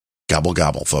Gobble,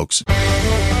 gobble, folks.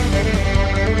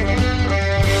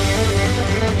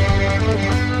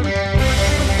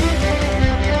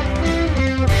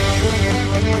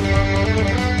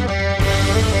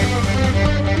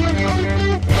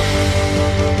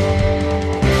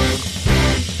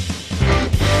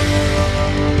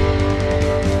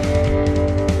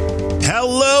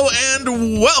 Hello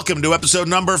and welcome to episode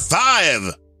number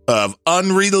 5 of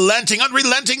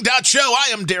Unrelenting.show.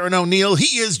 I am Darren O'Neill.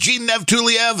 He is Gene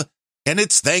Nevtuliev, and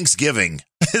it's Thanksgiving.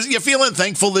 You feeling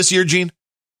thankful this year, Gene?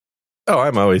 Oh,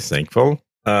 I'm always thankful.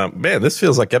 Man, this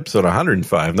feels like episode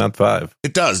 105, not 5.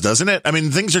 It does, doesn't it? I mean,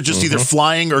 things are just either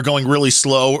flying or going really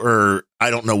slow, or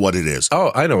I don't know what it is.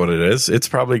 Oh, I know what it is. It's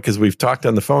probably because we've talked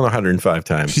on the phone 105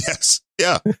 times. Yes.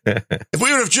 Yeah. If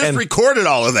we would have just recorded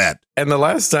all of that. And the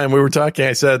last time we were talking,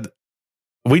 I said,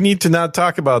 we need to not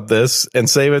talk about this and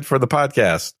save it for the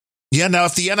podcast. Yeah. Now,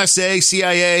 if the NSA,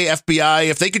 CIA, FBI,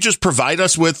 if they could just provide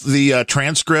us with the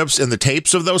transcripts and the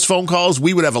tapes of those phone calls,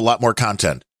 we would have a lot more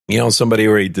content. You know, somebody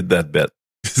already did that bit.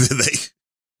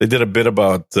 They did a bit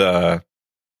about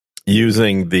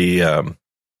using the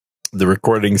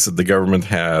recordings that the government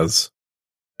has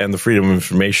and the Freedom of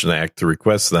Information Act to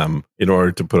request them in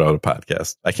order to put out a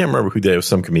podcast. I can't remember who did it. It was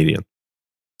some comedian.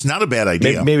 It's not a bad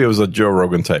idea. Maybe it was a Joe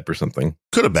Rogan type or something.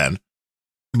 Could have been.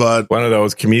 But one of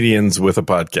those comedians with a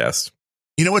podcast.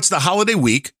 You know, it's the holiday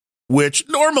week, which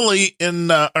normally in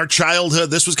our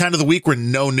childhood, this was kind of the week where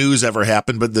no news ever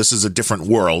happened, but this is a different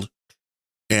world.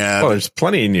 And there's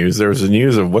plenty of news. There's the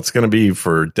news of what's going to be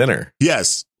for dinner.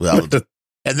 Yes. Well,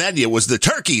 and then it was the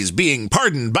turkeys being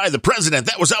pardoned by the president.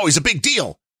 That was always a big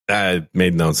deal. It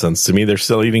made no sense to me. They're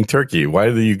still eating turkey. Why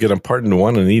do you get a pardon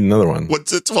one and eat another one?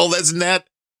 Well, isn't that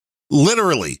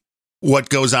literally what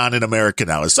goes on in America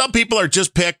now? Is some people are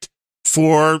just picked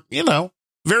for,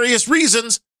 various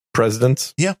reasons.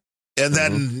 Presidents. Yeah. And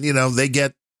then, they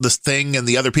get this thing and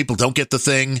the other people don't get the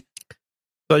thing.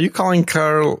 So are you calling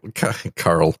Carl?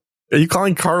 Are you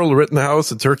calling Carl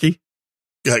Rittenhouse a turkey?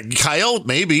 Kyle,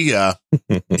 maybe.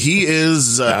 He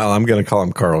is. I'm going to call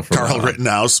him Carl. Carl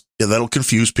Rittenhouse. Yeah, that'll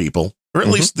confuse people, or at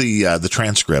least the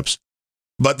transcripts.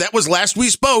 But that was last we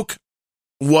spoke.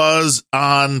 Was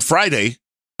on Friday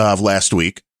of last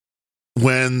week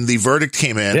when the verdict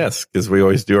came in. Yes, because we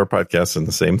always do our podcast on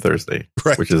the same Thursday,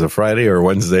 right, which is a Friday or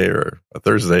Wednesday or a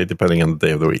Thursday, depending on the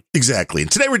day of the week. Exactly.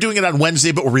 And today we're doing it on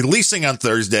Wednesday, but we're releasing on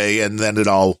Thursday, and then it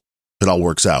all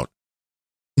works out.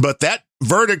 But that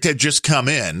verdict had just come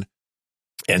in.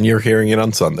 And you're hearing it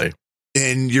on Sunday.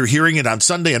 And you're hearing it on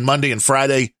Sunday and Monday and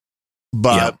Friday.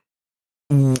 But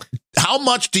how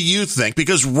much do you think,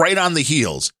 because right on the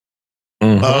heels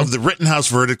of the Rittenhouse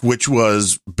verdict, which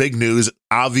was big news,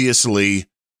 obviously,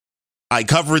 I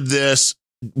covered this,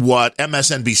 what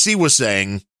MSNBC was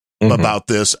saying about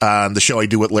this on the show I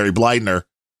do with Larry Blydner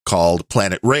called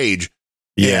Planet Rage.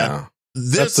 Yeah.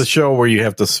 That's the show where you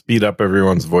have to speed up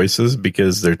everyone's voices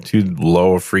because they're too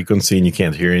low a frequency and you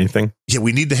can't hear anything. Yeah,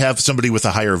 we need to have somebody with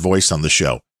a higher voice on the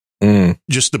show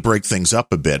just to break things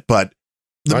up a bit. But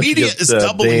the media is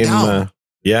doubling down.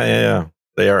 Yeah.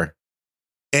 They are.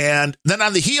 And then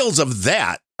on the heels of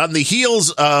that, on the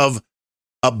heels of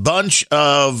a bunch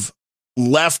of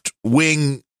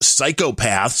left-wing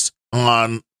psychopaths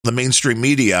on the mainstream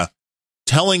media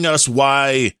telling us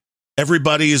why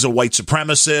everybody is a white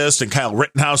supremacist and Kyle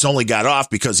Rittenhouse only got off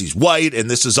because he's white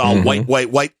and this is all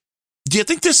white. Do you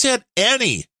think this had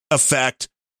any effect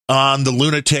on the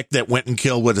lunatic that went and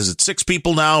killed, 6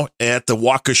 people now at the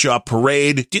Waukesha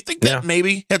parade? Do you think that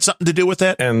maybe had something to do with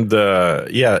that? And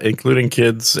including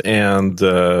kids and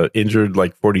injured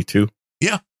like 42.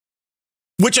 Yeah.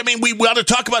 Which, I mean, we ought to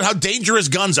talk about how dangerous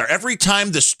guns are. Every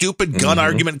time the stupid gun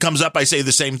argument comes up, I say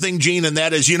the same thing, Gene, and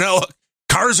that is,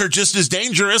 cars are just as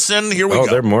dangerous, and here we go. Oh,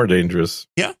 they're more dangerous.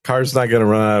 Yeah. Car's not going to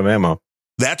run out of ammo.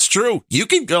 That's true. You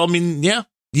can go,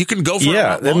 you can go for a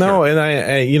lot longer. No, and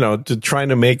I to trying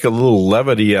to make a little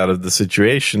levity out of the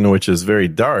situation, which is very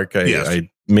dark, I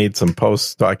made some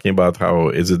posts talking about how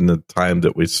is it in the time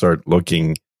that we start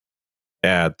looking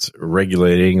at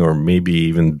regulating or maybe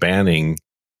even banning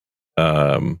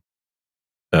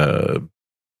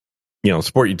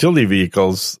sport utility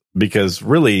vehicles, because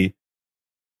really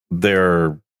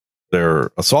they're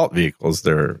assault vehicles.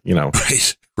 They're,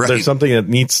 right. There's something that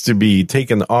needs to be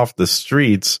taken off the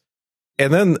streets.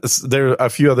 And then there a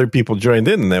few other people joined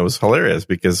in, and that was hilarious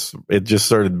because it just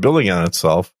started building on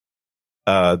itself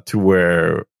to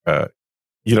where,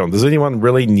 does anyone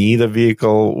really need a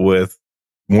vehicle with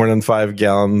more than 5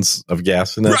 gallons of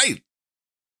gas in it? Right.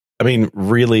 I mean,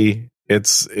 really,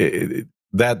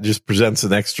 that just presents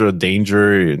an extra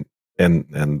danger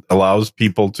and allows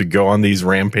people to go on these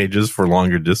rampages for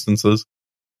longer distances.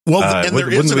 Well, and there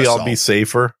wouldn't is we all be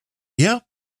safer? Yeah.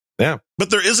 Yeah. But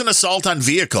there is an assault on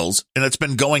vehicles, and it's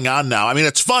been going on now. I mean,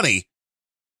 it's funny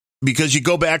because you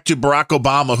go back to Barack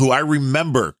Obama, who I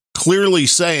remember clearly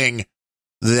saying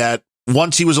that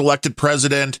once he was elected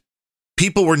president,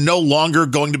 people were no longer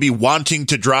going to be wanting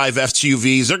to drive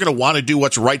SUVs. They're going to want to do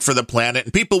what's right for the planet,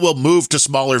 and people will move to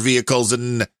smaller vehicles.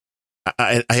 And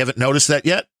I haven't noticed that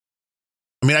yet.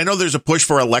 I mean, I know there's a push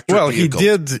for electric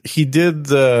vehicles. He did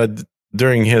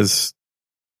during his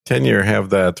tenure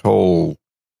have that whole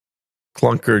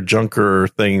clunker junker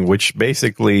thing, which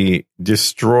basically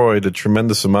destroyed a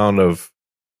tremendous amount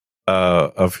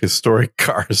of historic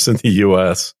cars in the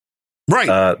U.S. Right.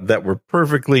 That were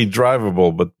perfectly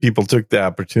drivable, but people took the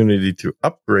opportunity to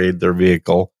upgrade their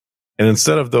vehicle. And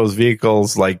instead of those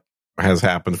vehicles, like has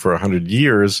happened for 100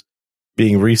 years,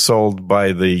 being resold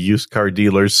by the used car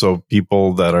dealers, so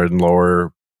people that are in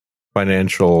lower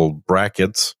financial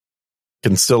brackets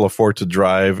can still afford to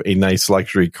drive a nice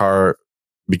luxury car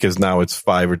because now it's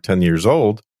 5 or 10 years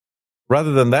old.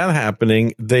 Rather than that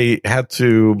happening, they had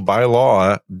to, by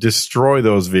law, destroy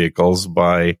those vehicles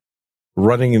by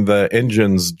running the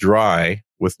engines dry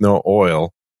with no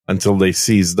oil until they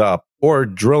seized up, or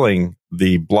drilling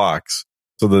the blocks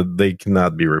so that they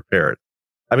cannot be repaired.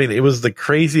 I mean, it was the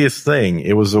craziest thing.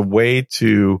 It was a way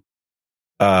to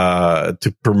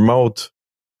promote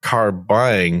car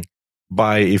buying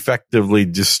by effectively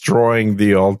destroying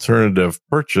the alternative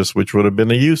purchase, which would have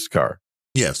been a used car.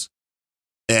 Yes.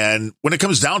 And when it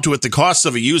comes down to it, the costs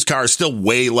of a used car are still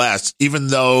way less, even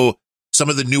though some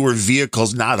of the newer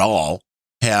vehicles, not all,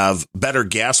 have better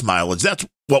gas mileage. That's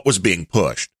what was being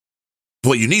pushed.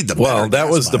 Well, you need the better Well, that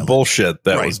gas was mileage. the bullshit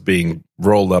that was being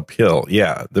rolled uphill.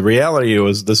 Yeah. The reality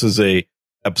was this is a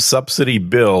subsidy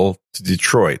bill to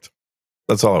Detroit.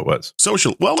 That's all it was.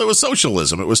 Well, it was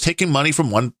socialism. It was taking money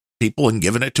from one people and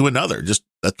giving it to another. Just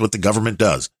that's what the government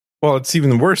does. Well, it's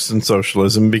even worse than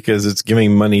socialism because it's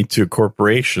giving money to a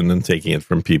corporation and taking it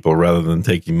from people rather than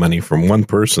taking money from one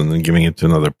person and giving it to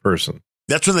another person.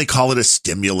 That's when they call it a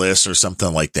stimulus or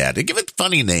something like that. They give it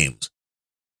funny names.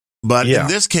 But in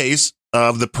this case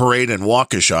of the parade in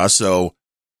Waukesha, so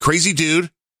crazy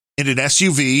dude in an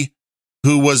SUV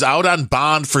who was out on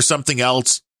bond for something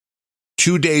else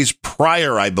 2 days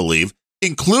prior, I believe,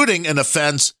 including an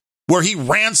offense where he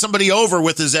ran somebody over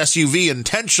with his SUV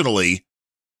intentionally.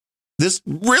 This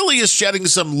really is shedding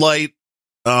some light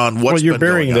on what's Well, you're been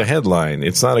burying going the on. headline.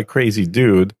 It's not a crazy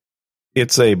dude.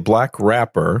 It's a black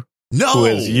rapper who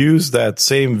has used that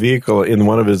same vehicle in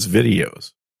one of his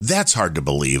videos. That's hard to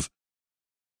believe.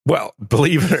 Well,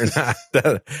 believe it or not,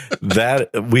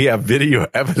 that we have video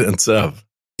evidence of.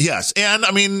 Yes. And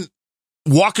I mean,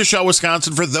 Waukesha,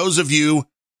 Wisconsin, for those of you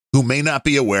who may not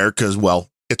be aware, because,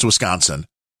 well, it's Wisconsin,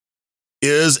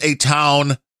 is a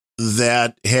town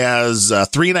that has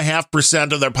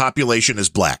 3.5% of their population is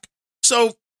black.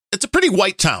 So it's a pretty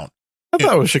white town. I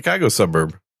thought it was a Chicago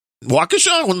suburb.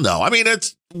 Waukesha? Well, no. I mean,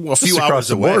 it's a few across hours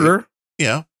the away. border.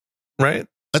 Yeah. Right.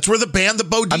 That's where the band the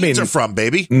Bodines are from,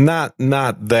 baby. Not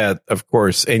that, of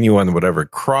course, anyone would ever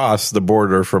cross the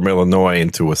border from Illinois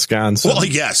into Wisconsin. Well,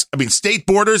 yes. I mean, state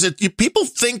borders, people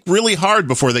think really hard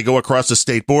before they go across the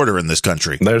state border in this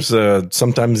country. There's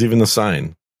sometimes even a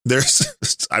sign.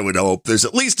 I would hope there's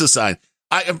at least a sign.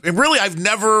 I've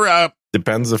never.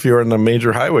 Depends if you're on a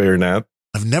major highway or not.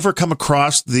 I've never come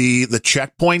across the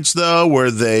checkpoints, though, where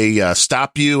they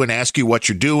stop you and ask you what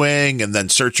you're doing and then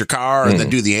search your car and then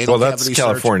do the anal cavity search. Well,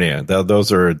 that's California.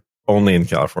 Those are only in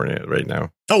California right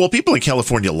now. Oh, well, people in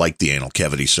California like the anal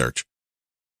cavity search.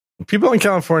 People in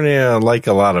California like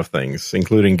a lot of things,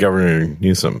 including Governor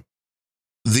Newsom.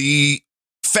 The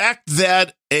fact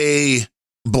that a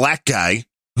black guy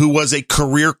who was a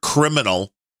career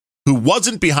criminal, who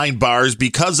wasn't behind bars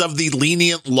because of the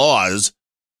lenient laws,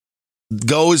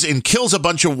 goes and kills a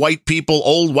bunch of white people,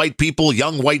 old white people,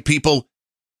 young white people.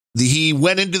 He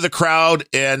went into the crowd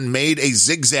and made a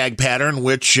zigzag pattern,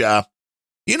 which,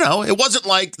 it wasn't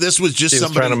like this was just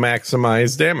somebody trying to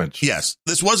maximize damage. Yes.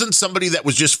 This wasn't somebody that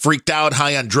was just freaked out,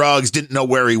 high on drugs, didn't know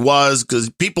where he was, because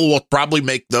people will probably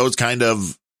make those kind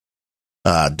of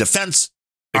defense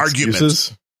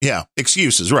arguments. Yeah,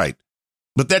 excuses, right.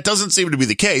 But that doesn't seem to be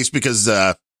the case because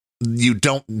you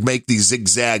don't make the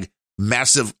zigzag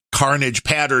massive carnage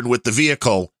pattern with the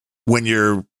vehicle when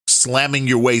you're slamming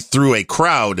your way through a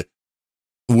crowd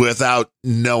without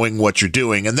knowing what you're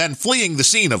doing and then fleeing the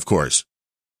scene, of course.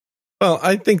 Well,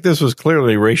 I think this was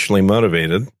clearly racially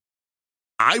motivated.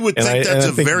 I would think that's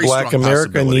a very strong Black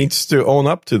America needs to own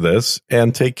up to this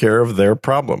and take care of their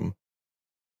problem.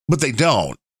 But they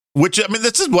don't. Which, I mean,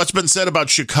 this is what's been said about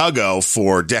Chicago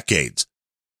for decades.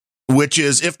 which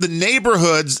is if the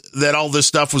neighborhoods that all this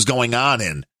stuff was going on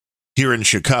in here in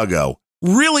Chicago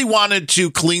really wanted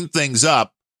to clean things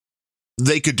up,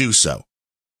 they could do so.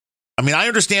 I mean, I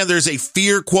understand there's a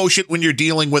fear quotient when you're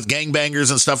dealing with gangbangers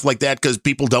and stuff like that because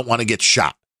people don't want to get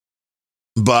shot.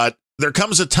 But there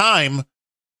comes a time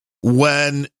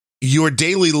when your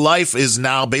daily life is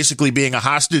now basically being a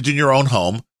hostage in your own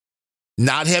home,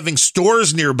 not having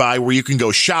stores nearby where you can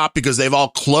go shop because they've all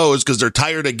closed because they're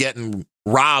tired of getting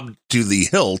robbed to the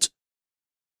hilt.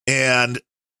 And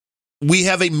we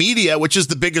have a media, which is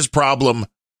the biggest problem,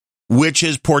 which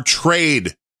has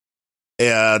portrayed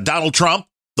Donald Trump,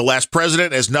 the last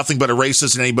president, as nothing but a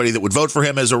racist, and anybody that would vote for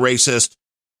him as a racist.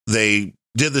 They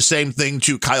did the same thing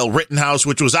to Kyle Rittenhouse,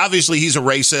 which was obviously he's a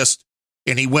racist,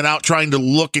 and he went out trying to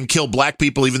look and kill black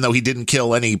people, even though he didn't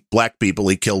kill any black people.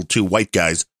 He killed 2 white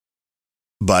guys.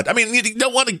 But, I mean, you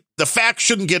don't want to, the facts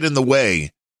shouldn't get in the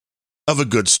way of a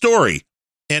good story.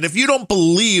 And if you don't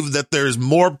believe that there's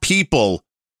more people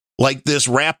like this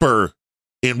rapper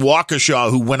in Waukesha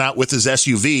who went out with his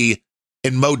SUV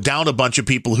and mowed down a bunch of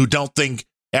people who don't think,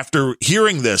 after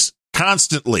hearing this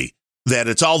constantly, that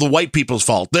it's all the white people's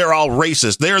fault. They're all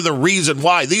racist. They're the reason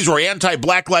why. These were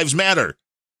anti-Black Lives Matter.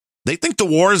 They think the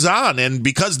war is on. And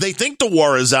because they think the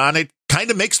war is on, it kind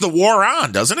of makes the war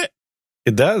on, doesn't it?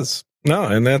 It does. No,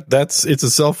 and it's a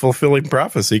self-fulfilling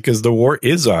prophecy because the war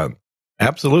is on.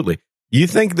 Absolutely. You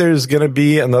think there's going to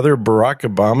be another Barack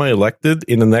Obama elected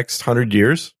in the next 100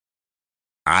 years?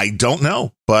 I don't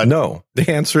know, but no.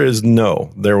 The answer is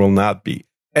no, there will not be.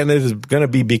 And it is going to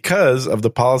be because of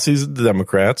the policies of the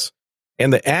Democrats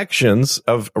and the actions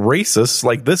of racists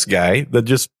like this guy that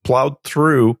just plowed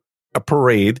through a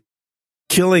parade,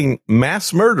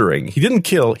 mass murdering. He didn't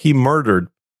kill, he murdered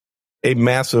a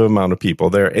massive amount of people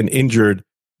there and injured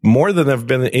more than have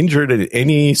been injured in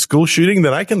any school shooting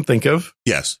that I can think of.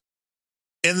 Yes.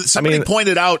 And somebody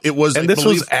pointed out it was, and this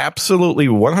was absolutely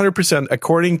 100%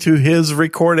 according to his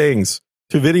recordings,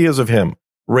 to videos of him,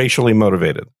 racially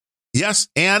motivated. Yes.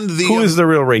 And who is the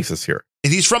real racist here?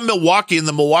 And he's from Milwaukee, and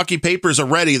the Milwaukee paper's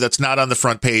already that's not on the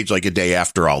front page like a day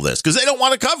after all this because they don't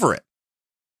want to cover it.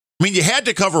 I mean, you had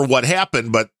to cover what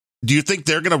happened, but do you think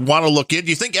they're going to want to look in?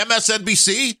 Do you think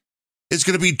MSNBC is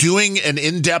going to be doing an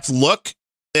in-depth look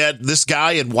at this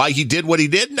guy and why he did what he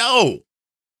did? No.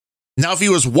 Now, if he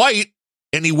was white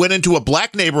and he went into a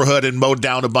black neighborhood and mowed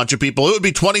down a bunch of people, it would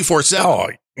be 24/7. Oh,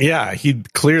 yeah. He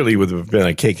clearly would have been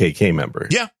a KKK member.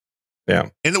 Yeah. Yeah.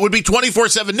 And it would be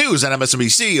 24/7 news on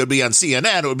MSNBC. It would be on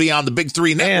CNN. It would be on the big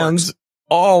 3 networks. And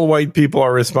all white people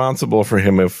are responsible for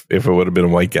him if it would have been a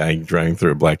white guy driving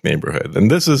through a black neighborhood.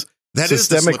 And this is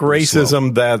systemic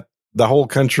racism that the whole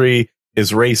country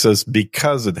is racist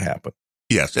because it happened.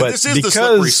 Yes. But this is the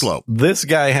slippery slope. This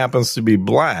guy happens to be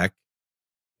black.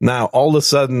 Now, all of a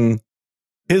sudden,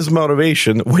 his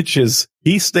motivation, which is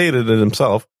he stated it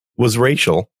himself, was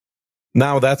racial.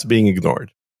 Now that's being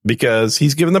ignored because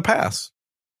he's given the pass.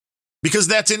 Because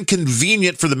that's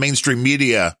inconvenient for the mainstream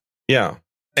media. Yeah.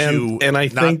 And I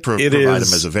think provide him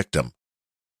as a victim.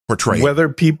 Portray whether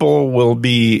people will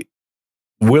be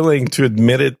willing to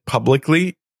admit it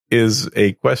publicly is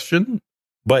a question.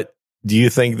 But do you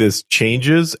think this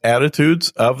changes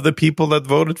attitudes of the people that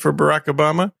voted for Barack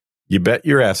Obama? You bet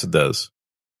your ass it does.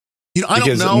 I don't know.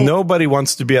 Because nobody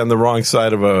wants to be on the wrong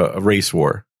side of a race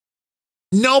war.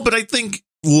 No, but I think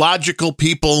logical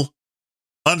people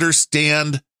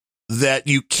understand that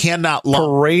you cannot.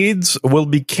 Parades will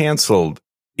be canceled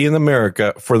in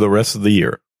America for the rest of the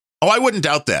year. Oh, I wouldn't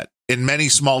doubt that in many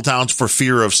small towns for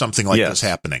fear of something like this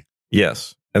happening.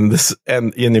 Yes. And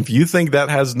if you think that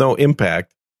has no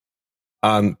impact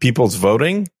on people's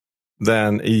voting,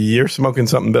 then you're smoking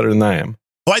something better than I am.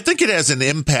 Well, I think it has an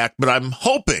impact, but I'm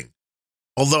hoping,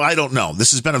 although I don't know,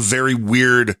 this has been a very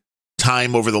weird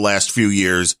time over the last few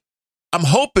years. I'm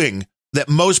hoping that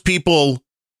most people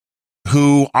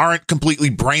who aren't completely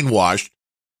brainwashed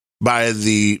by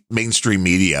the mainstream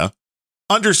media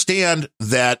understand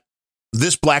that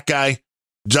this black guy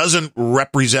doesn't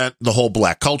represent the whole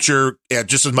black culture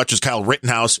just as much as Kyle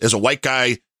Rittenhouse as a white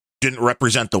guy didn't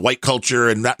represent the white culture.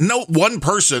 And no one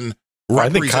person I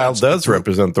think Kyle does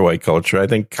represent the white culture. I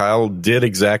think Kyle did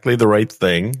exactly the right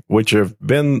thing, which have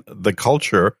been the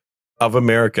culture of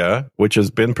America, which has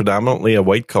been predominantly a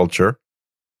white culture.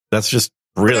 That's just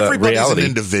everybody's reality. An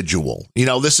individual.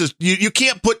 This is you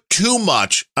can't put too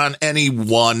much on any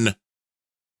one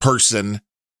person.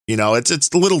 It's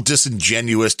a little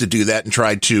disingenuous to do that and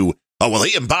try to,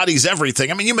 he embodies everything.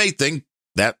 I mean, you may think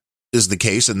that is the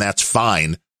case and that's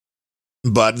fine.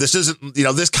 But this isn't,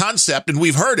 this concept, and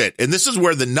we've heard it, and this is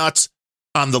where the nuts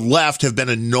on the left have been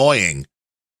annoying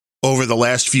over the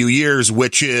last few years,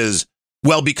 which is,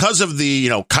 well, because of the,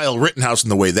 Kyle Rittenhouse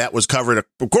and the way that was covered,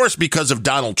 of course, because of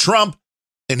Donald Trump,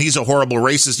 and he's a horrible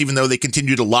racist, even though they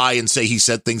continue to lie and say he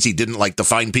said things he didn't, like to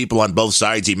find people on both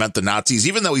sides. He meant the Nazis,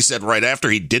 even though he said right after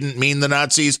he didn't mean the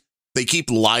Nazis. They keep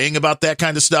lying about that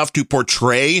kind of stuff to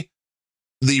portray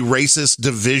the racist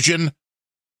division.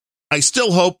 I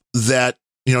still hope that,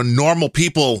 normal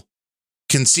people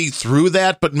can see through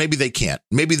that, but maybe they can't.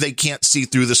 Maybe they can't see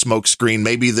through the smoke screen.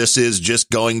 Maybe this is just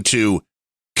going to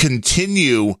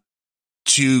continue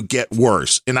to get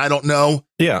worse. And I don't know.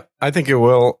 Yeah, I think it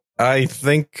will. I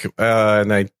think,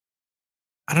 and I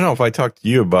don't know if I talked to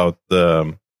you about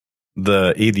the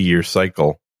 80-year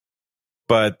cycle,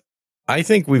 but I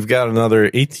think we've got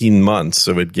another 18 months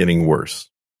of it getting worse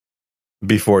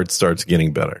before it starts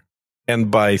getting better. And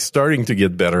by starting to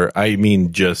get better, I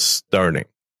mean just starting.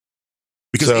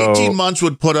 Because 18 months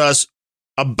would put us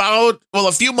about,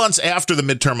 a few months after the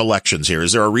midterm elections here.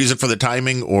 Is there a reason for the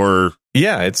timing or?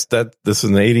 Yeah, it's that this is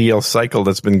an 80-year cycle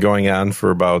that's been going on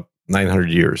for about 900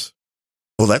 years.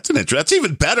 Well, that's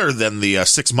even better than the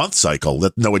 6-month cycle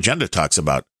that No Agenda talks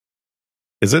about.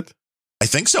 Is it? I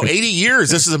think so. 80 years.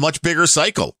 This is a much bigger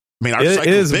cycle. I mean, it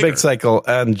is a big cycle,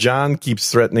 and John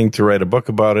keeps threatening to write a book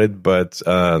about it, but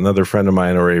another friend of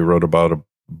mine already wrote about a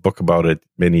book about it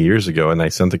many years ago, and I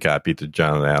sent a copy to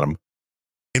John and Adam.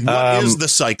 And what is the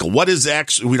cycle? What is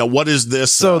actually, what is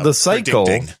this? So the cycle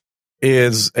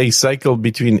is a cycle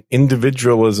between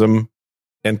individualism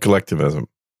and collectivism.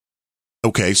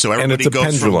 Okay, so everybody and it's a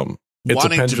pendulum. It's a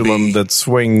pendulum that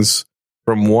swings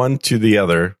from one to the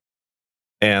other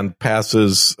and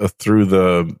passes through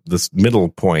this middle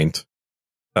point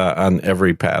on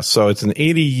every pass. So it's an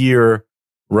 80-year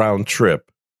round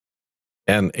trip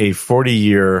and a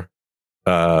 40-year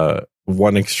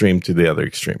one extreme to the other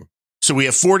extreme. So we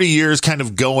have 40 years kind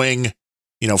of going,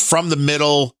 from the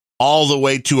middle all the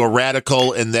way to a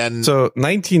radical, and then. So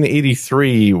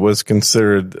 1983 was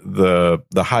considered the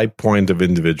high point of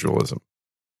individualism.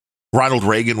 Ronald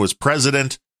Reagan was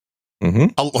president.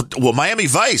 Mm-hmm. Well, Miami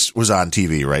Vice was on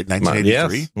TV, right?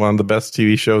 1983. Yes, one of the best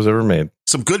TV shows ever made.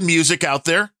 Some good music out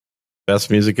there. Best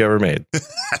music ever made.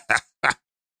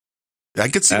 I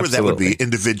could see where that would be.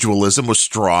 Individualism was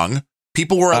strong.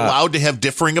 People were allowed to have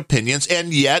differing opinions,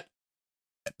 and yet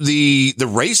the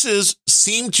races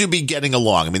seem to be getting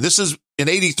along. I mean, this is in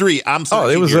 83. I'm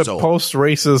 13 it was years a old.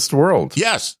 Post-racist world.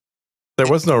 Yes. There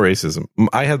was no racism.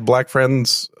 I had black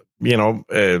friends,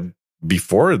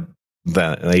 before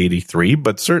that in 83,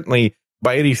 but certainly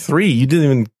by 83, you didn't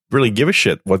even really give a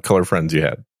shit what color friends you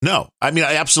had. No, I mean,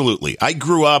 absolutely. I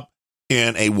grew up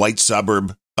in a white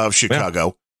suburb of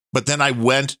Chicago, but then I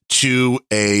went to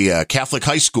a Catholic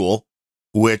high school,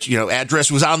 which, address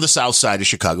was on the south side of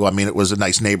Chicago. I mean, it was a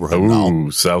nice neighborhood.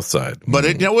 Ooh, south side. But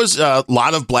it was a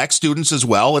lot of black students as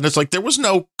well. And it's like, there was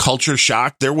no culture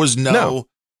shock. There was no.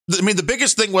 I mean, the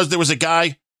biggest thing was there was a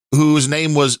guy whose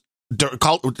name was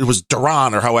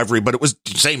Duran or however, but it was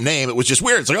the same name. It was just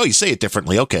weird. It's like, oh, you say it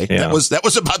differently. Okay. Yeah. That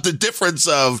was about the difference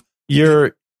of.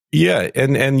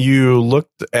 And you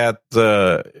looked at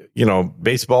the,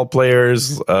 baseball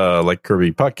players like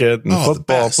Kirby Puckett and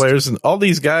football players and all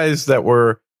these guys that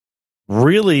were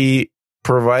really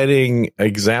providing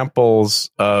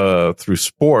examples through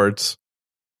sports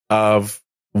of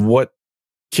what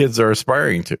kids are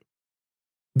aspiring to.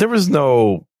 There was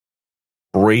no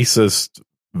racist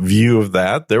view of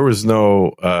that. There was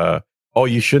no,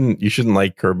 you shouldn't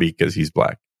like Kirby because he's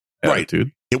black attitude.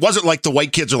 Right. It wasn't like the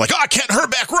white kids are like, Kent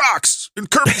Herbeck rocks and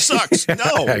Kirby sucks.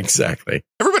 No, exactly.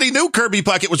 Everybody knew Kirby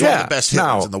Puckett was one of the best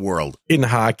hitters in the world. In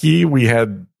hockey, we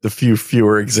had a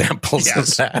fewer examples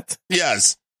of that.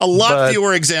 Yes, a lot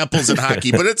fewer examples in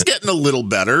hockey, but it's getting a little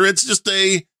better. It's just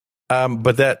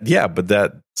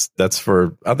that's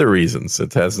for other reasons.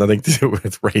 It has nothing to do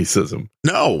with racism.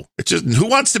 No, it's just who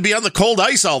wants to be on the cold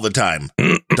ice all the time?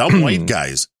 Dumb white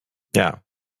guys. Yeah.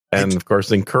 And of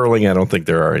course, in curling, I don't think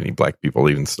there are any black people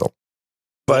even still.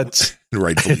 But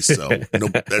rightfully so. No,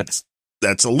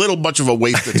 that's a little much of a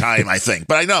waste of time, I think.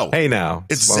 But I know. Hey, now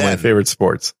it's one of my favorite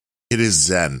sports. It is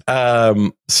Zen.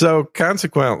 So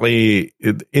consequently,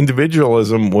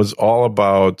 individualism was all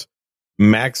about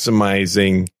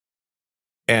maximizing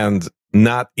and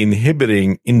not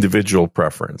inhibiting individual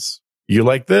preference. You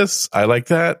like this? I like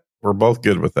that. We're both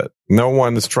good with it. No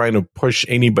one is trying to push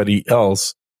anybody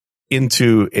else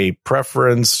into a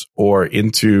preference or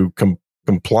into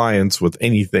compliance with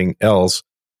anything else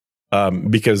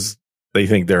because they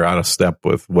think they're out of step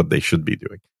with what they should be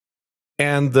doing.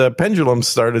 And the pendulum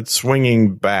started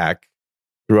swinging back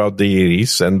throughout the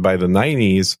 80s. And by the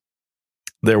 90s,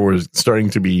 there was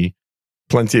starting to be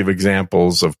plenty of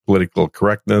examples of political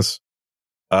correctness.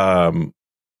 And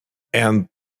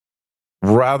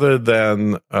rather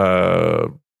than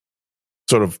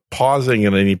sort of pausing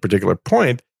at any particular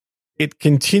point, it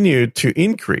continued to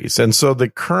increase. And so the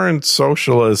current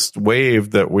socialist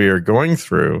wave that we are going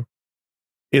through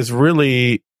is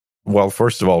really, well,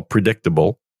 first of all,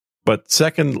 predictable. But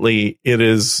secondly, it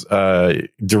is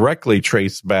directly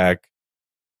traced back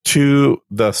to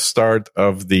the start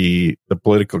of the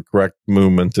political correct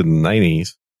movement in the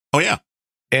 90s. Oh, yeah.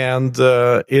 And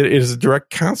it is a direct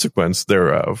consequence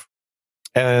thereof.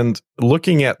 And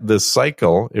looking at this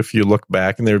cycle, if you look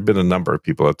back, and there have been a number of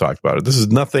people that talked about it, this is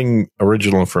nothing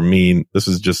original for me. This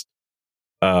is just,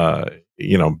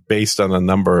 based on a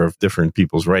number of different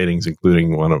people's writings,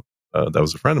 including one of that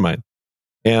was a friend of mine.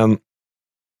 And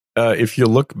if you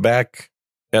look back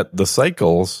at the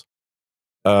cycles,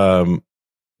 you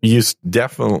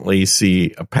definitely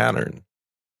see a pattern.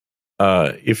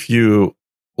 If you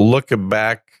look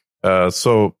back,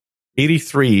 so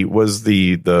 83 was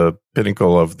the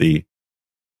pinnacle of the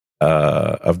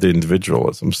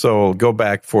individualism. So go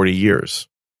back 40 years.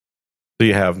 So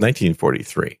you have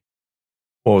 1943.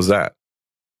 What was that?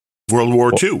 World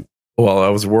War II. Well,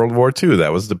 that was World War II.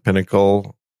 That was the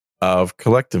pinnacle of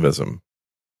collectivism.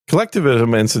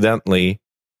 Collectivism, incidentally,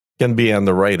 can be on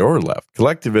the right or left.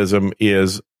 Collectivism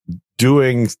is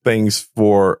doing things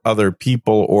for other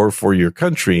people or for your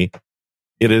country.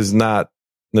 It is not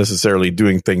necessarily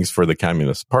doing things for the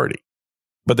Communist Party.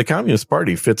 But the Communist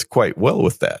Party fits quite well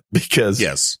with that because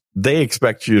yes, they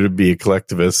expect you to be a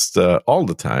collectivist all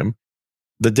the time.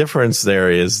 The difference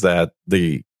there is that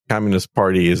the Communist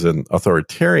Party is an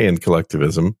authoritarian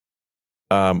collectivism,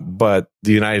 but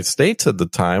the United States at the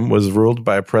time was ruled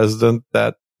by a president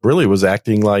that really was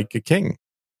acting like a king.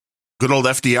 Good old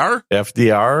FDR?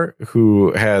 FDR,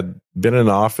 who had been in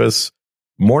office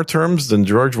more terms than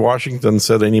George Washington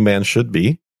said any man should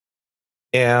be,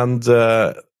 and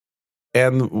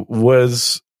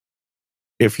was,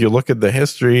 if you look at the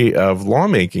history of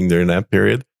lawmaking during that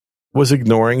period, was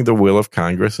ignoring the will of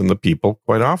Congress and the people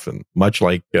quite often, much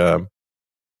like Sleepy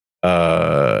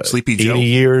Joe. 80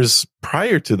 years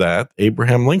prior to that,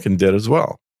 Abraham Lincoln did as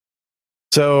well.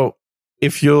 So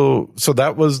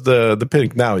that was the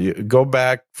pinnacle. Now you go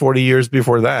back 40 years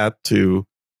before that to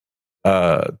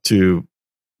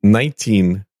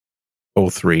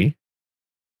 1903.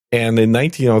 And in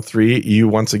 1903,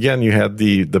 you had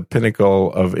the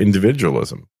pinnacle of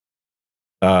individualism.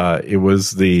 It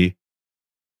was the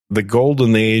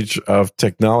golden age of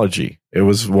technology. It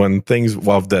was when things,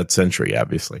 of that century,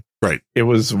 obviously. Right. It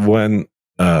was when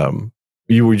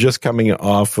you were just coming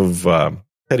off of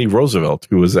Teddy Roosevelt,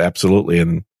 who was absolutely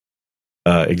an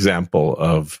example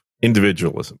of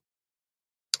individualism.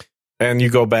 And you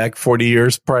go back 40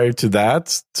 years prior to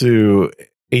that to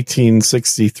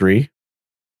 1863.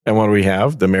 And what do we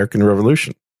have? The American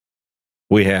Revolution.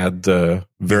 We had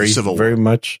very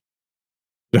much.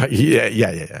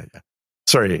 Yeah.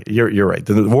 Sorry, you're right.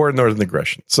 The War of Northern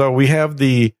Aggression. So we have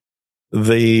the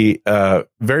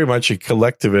very much a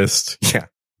collectivist,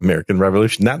 American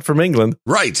Revolution, not from England,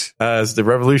 right? As the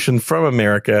revolution from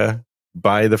America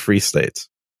by the free states,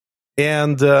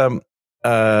 and you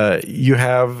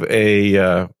have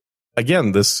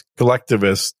again this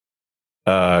collectivist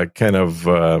kind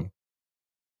of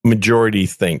majority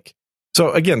think.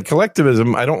 So again,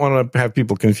 collectivism. I don't want to have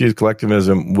people confuse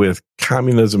collectivism with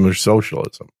communism or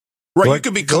socialism. Right, you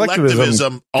could be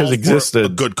collectivism all for a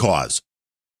good cause.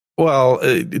 Well,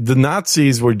 the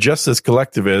Nazis were just as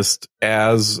collectivist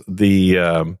as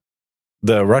the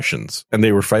Russians, and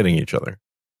they were fighting each other,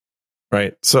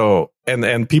 right? So,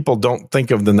 and people don't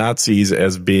think of the Nazis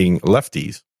as being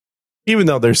lefties, even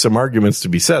though there's some arguments to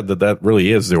be said that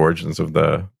really is the origins of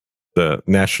the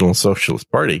National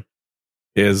Socialist Party,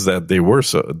 is that they were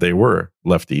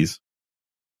lefties.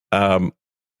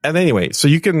 And anyway, so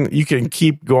you can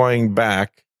keep going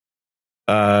back,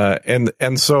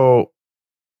 and so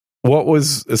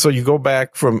you go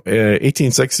back from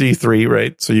 1863,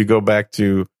 right? So you go back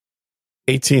to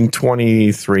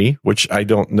 1823, which I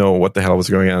don't know what the hell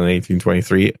was going on in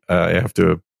 1823. I have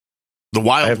to the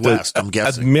Wild West. I'm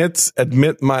guessing.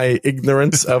 Admit my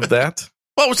ignorance of that.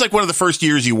 Well, it was like one of the first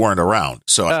years you weren't around.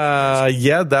 So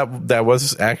that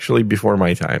was actually before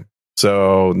my time.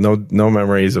 So no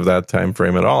memories of that time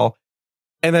frame at all.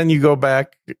 And then you go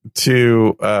back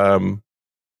to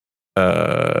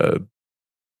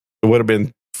it would have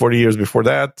been 40 years before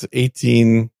that,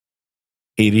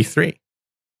 1883.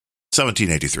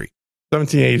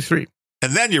 1783.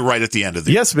 And then you're right at the end of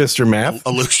the yes, Mr. Math.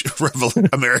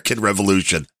 American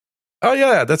Revolution. Oh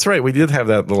yeah, that's right. We did have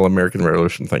that little American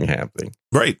Revolution thing happening.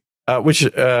 Right. which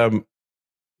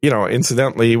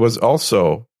incidentally was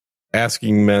also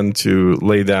asking men to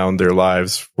lay down their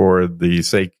lives for the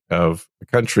sake of the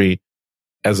country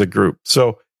as a group.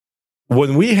 So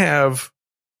when we have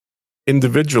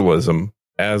individualism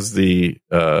as the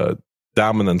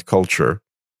dominant culture,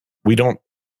 we don't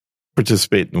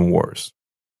participate in wars.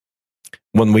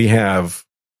 When we have,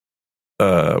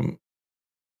 I'm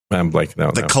blanking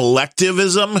out now.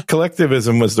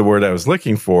 Collectivism was the word I was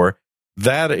looking for.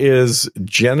 That is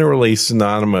generally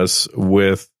synonymous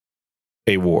with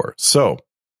a war. So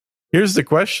here's the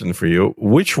question for you.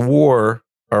 Which war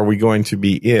are we going to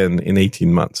be in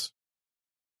 18 months?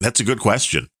 That's a good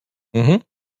question. Mm-hmm.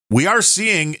 We are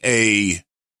seeing a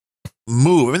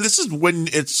move. I mean, this is when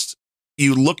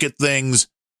you look at things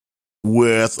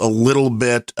with a little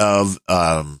bit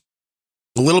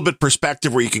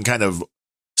perspective where you can kind of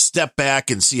step back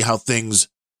and see how things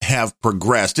have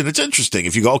progressed. And it's interesting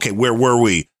if you go, okay, where were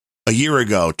we a year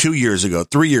ago, 2 years ago,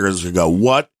 3 years ago?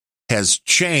 What has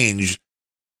changed?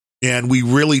 And we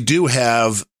really do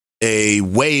have a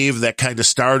wave that kind of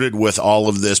started with all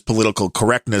of this political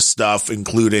correctness stuff,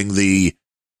 including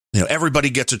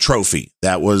everybody gets a trophy.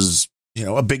 That was,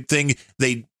 a big thing.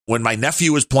 When my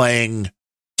nephew was playing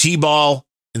T-ball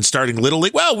and starting Little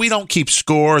League, well, we don't keep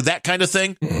score, that kind of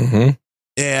thing. Mm-hmm.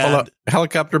 And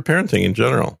helicopter parenting in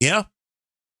general. Yeah.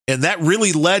 And that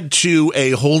really led to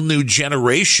a whole new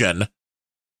generation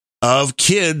of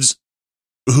kids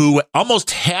who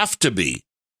almost have to be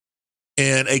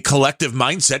in a collective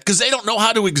mindset because they don't know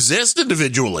how to exist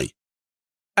individually.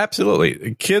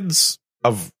 Absolutely. Kids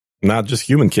of not just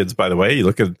human kids, by the way, you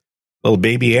look at little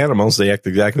baby animals, they act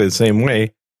exactly the same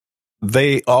way.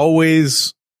 They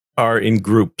always are in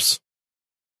groups.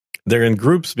 They're in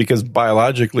groups because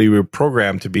biologically we're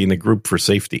programmed to be in a group for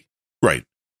safety. Right.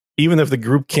 Even if the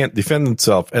group can't defend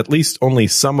itself, at least only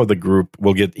some of the group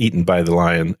will get eaten by the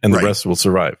lion and the rest will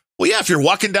survive. Well, yeah, if you're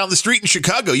walking down the street in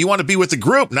Chicago, you want to be with the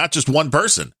group, not just one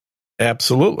person.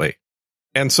 Absolutely.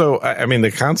 And so, I mean,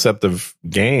 the concept of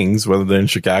gangs, whether they're in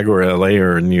Chicago or LA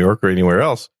or New York or anywhere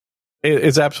else,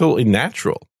 is absolutely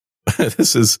natural.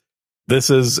 This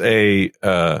is a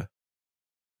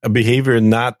behavior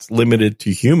not limited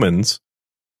to humans.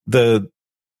 The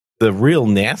real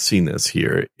nastiness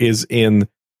here is in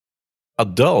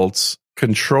adults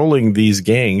controlling these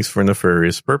gangs for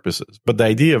nefarious purposes. But the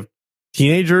idea of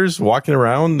teenagers walking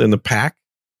around in the pack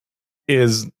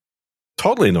is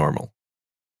totally normal.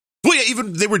 Well, yeah,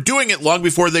 even they were doing it long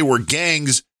before they were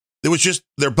gangs. It was just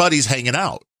their buddies hanging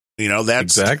out.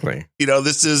 That's exactly.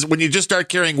 This is when you just start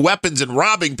carrying weapons and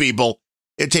robbing people,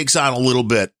 it takes on a little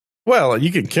bit. Well,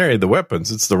 you can carry the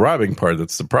weapons. It's the robbing part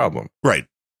that's the problem. Right.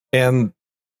 And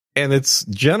it's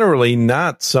generally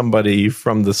not somebody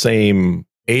from the same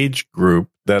age group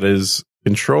that is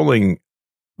controlling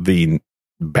the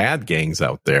bad gangs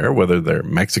out there, whether they're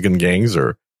Mexican gangs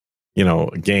or,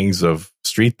 gangs of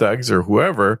street thugs or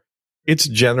whoever. It's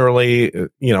generally,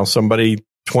 somebody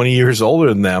 20 years older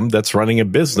than them that's running a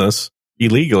business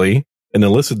illegally, an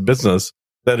illicit business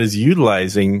that is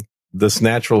utilizing this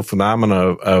natural phenomena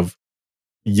of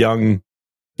young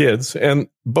kids, and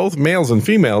both males and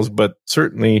females, but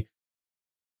certainly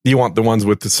you want the ones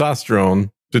with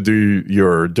testosterone to do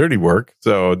your dirty work,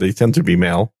 so they tend to be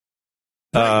male.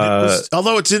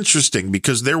 Although it's interesting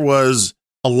because there was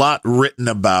a lot written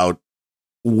about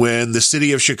when the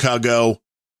city of Chicago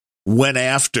went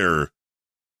after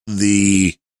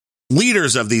the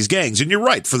leaders of these gangs. And you're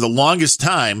right, for the longest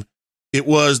time, it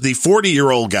was the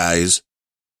 40-year-old guys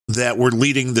that were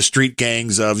leading the street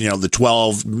gangs of, the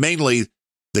 12, mainly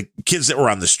the kids that were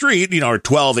on the street, are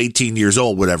 12, 18 years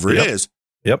old, whatever it is.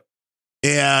 Yep.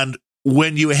 And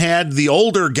when you had the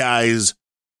older guys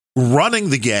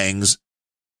running the gangs,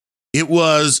 it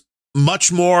was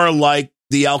much more like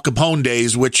the Al Capone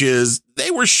days, which is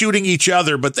they were shooting each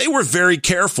other, but they were very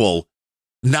careful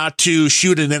not to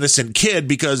shoot an innocent kid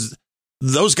because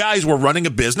those guys were running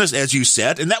a business, as you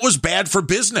said, and that was bad for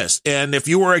business. And if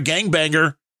you were a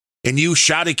gangbanger and you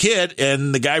shot a kid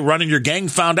and the guy running your gang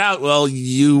found out, well,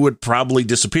 you would probably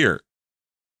disappear.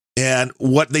 And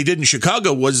what they did in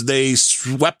Chicago was they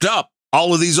swept up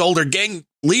all of these older gang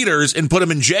leaders and put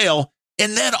them in jail.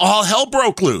 And then all hell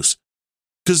broke loose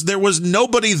because there was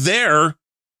nobody there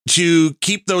to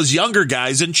keep those younger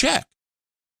guys in check,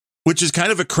 which is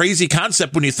kind of a crazy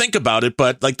concept when you think about it.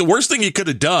 But like the worst thing you could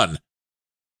have done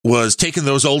was taking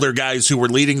those older guys who were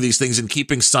leading these things and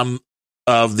keeping some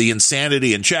of the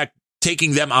insanity in check,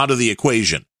 taking them out of the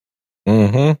equation.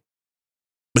 Mm-hmm.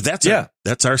 But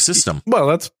that's our system. Well,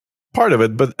 that's part of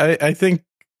it. But I think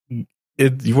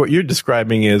what you're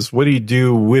describing is what do you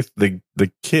do with the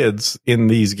kids in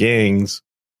these gangs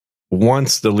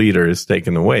once the leader is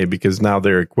taken away, because now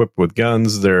they're equipped with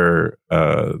guns. They've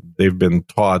been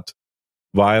taught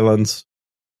violence.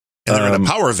 And they're in a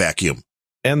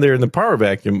power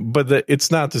vacuum. But it's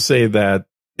not to say that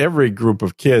every group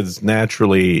of kids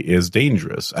naturally is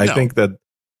dangerous. I think that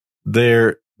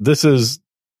this is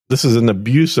an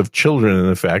abuse of children. In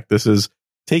effect, this is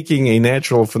taking a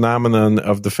natural phenomenon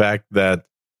of the fact that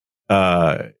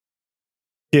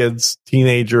kids,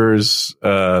 teenagers,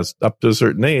 up to a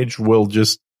certain age will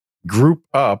just group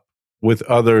up with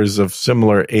others of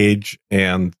similar age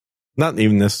and not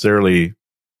even necessarily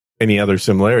any other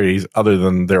similarities other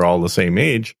than they're all the same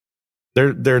age.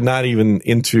 They're not even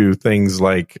into things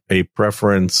like a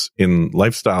preference in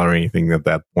lifestyle or anything at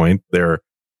that point. They're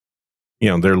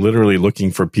literally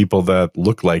looking for people that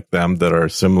look like them, that are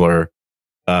similar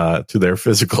to their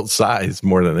physical size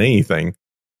more than anything.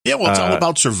 Yeah, well, it's all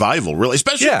about survival, really,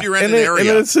 especially if you're in an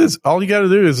area. And it's all you got to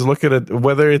do is look at it,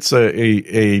 whether it's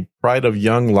a pride of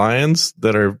young lions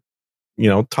that are,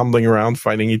 tumbling around,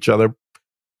 fighting each other,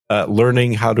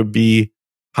 learning how to be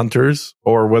hunters,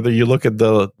 or whether you look at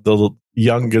the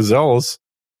young gazelles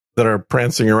that are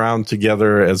prancing around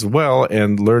together as well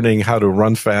and learning how to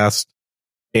run fast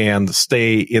and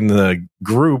stay in the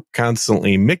group,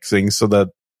 constantly mixing so that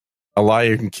a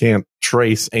lion can't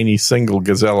trace any single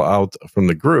gazelle out from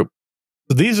the group.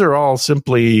 So these are all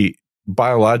simply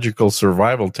biological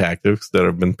survival tactics that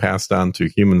have been passed on to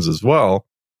humans as well.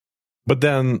 But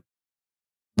then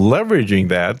leveraging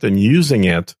that and using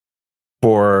it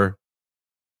for,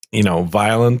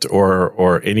 violent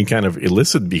or any kind of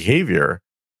illicit behavior,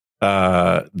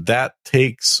 that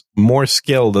takes more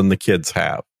skill than the kids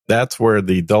have. That's where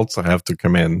the adults have to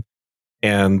come in.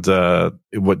 And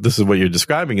this is what you're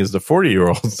describing is the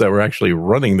 40-year-olds that were actually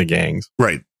running the gangs.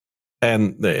 Right.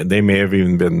 And they may have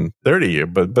even been 30,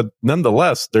 but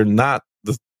nonetheless, they're not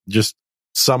just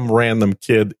some random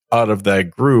kid out of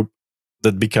that group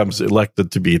that becomes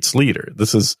elected to be its leader.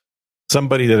 This is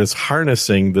somebody that is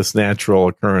harnessing this natural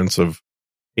occurrence of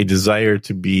a desire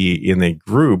to be in a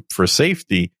group for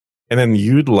safety and then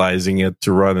utilizing it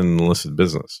to run an illicit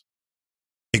business.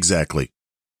 Exactly.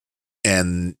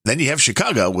 And then you have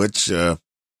Chicago, which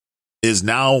is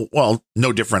now, well,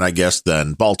 no different, I guess,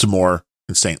 than Baltimore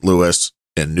and St. Louis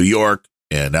and New York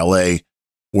and L.A.,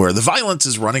 where the violence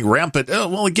is running rampant.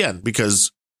 Well, again,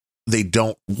 because they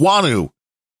don't want to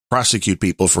prosecute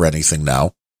people for anything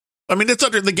now. I mean,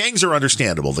 the gangs are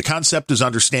understandable. The concept is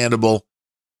understandable.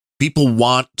 People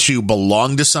want to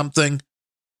belong to something.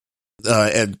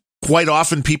 And quite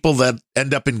often people that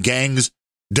end up in gangs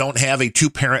don't have a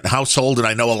two-parent household, and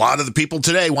I know a lot of the people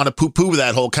today want to poo-poo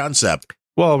that whole concept.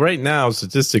 Well, right now,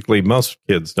 statistically, most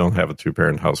kids don't have a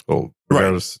two-parent household.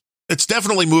 Right. It's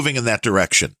definitely moving in that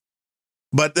direction.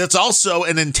 But that's also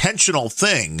an intentional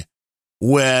thing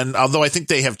although I think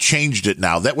they have changed it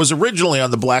now. That was originally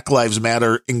on the Black Lives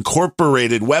Matter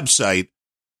Incorporated website,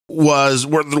 was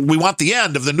where we want the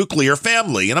end of the nuclear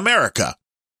family in America.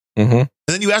 Mm-hmm. And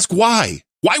then you ask why?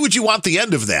 Why would you want the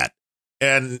end of that?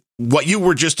 And what you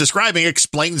were just describing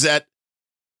explains that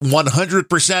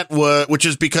 100%, which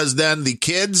is because then the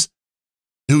kids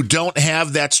who don't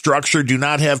have that structure, do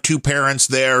not have two parents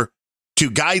there to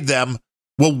guide them.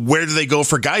 Well, where do they go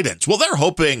for guidance? Well, they're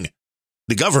hoping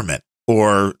the government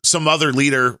or some other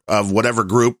leader of whatever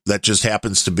group that just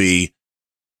happens to be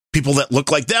people that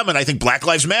look like them. And I think Black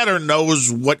Lives Matter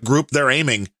knows what group they're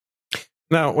aiming.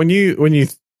 Now, when you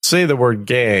say the word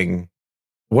gang,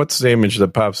 what's the image that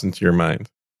pops into your mind?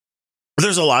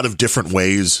 There's a lot of different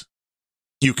ways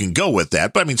you can go with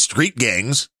that. But I mean, street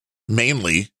gangs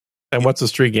mainly. And what's a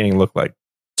street gang look like?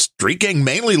 Street gang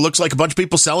mainly looks like a bunch of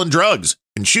people selling drugs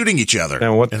and shooting each other.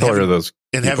 And what color are those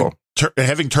and people?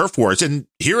 Having turf wars. And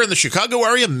here in the Chicago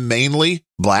area, mainly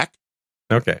black.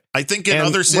 Okay. I think in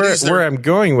other cities. Where I'm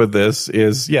going with this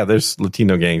is, there's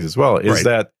Latino gangs as well, is right.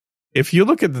 that if you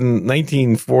look at the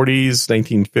 1940s,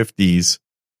 1950s,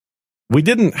 we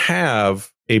didn't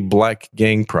have a black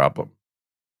gang problem.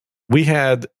 We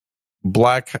had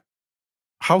black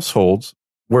households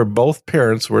where both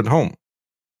parents were at home.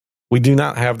 We do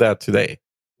not have that today.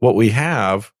 What we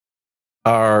have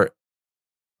are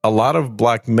a lot of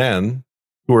black men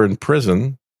who are in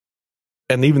prison,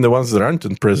 and even the ones that aren't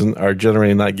in prison are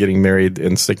generally not getting married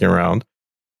and sticking around.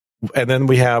 And then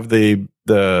we have they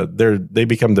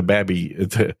become the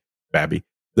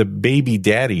baby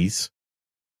daddies,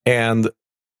 and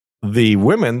the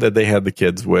women that they had the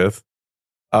kids with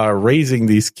are raising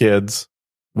these kids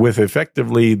with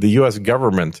effectively the U.S.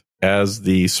 government as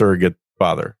the surrogate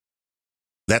father.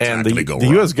 That's and not going to go the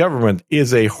wrong. U.S. government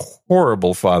is a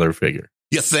horrible father figure.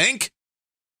 You think?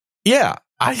 Yeah,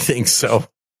 I think so.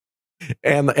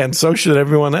 and so should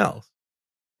everyone else.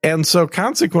 And so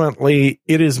consequently,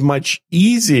 it is much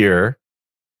easier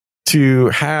to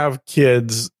have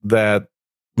kids that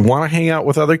want to hang out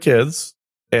with other kids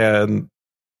and,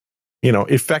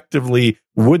 effectively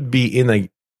would be in a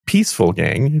peaceful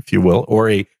gang, if you will, or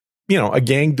a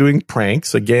gang doing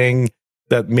pranks, a gang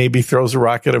that maybe throws a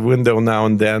rock at a window now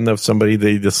and then of somebody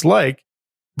they dislike,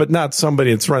 but not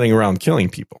somebody that's running around killing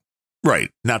people.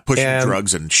 Right. Not pushing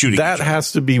drugs and shooting. That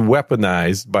has to be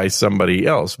weaponized by somebody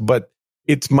else. But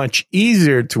it's much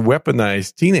easier to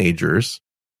weaponize teenagers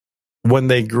when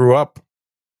they grew up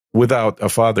without a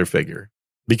father figure,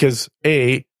 because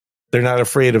A, they're not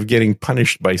afraid of getting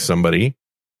punished by somebody.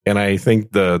 And I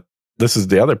think this is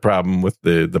the other problem with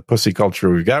the pussy culture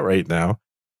we've got right now,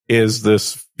 is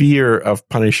this fear of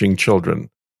punishing children.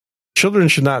 Children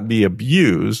should not be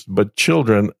abused, but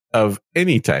children of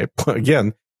any type,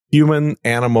 again, human,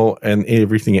 animal, and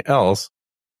everything else,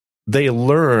 they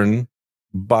learn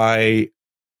by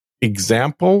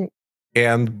example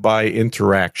and by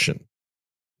interaction.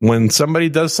 When somebody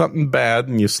does something bad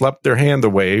and you slap their hand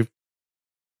away,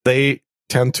 they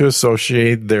tend to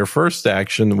associate their first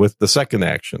action with the second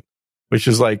action, which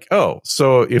is like, oh,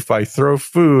 so if I throw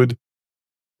food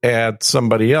at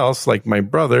somebody else, like my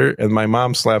brother, and my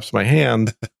mom slaps my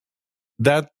hand,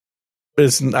 I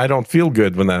don't feel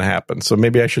good when that happens. So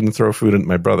maybe I shouldn't throw food at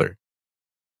my brother.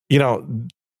 We're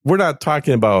not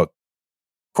talking about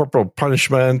corporal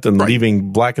punishment and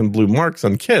leaving black and blue marks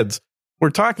on kids.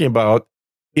 We're talking about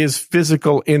is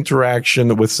physical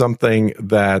interaction with something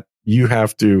that you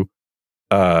have to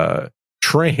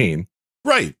train.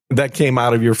 Right. That came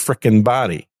out of your frickin'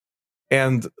 body.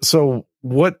 And so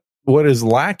what is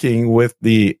lacking with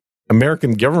the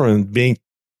American government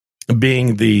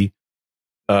being the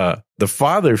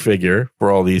father figure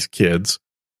for all these kids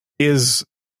is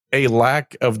a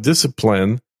lack of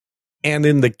discipline, and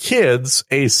in the kids,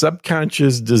 a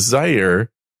subconscious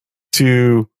desire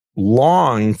to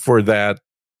long for that,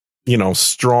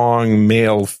 strong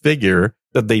male figure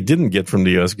that they didn't get from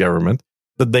the U.S. government,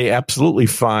 that they absolutely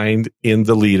find in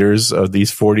the leaders of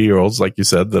these 40-year-olds, like you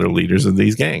said, that are leaders of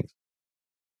these gangs.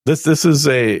 This is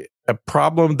a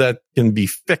problem that can be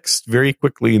fixed very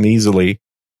quickly and easily,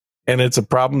 and it's a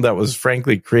problem that was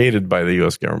frankly created by the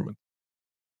U.S. government.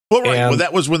 Well, right. Well,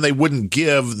 that was when they wouldn't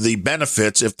give the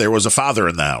benefits if there was a father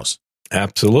in the house.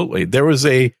 Absolutely. There was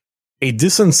a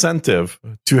disincentive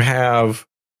to have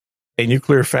a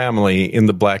nuclear family in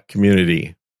the black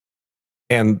community.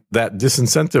 And that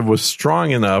disincentive was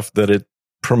strong enough that it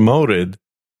promoted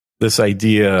this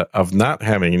idea of not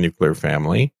having a nuclear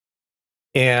family.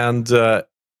 And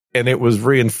it was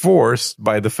reinforced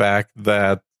by the fact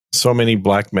that so many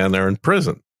black men are in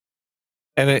prison.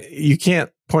 And you can't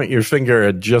point your finger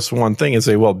at just one thing and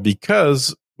say, well,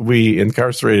 because we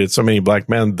incarcerated so many black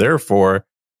men, therefore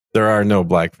there are no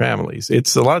black families.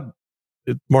 It's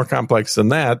more complex than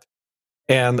that.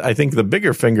 And I think the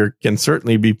bigger finger can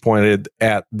certainly be pointed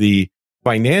at the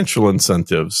financial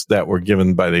incentives that were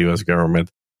given by the U.S.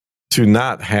 government to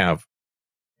not have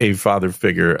a father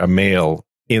figure, a male,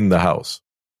 in the house.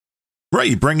 Right.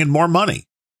 You bring in more money.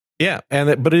 Yeah.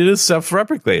 But it is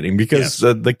self-replicating because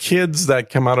yes. the kids that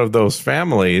come out of those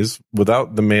families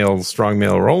without the strong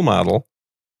male role model,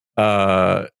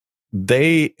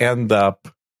 they end up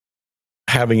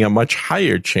having a much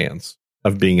higher chance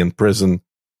of being in prison,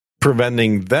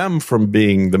 preventing them from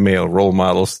being the male role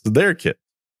models to their kids.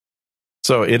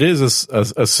 So it is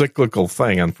a cyclical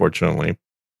thing, unfortunately.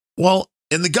 Well,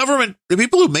 in the government, the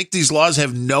people who make these laws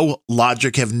have no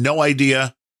logic, have no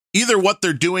idea either what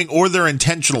they're doing or they're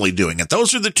intentionally doing it.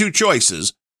 Those are the two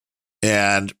choices.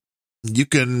 And you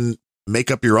can make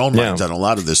up your own minds on a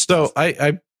lot of this stuff. So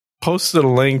I posted a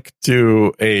link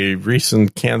to a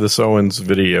recent Candace Owens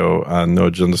video on No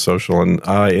Agenda Social, and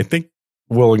I think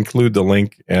we'll include the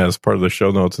link as part of the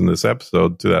show notes in this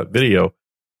episode to that video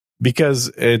because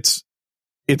it's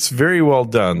very well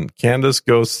done. Candace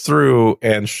goes through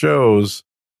and shows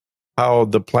how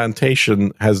the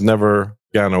plantation has never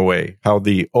gone away, how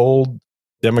the old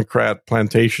Democrat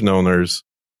plantation owners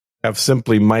have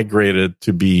simply migrated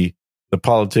to be the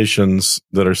politicians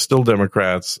that are still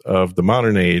Democrats of the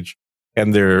modern age,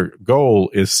 and their goal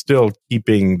is still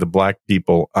keeping the black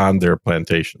people on their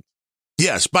plantations.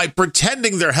 Yes, by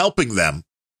pretending they're helping them.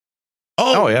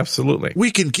 Oh, absolutely.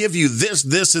 We can give you this,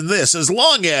 this, and this, as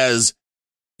long as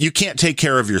you can't take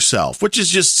care of yourself, which is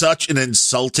just such an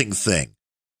insulting thing.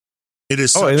 It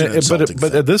is such an insulting thing.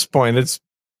 But at this point,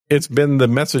 it's been the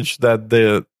message that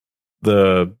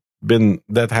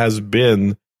has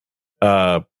been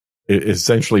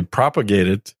essentially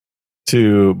propagated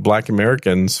to black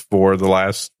Americans for the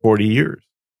last 40 years.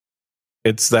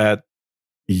 It's that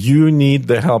you need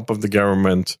the help of the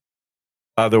government.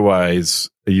 Otherwise,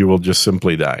 you will just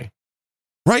simply die.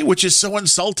 Right, which is so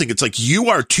insulting. It's like you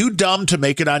are too dumb to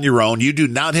make it on your own. You do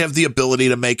not have the ability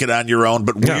to make it on your own,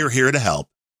 but we're here to help.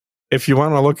 If you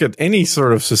want to look at any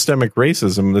sort of systemic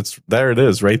racism, it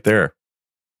is right there.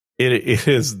 It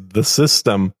is the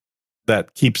system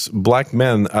that keeps black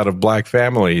men out of black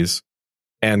families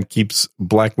and keeps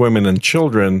black women and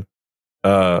children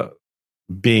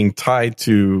being tied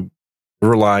to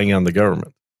relying on the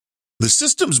government. The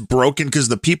system's broken because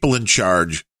the people in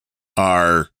charge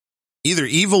are either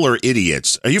evil or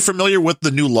idiots. Are you familiar with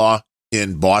the new law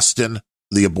in Boston,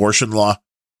 the abortion law?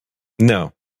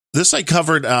 No. This I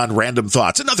covered on Random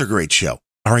Thoughts, another great show.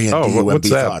 R-E-N-D-U-M-B what's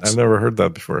that? Thoughts. I've never heard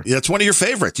that before. Yeah, it's one of your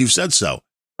favorites. You've said so.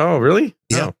 Oh, really?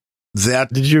 Yeah. No.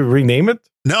 Did you rename it?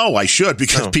 No, I should,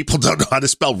 because people don't know how to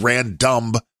spell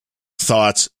Random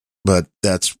Thoughts, but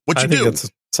that's what you do.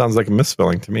 That sounds like a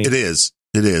misspelling to me. It is.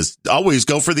 It is. Always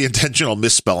go for the intentional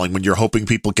misspelling when you're hoping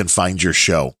people can find your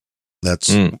show.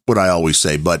 That's what I always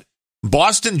say. But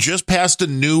Boston just passed a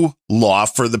new law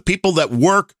for the people that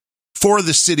work for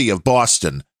the city of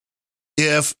Boston.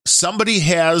 If somebody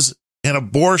has an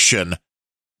abortion,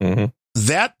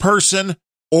 that person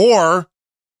or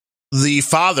the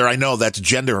father, I know that's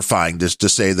genderifying just to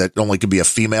say that only could be a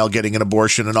female getting an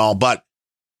abortion and all, but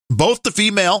both the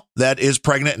female that is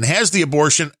pregnant and has the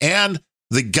abortion and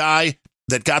the guy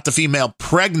that got the female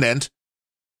pregnant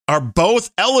are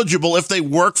both eligible if they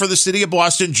work for the city of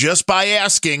Boston just by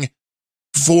asking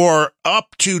for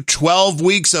up to 12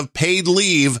 weeks of paid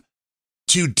leave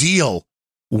to deal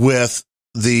with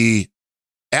the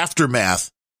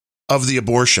aftermath of the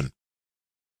abortion.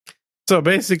 So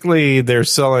basically, they're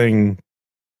selling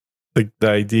the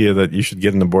idea that you should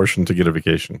get an abortion to get a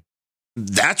vacation.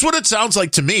 That's what it sounds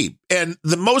like to me. And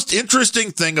the most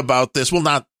interesting thing about this, well,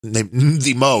 not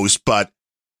the most, but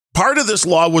part of this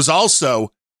law was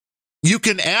also you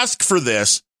can ask for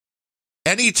this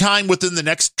anytime within the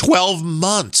next 12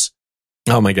 months.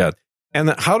 Oh, my God.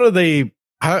 And how do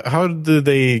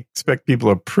they expect people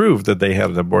to prove that they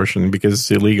had an abortion because it's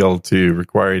illegal to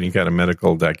require any kind of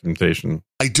medical documentation?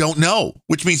 I don't know,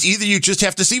 which means either you just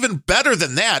have to see even better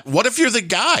than that. What if you're the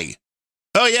guy?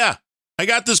 Oh, yeah, I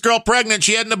got this girl pregnant.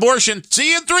 She had an abortion.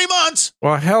 See you in 3 months.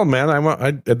 Well, hell, man,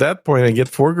 at that point, I get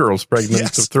 4 girls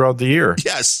pregnant throughout the year.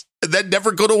 Yes, and then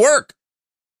never go to work.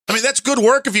 I mean, that's good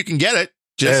work if you can get it.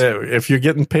 If you're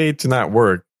getting paid to not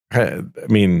work, I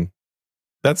mean,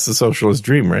 that's the socialist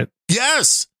dream, right?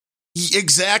 Yes,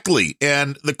 exactly.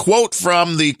 And the quote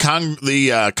from the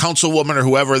councilwoman or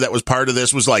whoever that was part of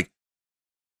this was like,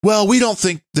 well, we don't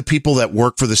think the people that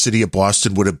work for the city of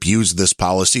Boston would abuse this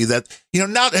policy, that,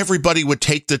 not everybody would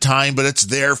take the time, but it's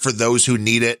there for those who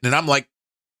need it. And I'm like,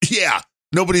 yeah,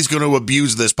 nobody's going to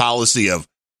abuse this policy of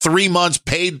 3 months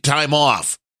paid time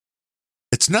off.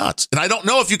 It's nuts. And I don't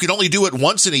know if you can only do it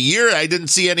once in a year. I didn't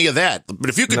see any of that. But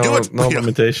if you could do it. No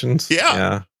limitations.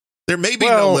 Yeah. There may be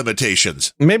no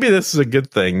limitations. Maybe this is a good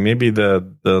thing. Maybe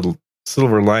the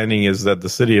silver lining is that the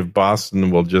city of Boston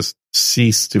will just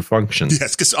cease to function.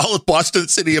 Yes, because all of Boston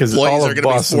city employees are going to be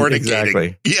fornicating.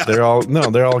 Exactly. Yeah. They're all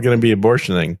going to be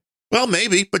abortioning. Well,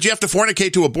 maybe, but you have to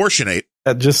fornicate to abortionate.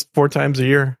 Just 4 times a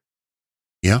year.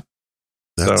 Yeah.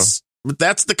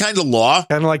 That's the kind of law.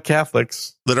 Kind of like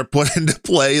Catholics. That are put into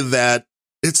play that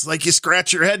it's like you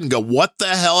scratch your head and go, what the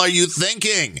hell are you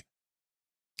thinking?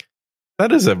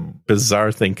 That is a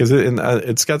bizarre thing because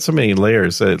it's got so many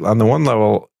layers. On the one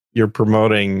level, you're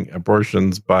promoting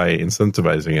abortions by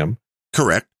incentivizing them.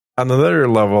 Correct. On the other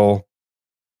level,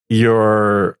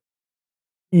 you're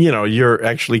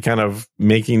actually kind of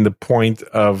making the point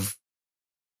of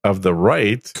the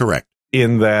right. Correct.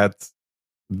 In that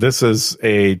this is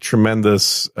a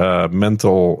tremendous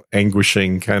mental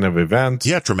anguishing kind of event.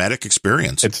 Yeah, traumatic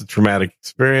experience. It's a traumatic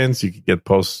experience. You could get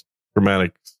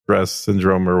post-traumatic stress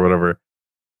syndrome or whatever.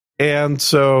 And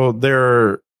so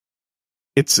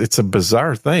it's a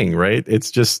bizarre thing, right?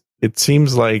 It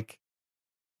seems like,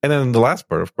 and then the last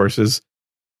part, of course, is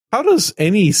how does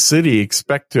any city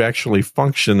expect to actually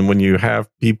function when you have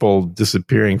people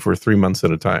disappearing for 3 months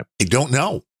at a time? I don't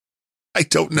know.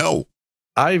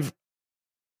 I've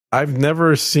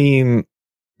never seen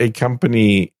a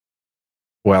company.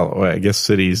 Well, I guess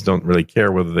cities don't really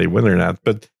care whether they win or not,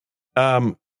 but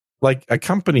like a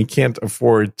company can't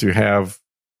afford to have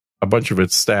a bunch of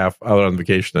its staff out on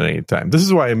vacation at any time. This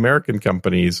is why American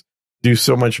companies do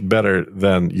so much better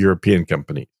than European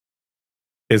companies.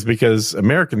 It's because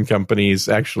American companies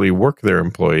actually work their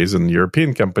employees and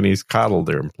European companies coddle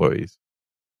their employees.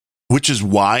 Which is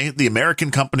why the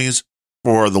American companies,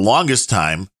 for the longest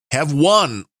time, have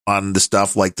won on the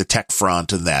stuff like the tech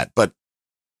front and that. But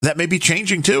that may be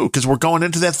changing too, because we're going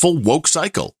into that full woke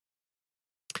cycle.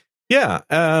 Yeah.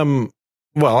 I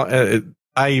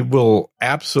will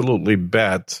absolutely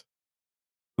bet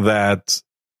that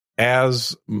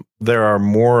as there are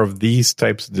more of these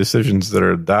types of decisions that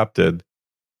are adopted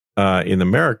in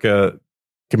America,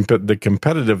 the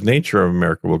competitive nature of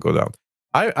America will go down.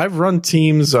 I've run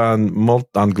teams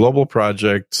on global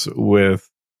projects with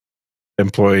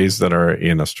employees that are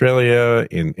in Australia,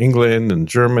 in England, in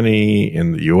Germany,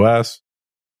 in the US,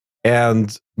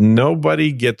 and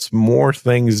nobody gets more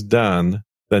things done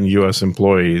than US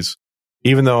employees,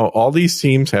 even though all these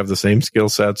teams have the same skill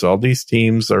sets, all these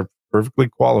teams are perfectly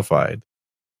qualified.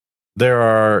 There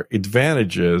are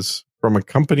advantages from a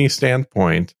company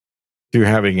standpoint to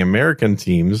having American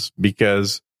teams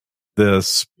because the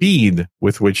speed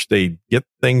with which they get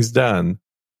things done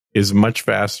is much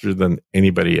faster than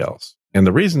anybody else. And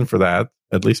the reason for that,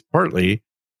 at least partly,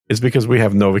 is because we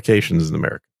have no vacations in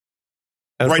America.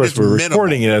 And of course, we're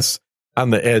recording this on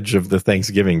the edge of the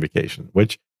Thanksgiving vacation,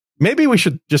 which maybe we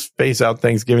should just phase out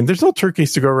Thanksgiving. There's no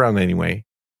turkeys to go around anyway.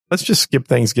 Let's just skip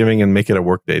Thanksgiving and make it a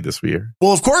work day this year.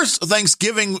 Well, of course,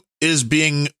 Thanksgiving is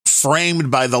being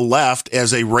framed by the left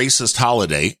as a racist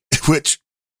holiday, which,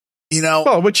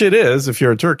 which it is if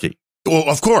you're a turkey. Well,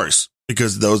 of course,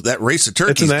 because that race of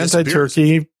turkeys. It's an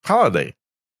anti-turkey holiday.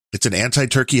 It's an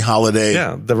anti-turkey holiday.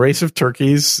 Yeah, the race of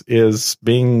turkeys is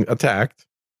being attacked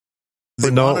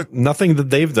for nothing that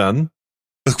they've done.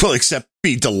 Well, except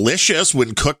be delicious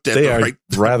when cooked at they the are right.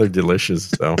 Rather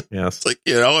delicious, though. Yes, it's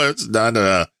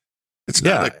it's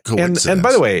not a coincidence. And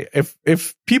by the way,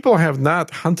 if people have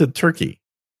not hunted turkey,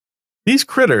 these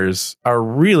critters are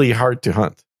really hard to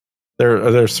hunt. They're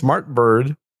a smart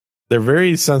bird. They're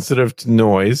very sensitive to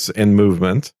noise and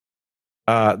movement.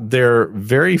 They're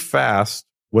very fast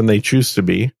when they choose to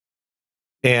be,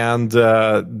 and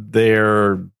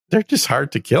they're just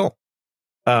hard to kill.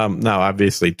 Now,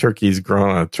 obviously, turkeys grown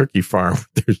on a turkey farm.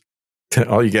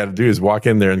 All you got to do is walk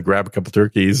in there and grab a couple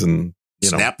turkeys and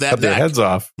cut their heads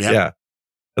off. Yep. Yeah,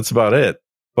 that's about it.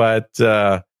 But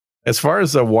as far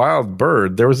as a wild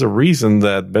bird, there was a reason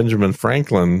that Benjamin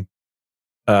Franklin,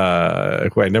 who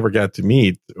I never got to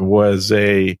meet, was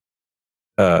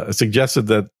suggested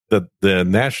that the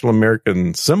national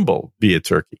American symbol be a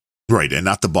turkey, right, and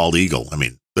not the bald eagle. I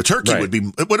mean, the turkey would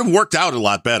have worked out a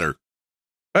lot better.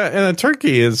 And a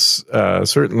turkey is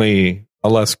certainly a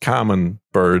less common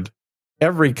bird.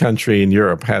 Every country in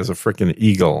Europe has a freaking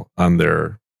eagle on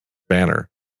their banner.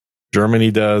 Germany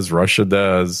does. Russia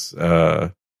does.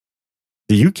 The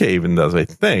UK even does, I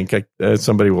think.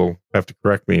 Somebody will have to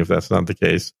correct me if that's not the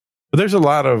case. But there's a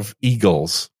lot of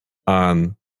eagles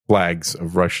on flags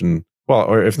of Russian,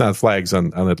 or if not flags,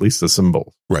 on at least the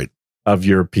symbol of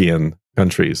European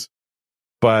countries.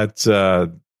 But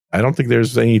I don't think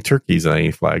there's any turkeys on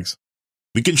any flags.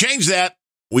 We can change that.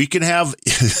 We can have,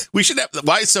 we should have,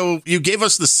 why? So you gave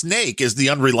us the snake as the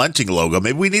unrelenting logo.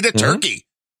 Maybe we need a turkey.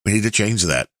 We need to change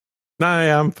that.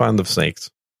 I'm fond of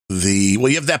snakes. You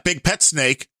have that big pet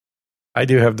snake. I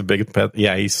do have the big pet.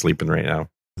 Yeah, he's sleeping right now.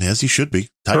 Yes, he should be.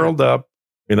 Curled up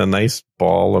in a nice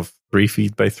ball of 3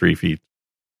 feet by 3 feet.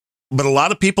 But a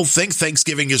lot of people think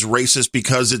Thanksgiving is racist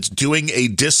because it's doing a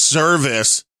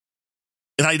disservice.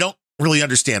 And I don't really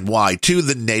understand why, to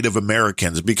the Native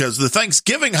Americans, because the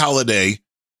Thanksgiving holiday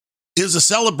is a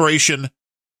celebration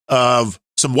of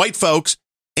some white folks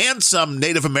and some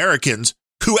Native Americans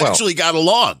who actually got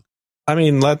along. I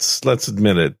mean, let's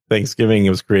admit it. Thanksgiving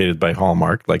was created by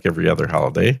Hallmark, like every other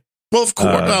holiday. Well, of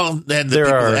course.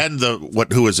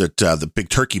 Who is it? The big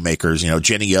turkey makers,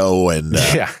 Jenny O, and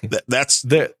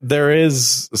there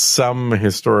is some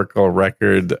historical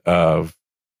record of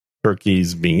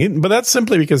turkeys being eaten, but that's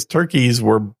simply because turkeys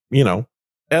were,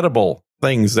 edible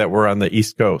things that were on the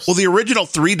East Coast. Well, the original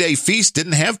 3-day feast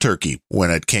didn't have turkey when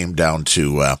it came down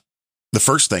to the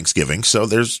first Thanksgiving. So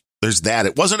there's that.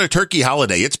 It wasn't a turkey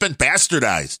holiday. It's been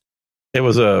bastardized. It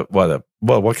was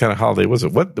what kind of holiday was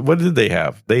it? What did they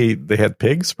have? They had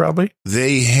pigs, probably.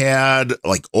 They had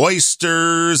like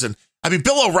oysters, and I mean,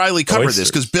 Bill O'Reilly covered this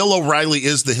because Bill O'Reilly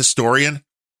is the historian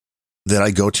that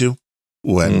I go to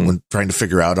when trying to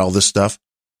figure out all this stuff.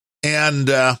 And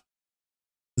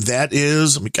that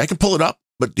is, I can pull it up,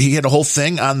 but he had a whole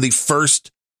thing on the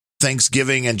first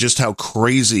Thanksgiving and just how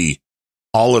crazy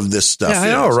all of this stuff is. I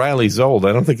know O'Reilly's old.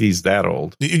 I don't think he's that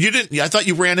old. You didn't? I thought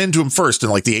you ran into him first in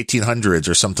like the 1800s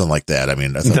or something like that. I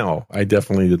mean, no, I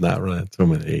definitely did not run into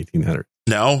him in the 1800s.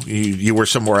 No, you were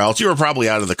somewhere else. You were probably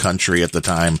out of the country at the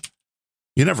time.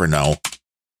 You never know.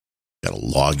 Got to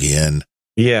log in.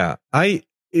 Yeah,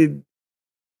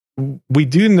 we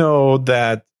do know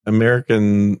that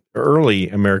early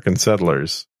American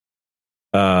settlers,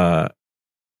 they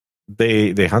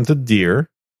hunted deer.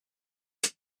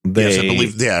 Yes,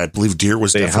 I believe deer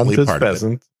was definitely hunted part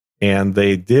pheasant, of it. And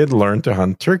they did learn to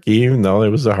hunt turkey, even though it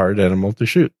was a hard animal to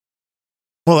shoot.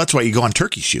 Well, that's why you go on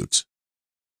turkey shoots.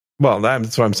 Well,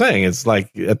 that's what I'm saying. It's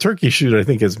like a turkey shoot, I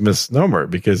think, is misnomer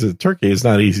because a turkey is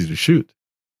not easy to shoot.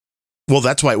 Well,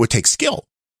 that's why it would take skill.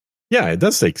 Yeah, it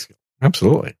does take skill.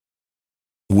 Absolutely.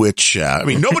 Which,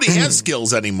 nobody has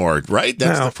skills anymore, right?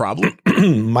 That's the problem.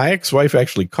 My ex-wife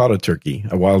actually caught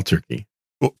a wild turkey.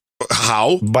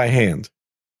 How? By hand.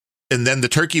 And then the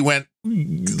turkey went,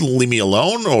 leave me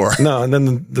alone, or? No, and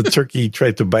then the turkey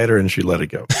tried to bite her and she let it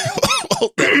go.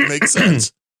 Well, that would make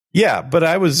sense. Yeah, but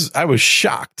I was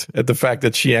shocked at the fact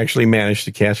that she actually managed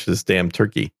to catch this damn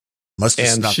turkey. Must have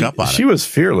snuck up on it. She was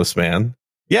fearless, man.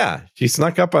 Yeah, she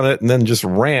snuck up on it and then just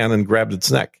ran and grabbed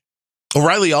its neck.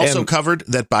 O'Reilly also covered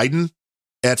that Biden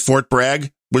at Fort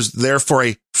Bragg was there for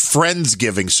a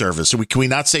Friendsgiving service. So can we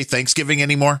not say Thanksgiving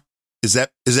anymore? Is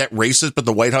that racist? But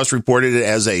the White House reported it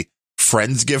as a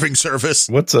Friendsgiving service.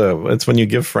 It's when you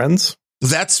give friends?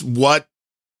 That's what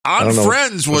on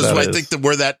Friends was, I think,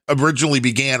 where that originally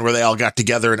began, where they all got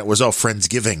together and it was,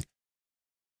 Friendsgiving.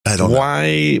 I don't know.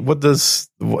 Why?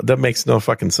 That makes no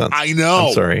fucking sense. I know.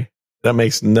 I'm sorry. That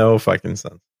makes no fucking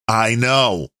sense. I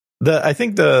know.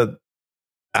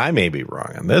 I may be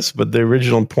wrong on this, but the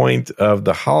original point of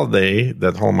the holiday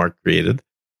that Hallmark created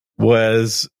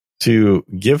was to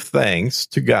give thanks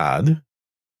to God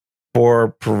for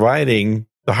providing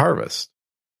the harvest.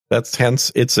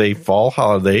 Hence it's a fall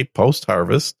holiday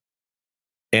post-harvest.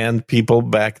 And people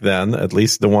back then, at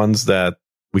least the ones that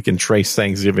we can trace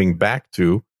Thanksgiving back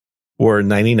to, were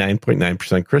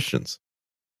 99.9% Christians.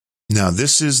 Now,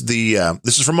 this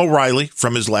is from O'Reilly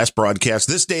from his last broadcast.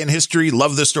 This day in history,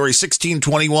 love this story,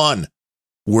 1621.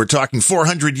 We're talking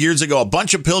 400 years ago. A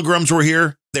bunch of pilgrims were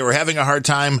here. They were having a hard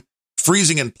time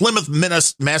freezing in Plymouth,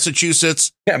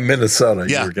 Massachusetts. Yeah, Minnesota,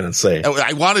 you were going to say.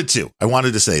 I wanted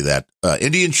to say that.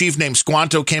 Indian chief named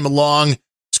Squanto came along.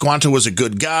 Squanto was a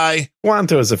good guy.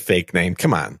 Squanto is a fake name.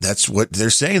 Come on. That's what they're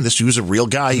saying. He was a real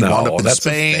guy. He wound up in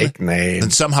Spain. A fake name.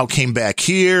 And somehow came back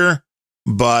here.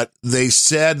 But they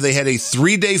said they had a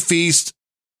 3-day feast.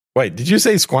 Wait, did you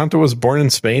say Squanto was born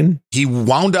in Spain? He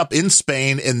wound up in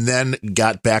Spain and then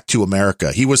got back to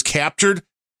America. He was captured,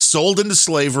 sold into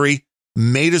slavery,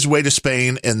 made his way to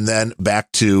Spain, and then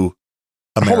back to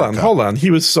America. Hold on. He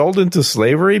was sold into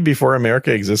slavery before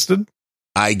America existed?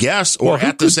 I guess, or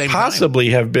at the same time.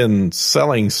 Possibly have been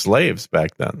selling slaves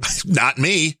back then. Not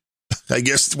me. I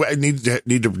guess I need to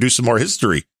do some more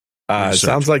history. It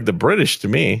sounds like the British to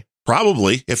me.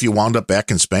 Probably, if you wound up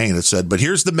back in Spain, it said. But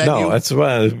here's the menu. No, that's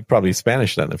probably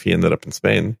Spanish then, if he ended up in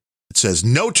Spain. It says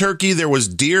no turkey. There was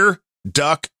deer,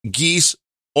 duck, geese,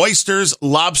 oysters,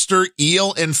 lobster,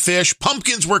 eel, and fish.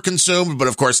 Pumpkins were consumed, but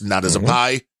of course not as a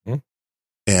pie. Mm-hmm.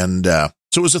 And so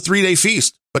it was a 3-day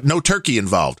feast, but no turkey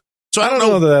involved. So I don't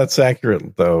know that that's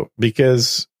accurate, though,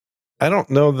 because I don't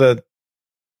know that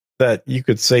you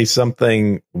could say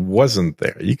something wasn't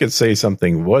there. You could say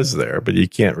something was there, but you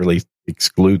can't really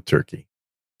exclude turkey.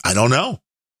 I don't know.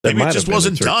 Maybe it just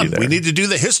wasn't done. There. We need to do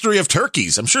the history of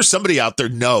turkeys. I'm sure somebody out there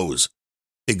knows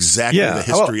exactly the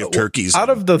history of turkeys. Out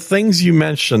of the things you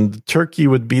mentioned, turkey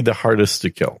would be the hardest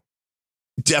to kill.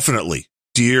 Definitely.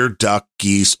 Deer, duck,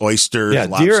 geese, oysters,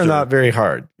 lobster. Deer are not very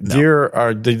hard. No.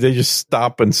 Deer they just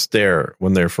stop and stare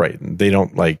when they're frightened. They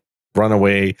don't run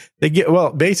away.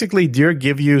 Basically deer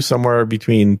give you somewhere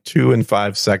between 2 and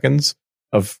 5 seconds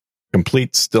of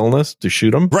complete stillness to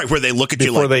shoot them. Right, where they look at you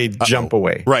before they jump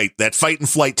away. Right, that fight and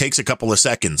flight takes a couple of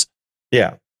seconds.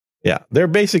 Yeah. They're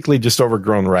basically just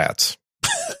overgrown rats.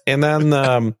 And then,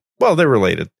 they're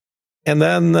related. And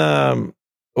then,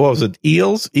 what was it?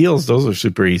 Eels? Eels, those are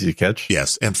super easy to catch.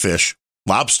 Yes, and fish.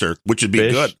 Lobster, which would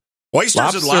be good.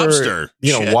 Oysters and lobster.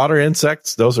 Water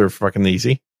insects, those are fucking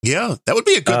easy. Yeah, that would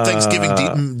be a good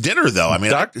Thanksgiving dinner, though. I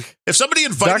mean, if somebody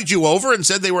invited you over and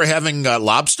said they were having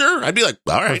lobster, I'd be like,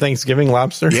 all right. Thanksgiving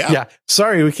lobster? Yeah.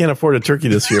 Sorry, we can't afford a turkey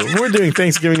this year. We're doing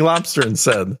Thanksgiving lobster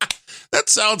instead. That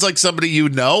sounds like somebody you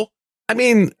know. I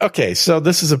mean, okay, so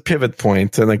this is a pivot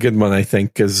point and a good one, I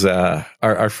think, because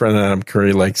our friend Adam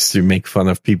Curry likes to make fun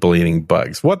of people eating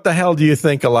bugs. What the hell do you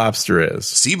think a lobster is?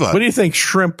 Sea bug. What do you think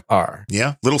shrimp are?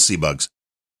 Yeah, little sea bugs.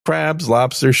 Crabs,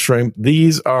 lobster, shrimp,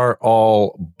 these are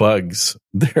all bugs.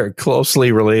 They're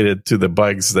closely related to the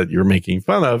bugs that you're making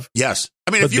fun of. Yes.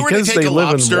 I mean, if you were to take a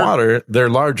lobster, live in water, they're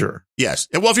larger. Yes.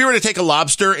 Well, if you were to take a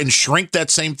lobster and shrink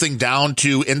that same thing down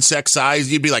to insect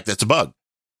size, you'd be like, that's a bug.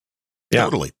 Yeah,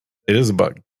 totally. It is a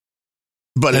bug.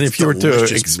 But if you were to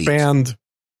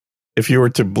if you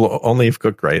were to blow, only if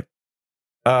cooked right.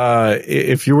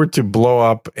 If you were to blow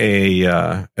up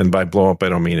and by blow up I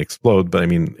don't mean explode, but I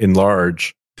mean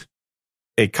enlarge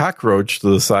a cockroach to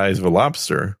the size of a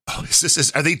lobster. Oh,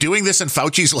 are they doing this in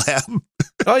Fauci's lab?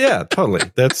 Oh yeah, totally.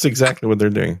 That's exactly what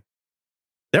they're doing.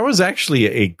 There was actually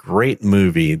a great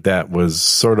movie that was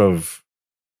sort of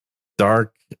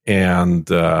dark and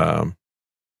well,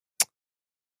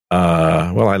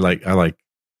 I like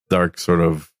dark sort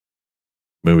of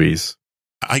movies.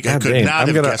 I could not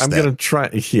have guessed that. I'm gonna try.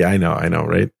 Yeah, I know,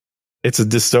 right? It's a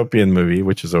dystopian movie,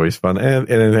 which is always fun, and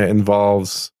it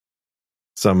involves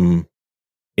some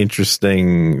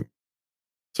interesting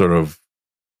sort of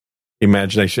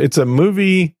imagination. It's a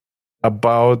movie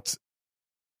about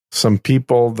some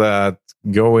people that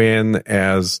go in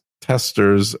as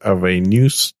testers of a new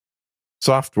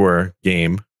software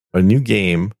game, a new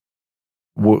game,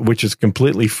 which is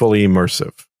completely fully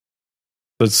immersive.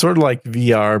 So it's sort of like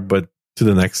VR, but to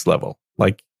the next level.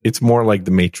 Like it's more like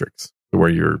the Matrix, where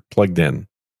you're plugged in,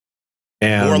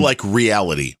 and more like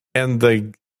reality. And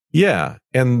the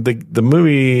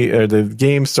movie or the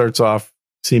game starts off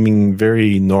seeming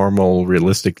very normal,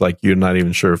 realistic, like you're not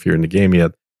even sure if you're in the game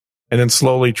yet, and then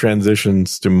slowly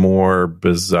transitions to more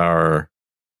bizarre,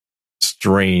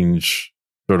 strange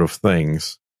sort of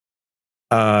things.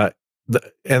 And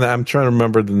I'm trying to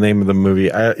remember the name of the movie.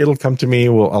 It'll come to me.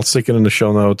 I'll stick it in the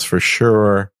show notes for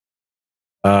sure.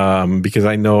 Because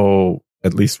I know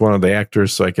at least one of the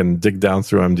actors, so I can dig down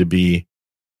through IMDb.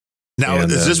 Now,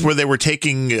 is this where they were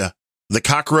taking the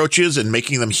cockroaches and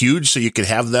making them huge so you could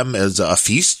have them as a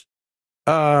feast?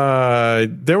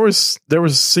 There was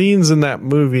scenes in that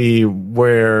movie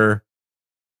where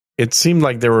it seemed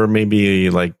like there were maybe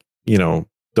like,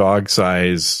 dog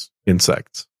size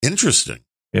insects. Interesting.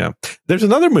 Yeah. There's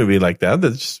another movie like that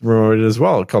that's remembered as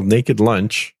well called Naked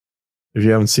Lunch. If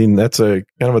you haven't seen, that's a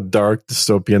kind of a dark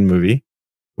dystopian movie,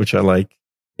 which I like.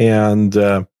 And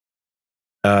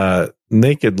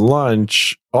Naked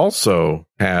Lunch also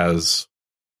has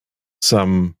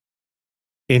some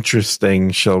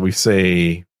interesting, shall we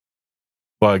say,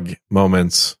 bug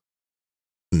moments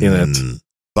in it.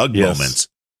 Bug moments.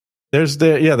 There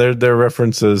are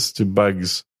references to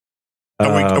bugs.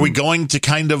 Are we going to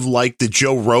kind of like the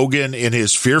Joe Rogan in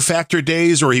his Fear Factor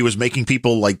days, where he was making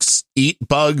people like eat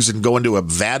bugs and go into a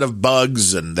vat of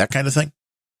bugs and that kind of thing?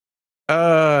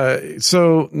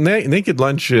 So Naked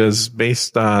Lunch is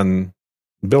based on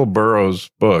Bill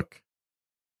Burroughs' book.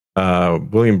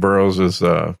 William Burroughs is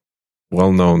a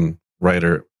well-known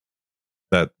writer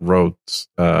that wrote,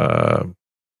 I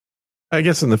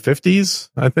guess in the 50s,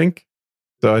 I think.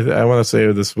 So I want to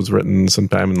say this was written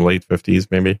sometime in the late 50s,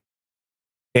 maybe.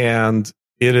 And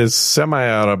it is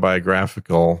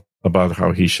semi-autobiographical about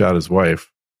how he shot his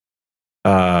wife.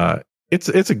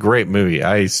 It's a great movie.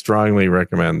 I strongly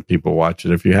recommend people watch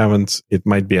it. If you haven't, it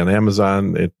might be on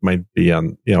Amazon. It might be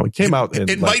on, it came out.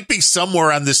 It might be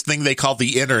somewhere on this thing they call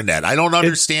the internet. I don't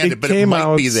understand it, but it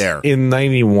might be there. In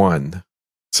 91.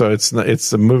 So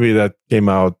it's a movie that came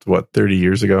out, 30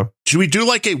 years ago? Should we do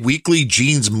like a weekly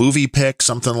Gene's movie pick,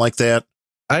 something like that?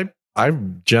 I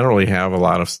generally have a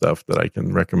lot of stuff that I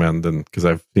can recommend, and because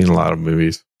I've seen a lot of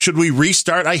movies. Should we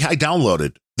restart? I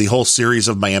downloaded the whole series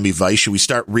of Miami Vice. Should we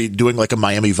start doing like a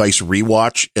Miami Vice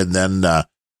rewatch and then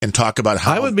and talk about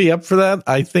how? I would be up for that.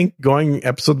 I think going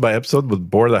episode by episode would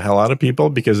bore the hell out of people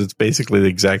because it's basically the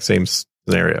exact same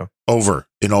scenario over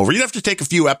and over. You'd have to take a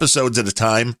few episodes at a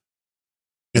time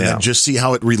and then just see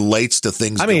how it relates to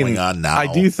things going on now.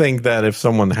 I do think that if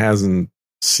someone hasn't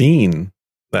seen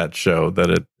that show, that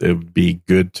it would be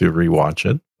good to rewatch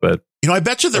it. But I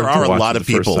bet you there are a lot of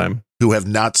people who have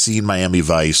not seen Miami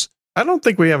Vice. I don't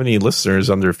think we have any listeners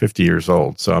under 50 years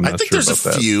old, so I think there's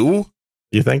a few.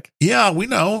 You think? Yeah, we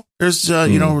know. There's a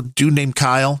dude named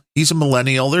Kyle. He's a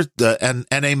millennial. There's an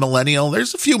NA millennial.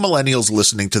 There's a few millennials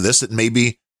listening to this that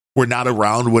maybe were not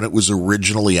around when it was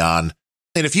originally on.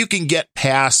 And if you can get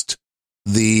past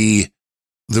the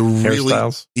really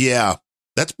hairstyles,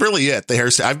 that's really it. The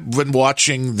hairstyle. I've been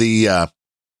watching the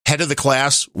Head of the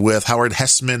Class with Howard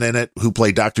Hessman in it, who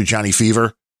played Dr. Johnny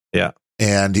Fever. Yeah.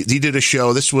 And he did a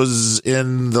show. This was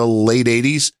in the late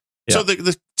 80s. Yeah. So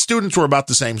the students were about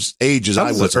the same age as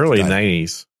I was. Early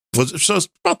 90s. So it's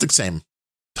about the same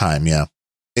time, yeah.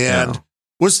 And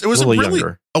it was a really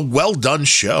a well done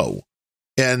show.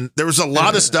 And there was a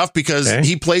lot of stuff because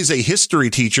he plays a history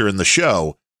teacher in the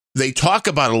show. They talk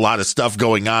about a lot of stuff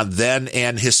going on then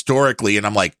and historically. And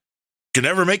I'm like, can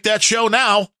never make that show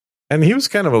now. And he was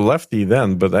kind of a lefty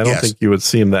then, but I don't think you would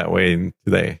see him that way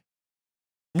today.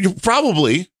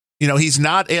 Probably, he's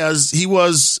not he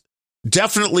was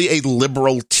definitely a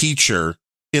liberal teacher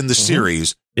in the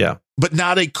series, Yeah. But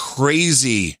not a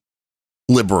crazy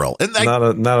liberal. And not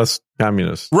a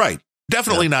communist. Right.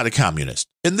 Definitely not a communist.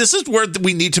 And this is where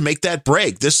we need to make that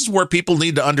break. This is where people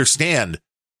need to understand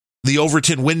the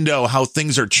Overton window, how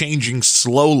things are changing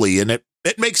slowly. And it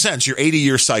makes sense. Your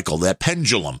 80-year cycle, that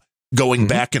pendulum going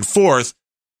back and forth,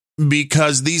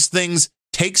 because these things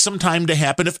take some time to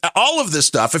happen. If all of this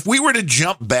stuff, if we were to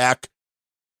jump back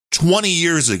 20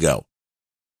 years ago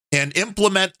and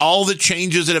implement all the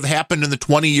changes that have happened in the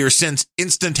 20 years since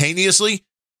instantaneously,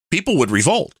 people would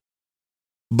revolt.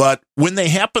 But when they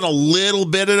happen a little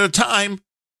bit at a time,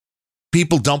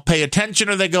 people don't pay attention,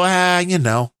 or they go,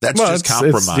 that's just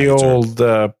compromise. It's the old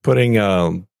putting,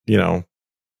 an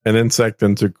insect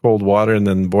into cold water and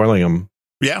then boiling them.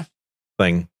 Yeah.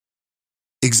 Thing.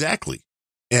 Exactly.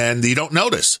 And you don't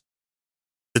notice.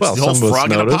 It's well, the whole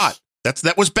frog in a pot.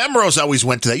 That was Bemrose always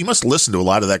went to that. You must listen to a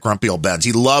lot of that Grumpy Old Ben's.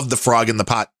 He loved the frog in the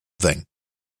pot thing.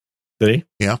 Did he?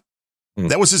 Yeah.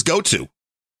 That was his go-to.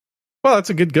 Well,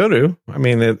 that's a good go-to. I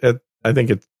mean, I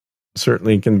think it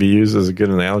certainly can be used as a good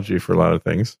analogy for a lot of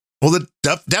things. Well,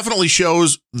 that definitely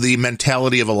shows the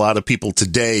mentality of a lot of people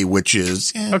today, which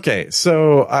is... Okay,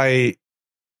 so I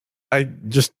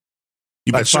just...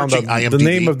 You've been searching IMDb? The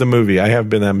name of the movie. I have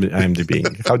been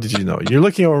IMDb. How did you know? You're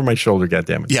looking over my shoulder,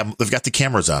 goddammit. Yeah, they've got the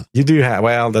cameras on. You do have...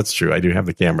 Well, that's true. I do have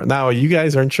the camera. Now, you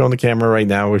guys aren't showing the camera right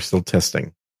now. We're still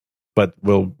testing. But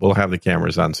we'll have the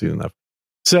cameras on soon enough.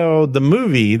 So the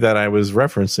movie that I was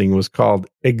referencing was called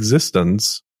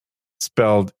Existenz,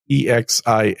 spelled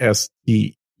EXISTENZ.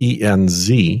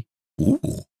 Ooh,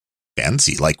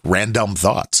 fancy, like Random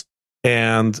Thoughts.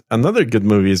 And another good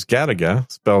movie is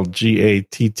Gattaca, spelled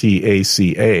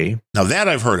GATTACA. Now that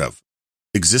I've heard of.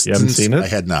 Existenz, you haven't seen it? I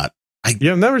had not. You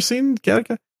have never seen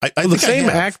Gattaca? I think the same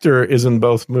actor is in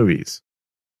both movies.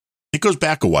 It goes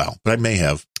back a while, but I may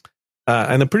have.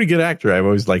 And a pretty good actor. I've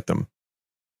always liked him.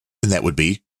 And that would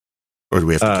be? Or do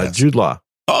we have to guess? Jude Law.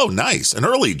 Oh, nice. An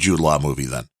early Jude Law movie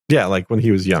then. Yeah, like when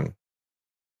he was young.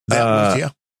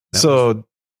 So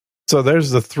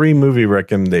there's the 3 movie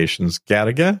recommendations: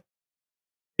 Gattaca,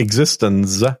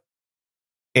 Existenz,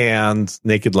 and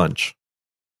Naked Lunch.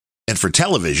 And for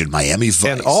television, Miami Vice.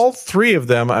 And all 3 of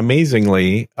them,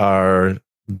 amazingly, are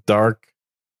dark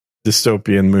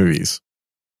dystopian movies.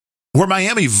 Where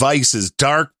Miami Vice is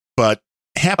dark, but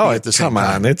happy at the same time.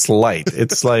 Come on, it's light.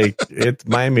 It's like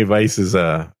Miami Vice is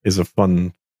a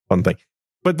fun thing.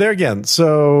 But there again,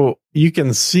 so you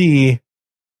can see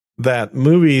that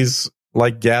movies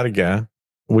like Gattaca,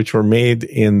 which were made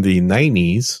in the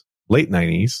 90s, late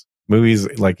 90s,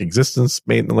 movies like Existenz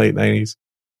made in the late 90s,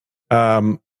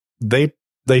 they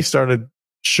started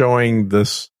showing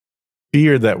this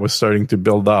fear that was starting to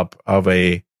build up of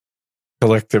a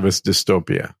collectivist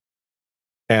dystopia.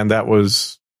 And that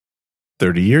was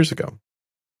 30 years ago.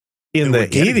 In the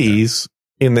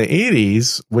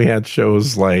 80s, we had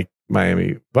shows like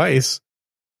Miami Vice,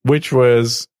 which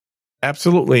was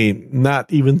absolutely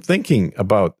not even thinking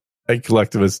about a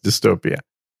collectivist dystopia.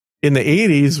 In the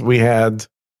 80s, we had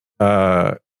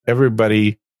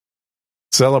everybody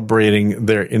celebrating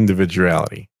their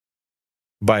individuality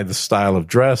by the style of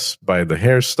dress, by the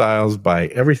hairstyles, by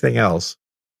everything else.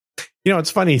 You know,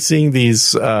 it's funny seeing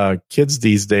these kids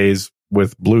these days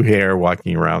with blue hair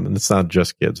walking around, and it's not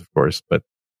just kids, of course, but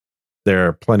there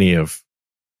are plenty of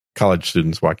college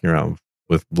students walking around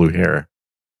with blue hair.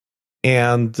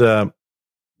 And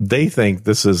they think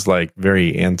this is like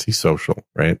very antisocial,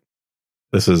 right?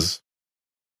 This is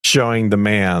showing the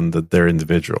man that they're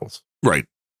individuals. Right.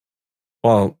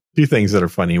 Well, 2 things that are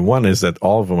funny. One is that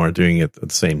all of them are doing it at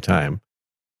the same time.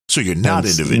 So you're not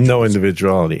individual. No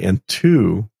individuality. And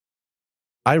 2,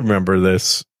 I remember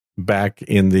this back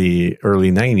in the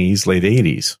early 90s, late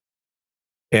 80s.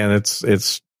 And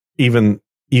it's even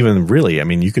really, I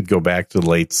mean, you could go back to the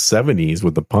late 70s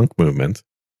with the punk movement,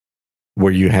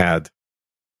 where you had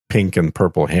pink and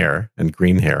purple hair and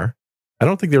green hair. I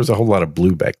don't think there was a whole lot of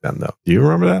blue back then, though. Do you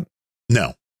remember that?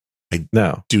 No, I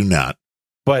do not.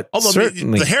 But although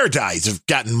certainly the hair dyes have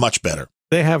gotten much better.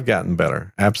 They have gotten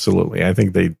better. Absolutely. I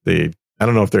think they I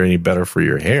don't know if they're any better for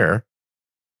your hair,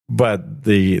 but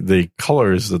the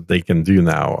colors that they can do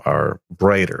now are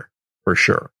brighter for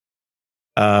sure.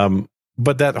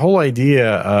 But that whole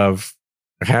idea of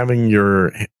having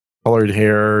your colored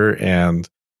hair and,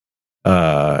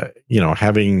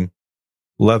 having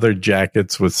leather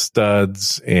jackets with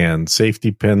studs and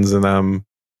safety pins in them,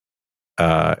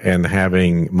 and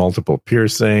having multiple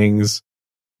piercings,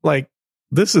 like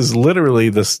this is literally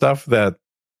the stuff that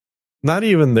not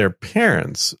even their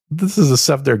parents, this is the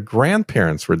stuff their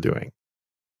grandparents were doing.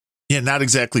 Yeah, not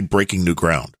exactly breaking new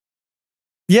ground.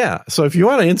 Yeah. So if you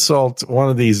want to insult one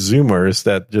of these Zoomers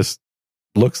that just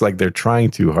looks like they're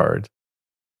trying too hard,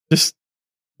 just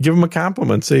give them a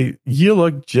compliment. Say, you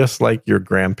look just like your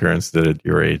grandparents did at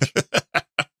your age.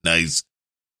 Nice.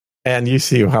 And you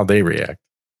see how they react.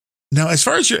 Now, as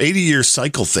far as your 80-year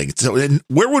cycle thing, so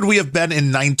where would we have been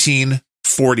in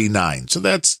 1949? So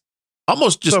that's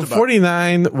almost just so about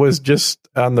 49 was just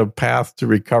on the path to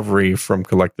recovery from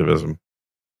collectivism.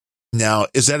 Now,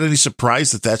 is that any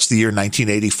surprise that that's the year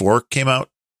 1984 came out?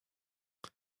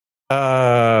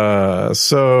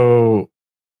 So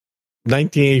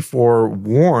 1984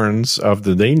 warns of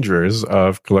the dangers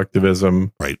of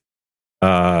collectivism. Right.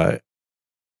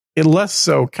 Less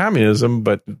so communism,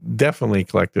 but definitely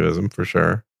collectivism for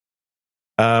sure.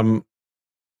 I mean,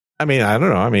 I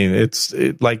don't know. I mean,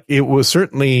 it was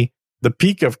certainly the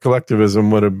peak of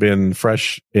collectivism would have been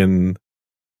fresh in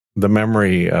the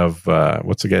memory of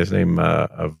what's the guy's name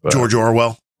of George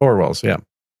Orwell. Orwell's, yeah.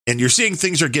 And you're seeing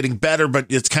things are getting better, but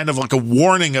it's kind of like a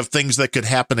warning of things that could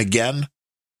happen again.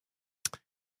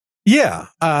 Yeah,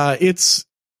 I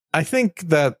think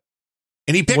that.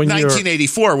 And he picked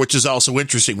 1984, which is also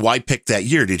interesting. Why pick that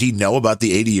year? Did he know about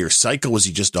the 80-year cycle? Was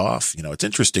he just off? You know, it's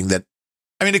interesting that.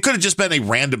 I mean, it could have just been a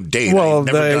random date. Well, I've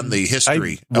never done the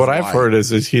history. What I've heard is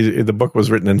the book was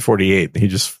written in 48. And he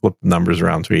just flipped numbers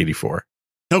around to 84.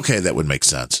 Okay, that would make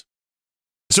sense.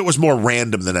 So it was more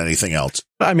random than anything else.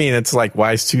 I mean, it's like,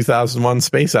 why is 2001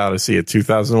 Space Odyssey a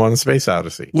 2001 Space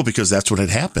Odyssey? Well, because that's what had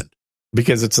happened.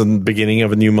 Because it's the beginning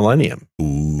of a new millennium.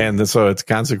 Ooh. And so it's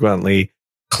consequently,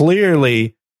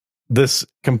 clearly, this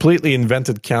completely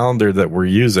invented calendar that we're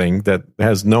using that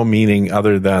has no meaning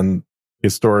other than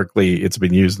historically it's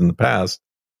been used in the past.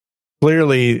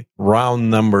 Clearly, round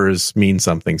numbers mean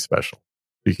something special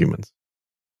to humans.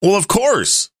 Well, of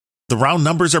course. The round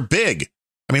numbers are big.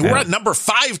 I mean, we're at number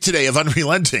 5 today of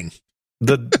Unrelenting.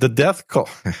 The death call.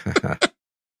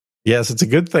 Yes, it's a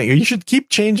good thing. You should keep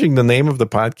changing the name of the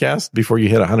podcast before you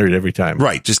hit 100 every time.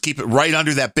 Right. Just keep it right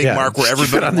under that big mark where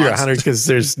everybody under wants 100 because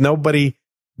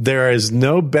there is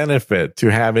no benefit to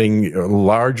having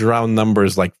large round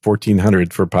numbers like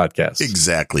 1,400 for podcasts.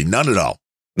 Exactly. None at all.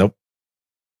 Nope.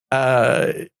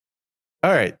 All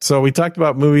right. So we talked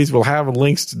about movies. We'll have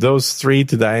links to those 3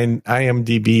 to the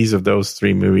IMDb's of those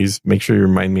 3 movies. Make sure you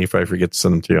remind me if I forget to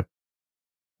send them to you.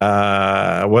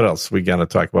 What else we got to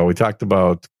talk about? We talked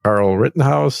about Carl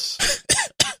Rittenhouse.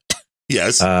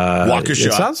 Yes. Waukesha.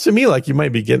 It sounds to me like you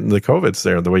might be getting the COVIDs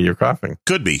there, the way you're coughing.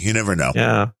 Could be. You never know.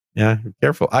 Yeah. Be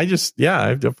careful. I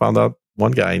found out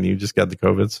one guy and you just got the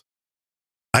COVIDs.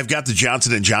 I've got the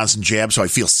Johnson & Johnson jab, so I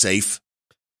feel safe.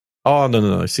 Oh,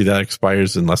 no. See, that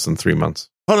expires in less than 3 months.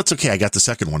 Oh, that's okay. I got the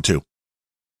second one, too.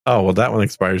 Oh, well, that one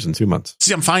expires in 2 months.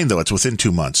 See, I'm fine, though. It's within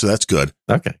 2 months, so that's good.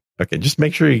 Okay. Just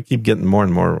make sure you keep getting more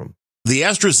and more of them. The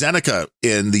AstraZeneca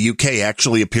in the UK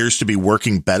actually appears to be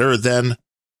working better than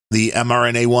the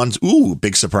mRNA ones. Ooh,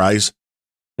 big surprise.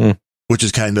 Which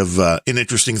is kind of an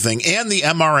interesting thing. And the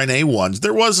mRNA ones,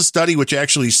 there was a study which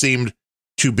actually seemed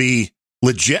to be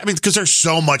legit. I mean, because there's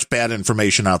so much bad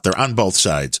information out there on both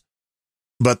sides.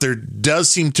 But there does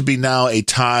seem to be now a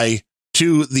tie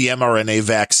to the mRNA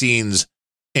vaccines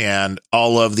and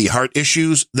all of the heart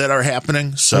issues that are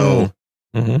happening. So,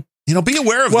 be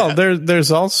aware of that. Well,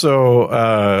 there's also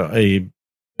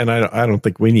and I don't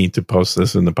think we need to post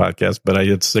this in the podcast, but I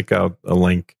did stick out a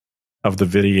link of the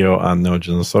video on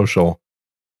Nogin Social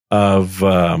of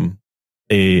I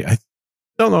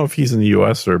don't know if he's in the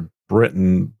U.S. or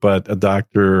Britain, but a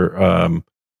doctor.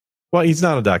 Well, he's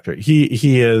not a doctor.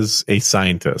 He is a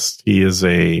scientist. He is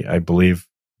I believe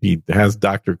he has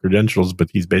doctor credentials, but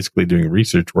he's basically doing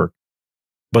research work.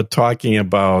 But talking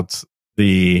about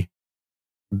the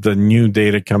new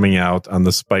data coming out on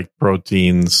the spike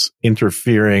proteins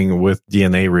interfering with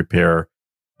DNA repair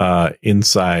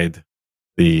inside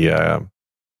the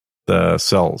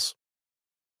cells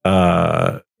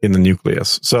in the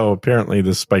nucleus. So apparently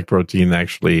the spike protein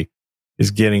actually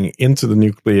is getting into the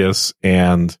nucleus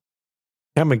and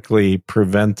chemically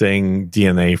preventing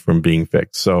DNA from being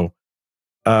fixed. So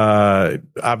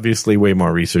obviously way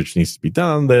more research needs to be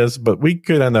done on this, but we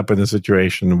could end up in a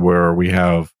situation where we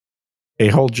have a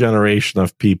whole generation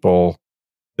of people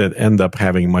that end up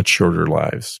having much shorter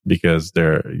lives because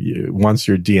once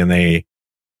your DNA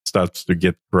starts to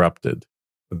get corrupted,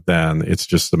 then it's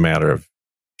just a matter of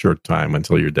short time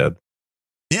until you're dead.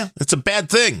 Yeah, it's a bad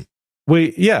thing.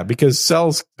 Because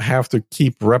cells have to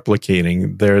keep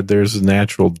replicating. There's a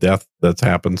natural death that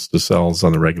happens to cells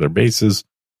on a regular basis.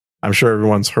 I'm sure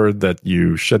everyone's heard that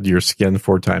you shed your skin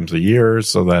 4 times a year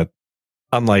so that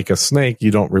unlike a snake,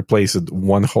 you don't replace it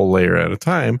one whole layer at a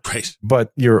time. Right.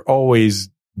 But you're always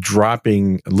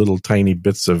dropping little tiny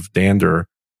bits of dander,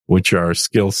 which are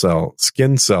skin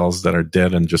cells that are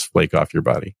dead and just flake off your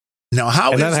body. Now,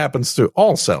 that happens to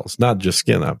all cells, not just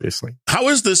skin, obviously. How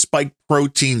is this spike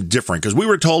protein different? Because we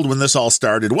were told when this all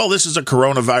started, well, this is a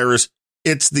coronavirus.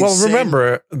 It's the same.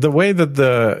 Remember the way that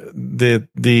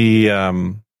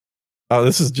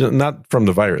this is not from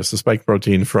the virus, the spike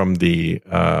protein from the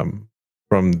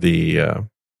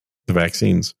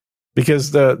vaccines,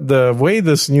 because the way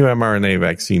this new mRNA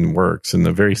vaccine works in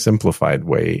a very simplified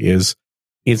way is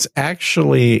it's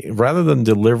actually, rather than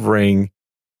delivering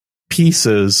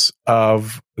pieces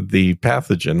of the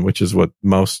pathogen, which is what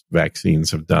most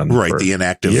vaccines have done. Right, the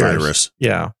inactive virus.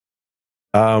 Yeah.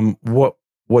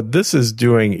 What this is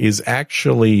doing is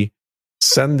actually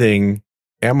sending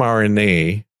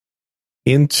mRNA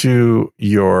into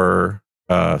your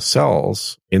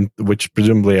cells, which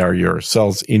presumably are your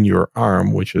cells in your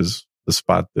arm, which is the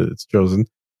spot that it's chosen,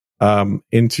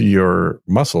 into your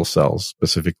muscle cells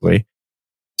specifically,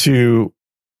 to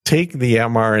take the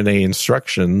mRNA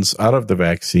instructions out of the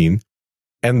vaccine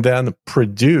and then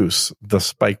produce the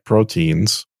spike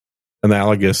proteins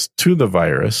analogous to the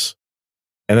virus.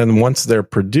 And then once they're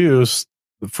produced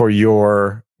for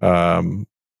your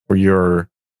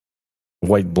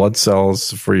white blood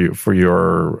cells, for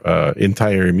your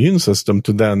entire immune system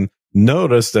to then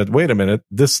notice that, wait a minute,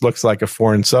 this looks like a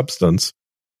foreign substance,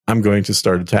 I'm going to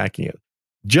start attacking it.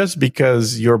 Just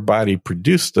because your body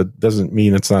produced it doesn't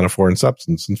mean it's not a foreign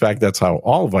substance. In fact, that's how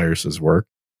all viruses work,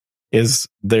 is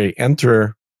they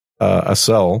enter a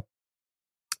cell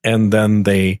and then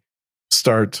they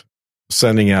start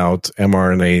sending out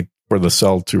mRNA for the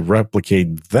cell to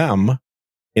replicate them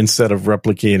instead of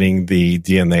replicating the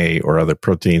DNA or other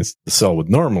proteins the cell would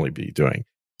normally be doing.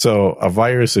 So a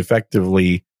virus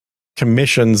effectively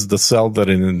commissions the cell that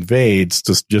it invades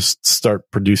to just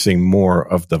start producing more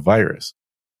of the virus.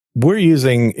 We're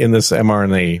using in this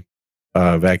mRNA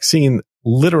vaccine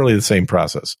literally the same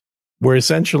process. We're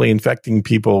essentially infecting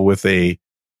people with a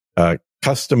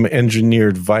custom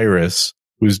engineered virus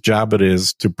whose job it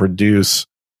is to produce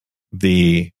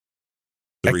the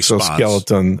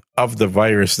exoskeleton of the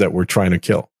virus that we're trying to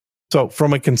kill. So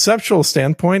from a conceptual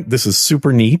standpoint, this is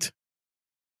super neat.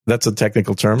 That's a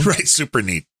technical term. Right, super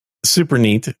neat. Super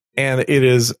neat. And it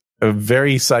is a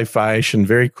very sci-fi-ish and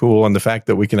very cool. And the fact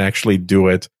that we can actually do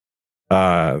it,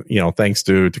 thanks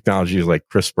to technologies like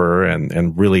CRISPR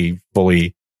and really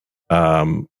fully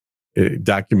documenting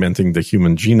the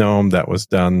human genome that was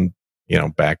done,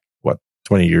 back,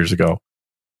 20 years ago.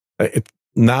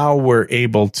 Now we're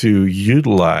able to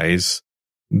utilize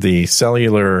the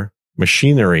cellular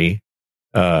machinery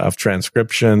of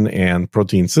transcription and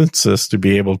protein synthesis to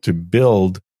be able to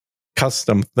build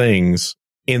custom things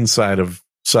inside of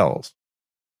cells.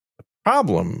 The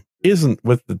problem isn't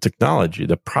with the technology.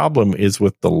 The problem is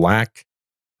with the lack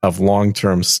of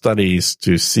long-term studies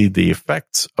to see the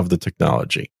effects of the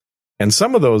technology. And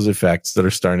some of those effects that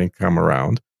are starting to come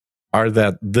around are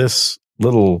that this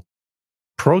little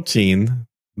protein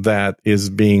that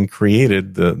is being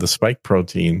created, the spike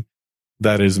protein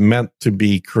that is meant to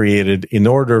be created in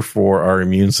order for our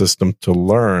immune system to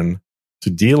learn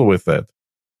to deal with it,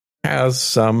 has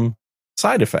some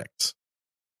side effects.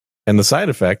 And the side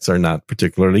effects are not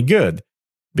particularly good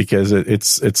because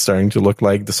it's starting to look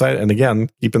like the side. And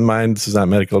again, keep in mind, this is not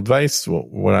medical advice.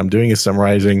 What I'm doing is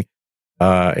summarizing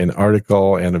an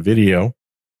article and a video.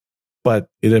 But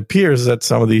it appears that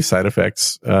some of these side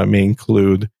effects may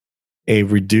include a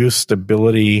reduced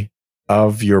ability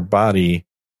of your body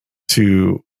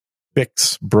to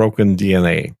fix broken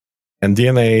DNA. And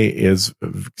DNA is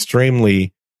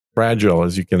extremely fragile,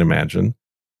 as you can imagine.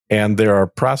 And there are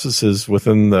processes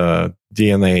within the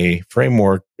DNA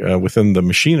framework, within the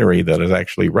machinery that is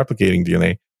actually replicating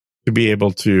DNA, to be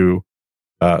able to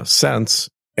sense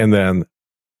and then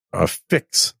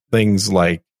fix things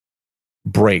like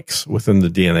breaks within the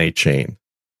DNA chain.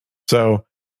 So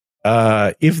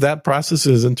if that process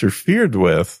is interfered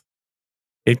with,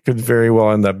 it could very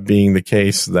well end up being the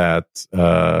case that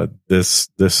this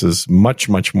is much,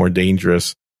 much more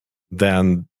dangerous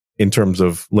than, in terms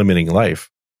of limiting life,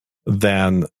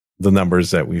 than the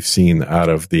numbers that we've seen out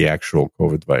of the actual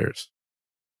COVID virus.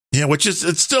 Yeah,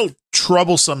 it's still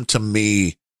troublesome to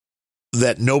me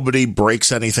that nobody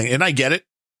breaks anything. And I get it.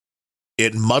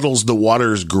 It muddles the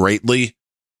waters greatly,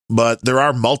 but there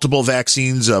are multiple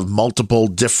vaccines of multiple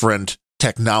different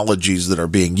technologies that are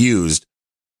being used.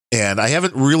 And I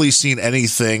haven't really seen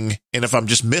anything. And if I'm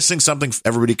just missing something,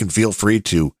 everybody can feel free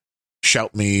to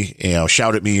shout at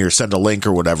me or send a link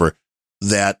or whatever,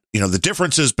 that, the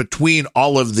differences between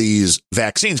all of these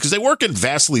vaccines, because they work in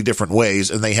vastly different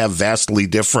ways and they have vastly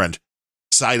different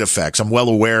side effects. I'm well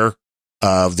aware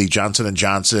of the Johnson &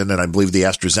 Johnson and I believe the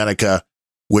AstraZeneca,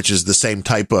 which is the same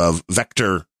type of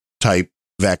vector type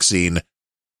vaccine,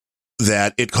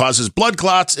 that it causes blood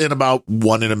clots in about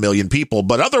 1 in a million people,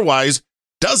 but otherwise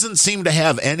doesn't seem to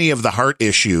have any of the heart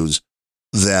issues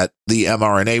that the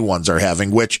mRNA ones are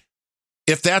having, which,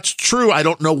 if that's true, I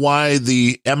don't know why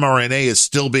the mRNA is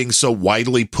still being so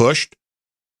widely pushed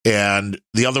and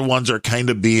the other ones are kind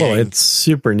of being... Oh, it's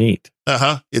super neat.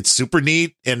 It's super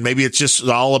neat. And maybe it's just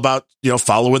all about,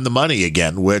 following the money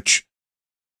again, which,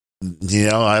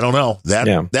 I don't know.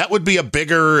 That would be a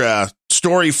bigger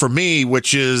story for me,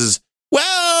 which is,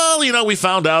 we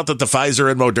found out that the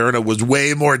Pfizer and Moderna was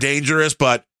way more dangerous,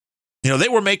 but, they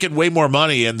were making way more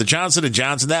money, and the Johnson &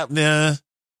 Johnson,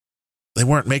 they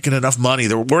weren't making enough money.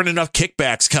 There weren't enough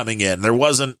kickbacks coming in. There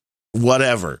wasn't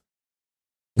whatever.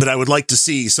 But I would like to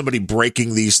see somebody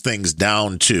breaking these things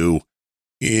down to,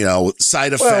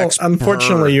 side effects. Well,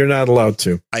 unfortunately, you're not allowed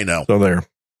to. I know. So there.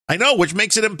 I know, which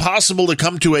makes it impossible to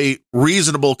come to a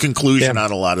reasonable conclusion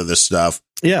on a lot of this stuff.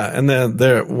 Yeah, and then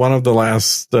one of the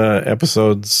last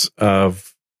episodes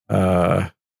of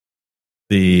the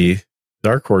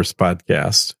Dark Horse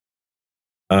podcast,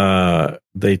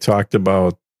 they talked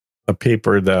about a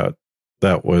paper that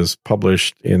was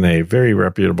published in a very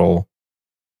reputable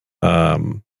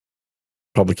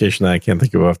publication that I can't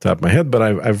think of off the top of my head, but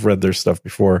I've read their stuff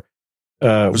before.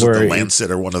 Was it the Lancet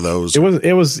or one of those? It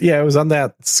was on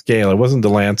that scale. It wasn't the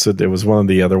Lancet. It was one of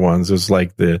the other ones. It was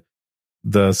like the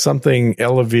something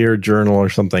Elsevier Journal or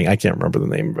something. I can't remember the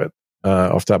name of it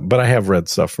off the top, but I have read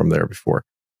stuff from there before.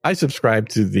 I subscribe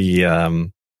to the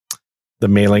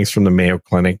mailings from the Mayo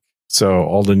Clinic. So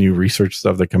all the new research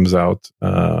stuff that comes out,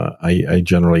 I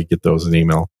generally get those in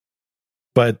email.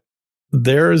 But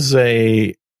there was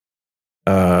this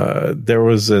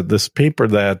paper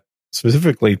that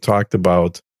specifically talked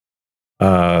about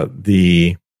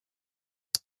the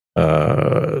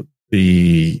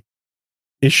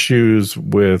issues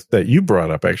with that you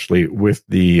brought up, actually, with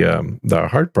the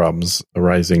heart problems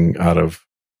arising out of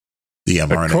the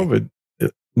mRNA. COVID.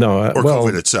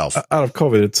 COVID itself. Out of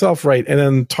COVID itself, right? And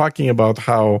then talking about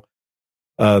how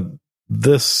the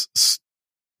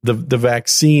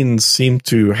vaccines seem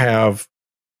to have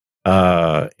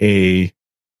the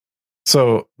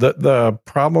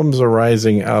problems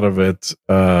arising out of it,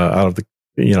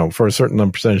 for a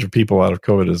certain percentage of people out of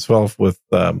COVID itself with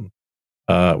what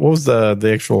was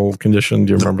the actual condition?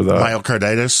 Do you remember that?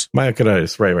 Myocarditis.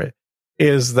 Myocarditis, right.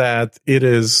 Is that it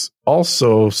is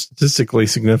also statistically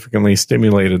significantly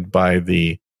stimulated by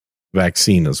the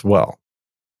vaccine as well.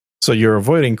 So you're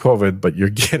avoiding COVID, but you're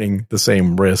getting the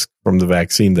same risk from the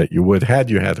vaccine that you would had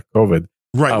you had COVID.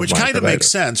 Right, which kind of makes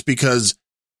sense because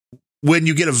when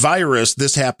you get a virus,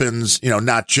 this happens,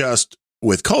 not just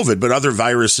with COVID, but other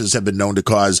viruses have been known to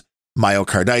cause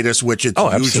myocarditis, which it's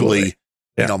usually,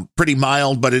 pretty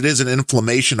mild, but it is an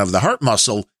inflammation of the heart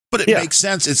muscle. But it makes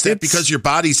sense. It's because your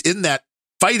body's in that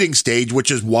fighting stage, which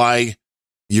is why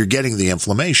you're getting the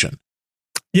inflammation.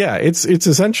 Yeah, it's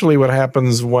essentially what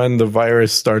happens when the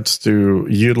virus starts to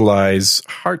utilize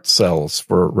heart cells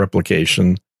for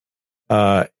replication.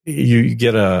 You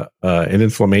get an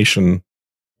inflammation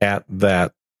at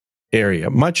that area,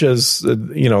 much as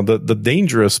the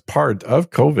dangerous part of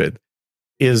COVID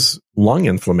is lung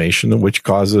inflammation, which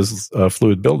causes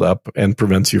fluid buildup and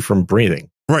prevents you from breathing.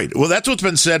 Right. Well, that's what's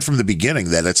been said from the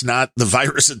beginning, that it's not the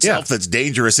virus itself that's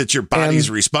dangerous. It's your body's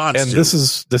response. And this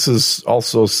is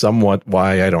also somewhat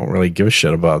why I don't really give a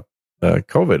shit about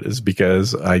COVID, is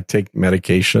because I take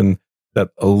medication that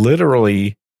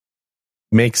literally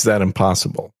makes that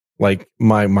impossible. Like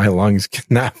my lungs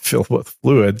cannot fill with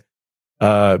fluid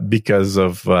because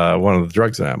of one of the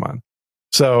drugs that I'm on.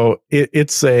 So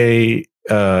it's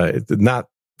not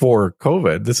for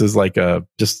COVID. This is like a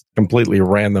just completely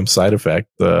random side effect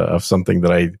of something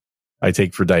that I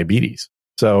take for diabetes.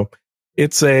 So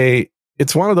it's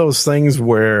one of those things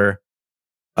where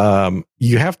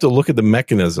you have to look at the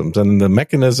mechanisms, and the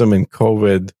mechanism in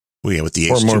COVID with the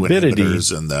H2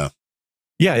 inhibitors and the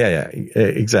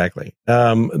exactly.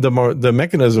 The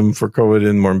mechanism for COVID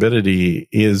and morbidity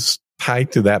is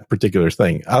tied to that particular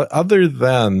thing. Other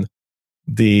than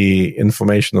the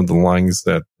inflammation of the lungs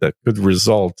that could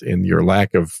result in your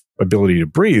lack of ability to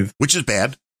breathe, which is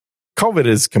bad. COVID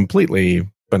is completely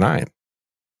benign.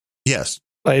 Yes.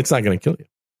 It's not going to kill you.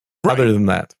 Right. Other than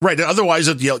that. Right. Otherwise,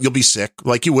 you'll be sick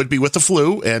like you would be with the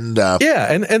flu. And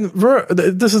and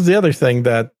this is the other thing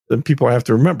that people have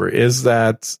to remember is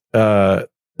that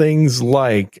things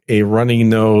like a runny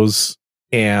nose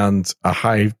and a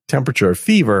high temperature,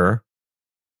 fever,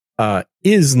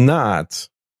 is not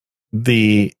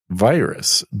the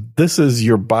virus. This is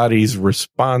your body's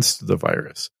response to the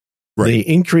virus. Right. The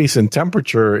increase in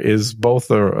temperature is both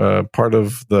a part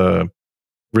of the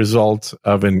result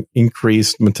of an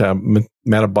increased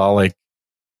metabolic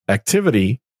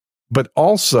activity, but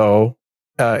also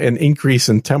an increase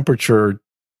in temperature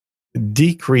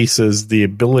decreases the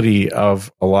ability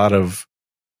of a lot of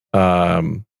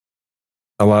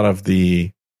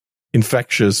the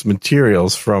infectious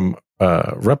materials from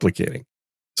replicating.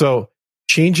 So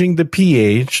changing the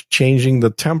pH, changing the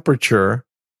temperature,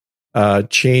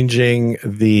 changing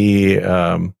the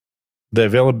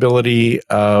availability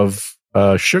of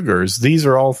sugars. These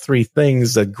are all three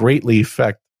things that greatly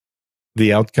affect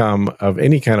the outcome of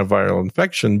any kind of viral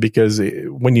infection, because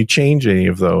when you change any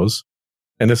of those,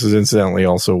 and this is incidentally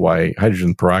also why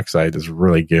hydrogen peroxide is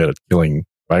really good at killing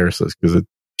viruses, because it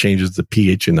changes the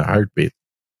pH in the heartbeat.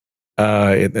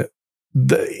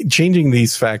 Changing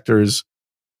these factors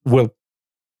will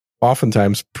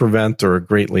oftentimes prevent or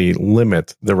greatly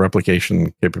limit the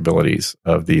replication capabilities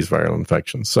of these viral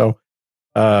infections. So,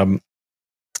 it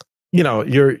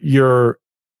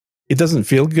doesn't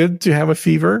feel good to have a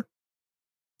fever.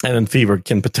 And then fever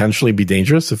can potentially be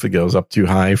dangerous if it goes up too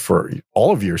high for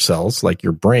all of your cells, like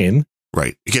your brain.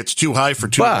 Right. It gets too high for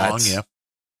too long. Yeah.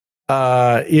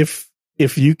 If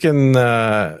you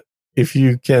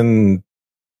can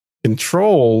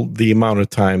control the amount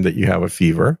of time that you have a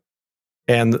fever,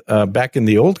 and back in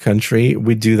the old country,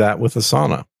 we do that with a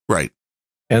sauna. Right.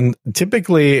 And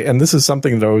typically, and this is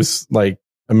something those like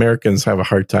Americans have a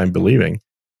hard time believing,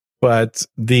 but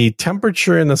the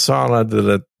temperature in the sauna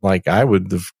that like I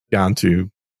would have gone to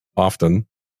often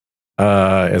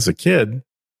as a kid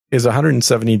is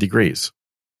 170 degrees.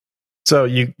 So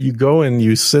you go and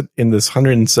you sit in this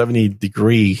 170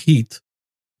 degree heat.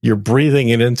 You're breathing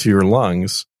it into your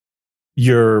lungs.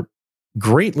 You're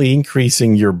greatly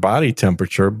increasing your body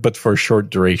temperature, but for a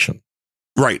short duration.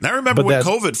 Right. And I remember when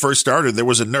COVID first started, there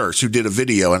was a nurse who did a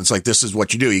video, and it's like, this is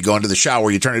what you do. You go into the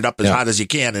shower, you turn it up as hot as you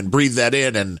can and breathe that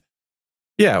in. And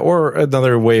yeah, or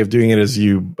another way of doing it is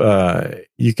you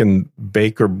can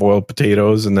bake or boil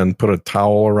potatoes and then put a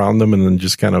towel around them and then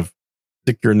just kind of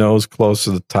stick your nose close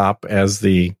to the top as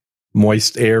the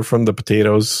moist air from the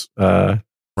potatoes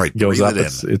goes up.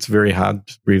 It's very hot.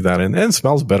 Just breathe that in. And it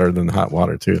smells better than hot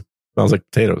water too. It smells like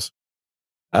potatoes.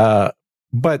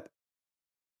 But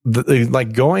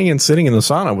like going and sitting in the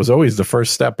sauna was always the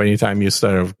first step anytime you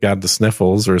sort of got the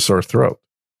sniffles or a sore throat.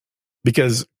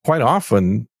 Because quite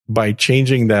often, by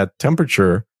changing that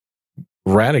temperature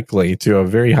radically to a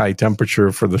very high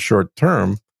temperature for the short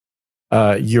term,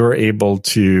 you're able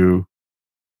to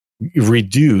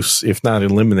reduce, if not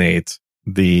eliminate,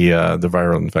 the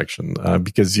viral infection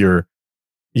because you're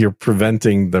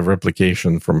preventing the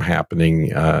replication from happening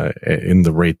in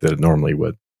the rate that it normally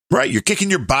would. Right. You're kicking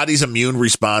your body's immune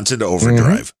response into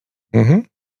overdrive. Mm-hmm.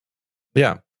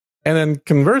 Yeah. And then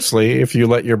conversely, if you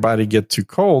let your body get too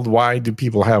cold, why do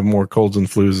people have more colds and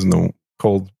flus in the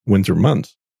cold winter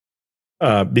months?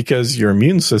 Because your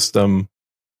immune system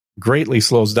greatly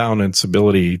slows down its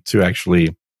ability to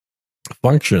actually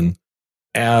function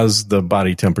as the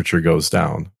body temperature goes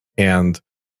down. And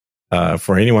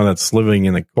for anyone that's living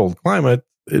in a cold climate,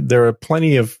 there are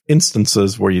plenty of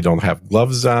instances where you don't have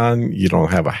gloves on, you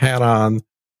don't have a hat on.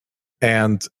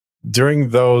 And during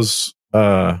those,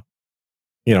 when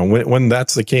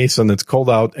that's the case and it's cold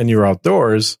out and you're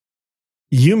outdoors,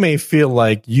 you may feel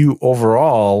like you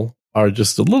overall are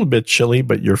just a little bit chilly,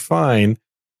 but you're fine.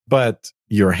 But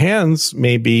your hands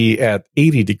may be at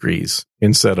 80 degrees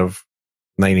instead of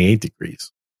 98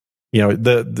 degrees.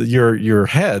 Your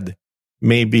head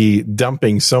may be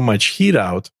dumping so much heat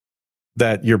out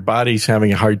that your body's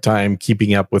having a hard time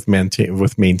keeping up with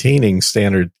maintaining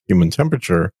standard human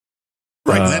temperature.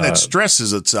 Right. Then it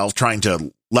stresses itself trying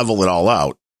to level it all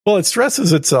out. Well, it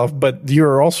stresses itself, but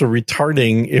you're also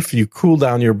retarding, if you cool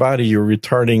down your body, you're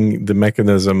retarding the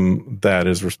mechanism that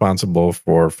is responsible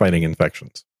for fighting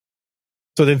infections.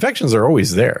 So the infections are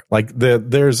always there. Like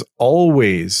there's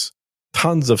always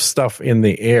tons of stuff in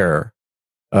the air,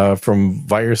 from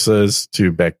viruses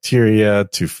to bacteria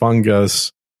to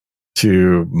fungus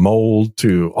to mold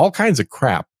to all kinds of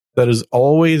crap that is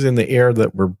always in the air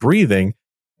that we're breathing.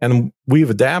 And we've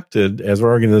adapted as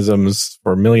organisms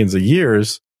for millions of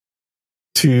years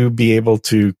to be able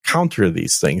to counter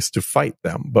these things, to fight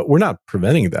them. But we're not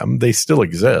preventing them. They still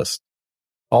exist.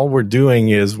 All we're doing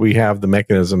is we have the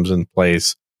mechanisms in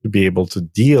place to be able to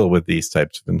deal with these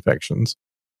types of infections.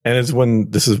 And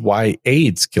this is why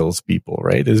AIDS kills people,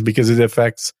 right? Is because it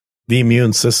affects the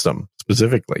immune system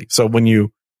specifically. So when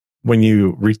you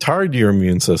retard your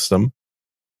immune system,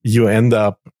 you end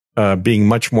up being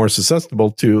much more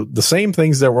susceptible to the same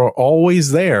things that were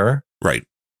always there. Right.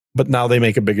 But now they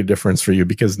make a bigger difference for you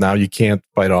because now you can't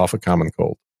fight off a common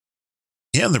cold.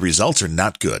 Yeah, and the results are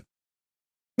not good.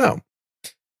 No.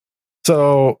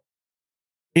 So,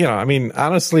 I mean,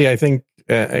 honestly, I think,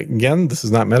 again, this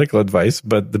is not medical advice,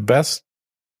 but the best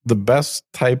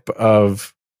type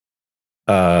of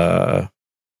goddamn,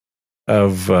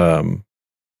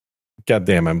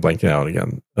 I'm blanking out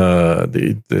again. I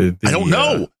don't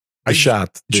know. The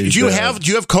shot. Do you have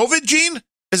COVID, Gene?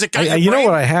 Is it? Know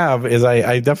what I have is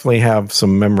I definitely have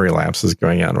some memory lapses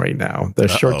going on right now. The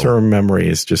short-term memory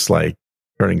is just like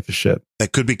turning to shit.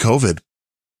 That could be COVID.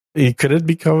 Could it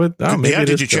be COVID? Oh, maybe. Yeah.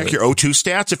 Did you check your O2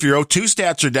 stats? If your O2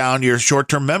 stats are down, your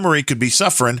short-term memory could be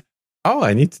suffering. Oh,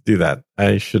 I need to do that.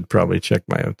 I should probably check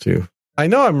my O2. I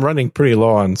know I'm running pretty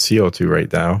low on CO2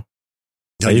 right now.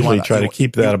 I usually try to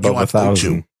keep that above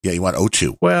 1,000. Yeah, you want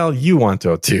O2. Well, you want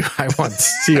O2. I want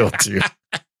CO2.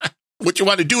 What you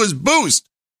want to do is boost.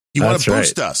 You want to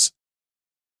boost us.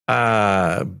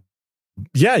 Yeah,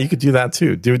 you could do that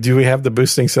too. Do we have the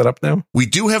boosting set up now? We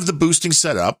do have the boosting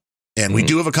set up, and we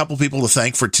do have a couple people to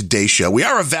thank for today's show. We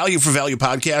are a value for value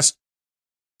podcast,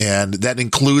 and that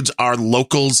includes our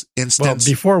locals instance.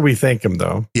 Well, before we thank them,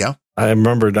 though. Yeah. I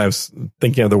remembered I was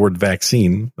thinking of the word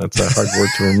vaccine. That's a hard word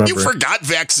to remember. You forgot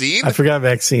vaccine? I forgot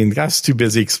vaccine. I was too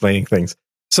busy explaining things.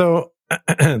 So,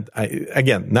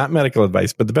 again, not medical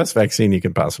advice, but the best vaccine you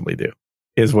can possibly do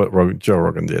is what Joe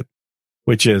Rogan did,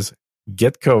 which is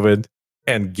get COVID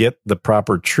and get the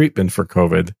proper treatment for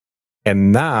COVID.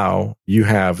 And now you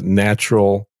have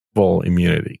natural full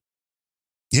immunity.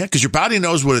 Yeah, because your body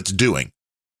knows what it's doing.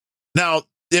 Now,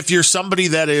 if you're somebody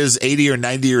that is 80 or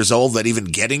 90 years old, that even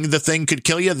getting the thing could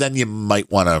kill you, then you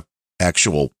might want to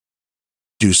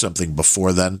do something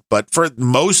before then. But for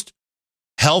most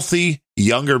healthy,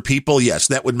 younger people, yes,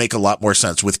 that would make a lot more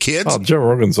sense. With kids. Oh, Joe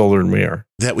Rogan's older than we are.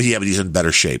 But he's in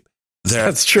better shape.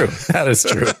 That's true. That is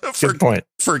true. Good point.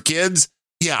 For kids,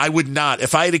 yeah, I would not.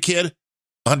 If I had a kid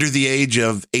under the age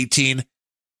of 18,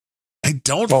 I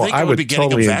don't think I would be getting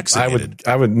them vaccinated.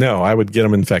 I would get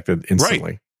them infected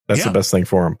instantly. Right. That's the best thing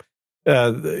for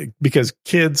them. Because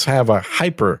kids have a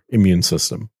hyper immune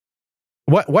system.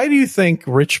 Why do you think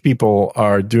rich people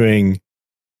are doing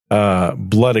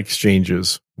blood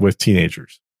exchanges with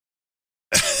teenagers?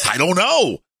 I don't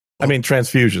know. I mean,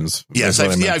 transfusions. Yes,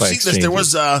 I've seen this. There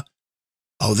was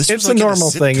it's a normal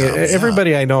thing. Yeah.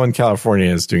 Everybody I know in California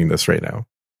is doing this right now.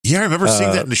 Yeah, I remember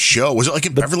seeing that in the show. Was it like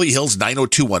in Beverly Hills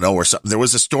 90210 or something? There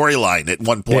was a storyline at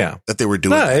one point that they were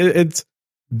doing. No, it's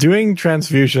doing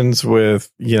transfusions with,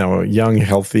 young,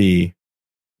 healthy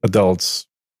adults.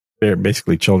 They're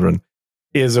basically children,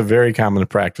 is a very common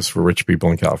practice for rich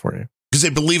people in California. Because they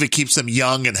believe it keeps them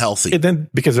young and healthy.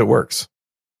 Because it works.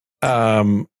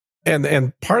 And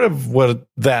part of what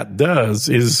that does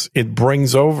is it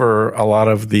brings over a lot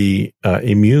of the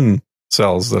immune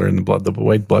cells that are in the blood, the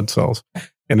white blood cells,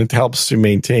 and it helps to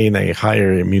maintain a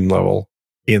higher immune level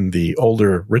in the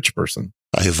older rich person.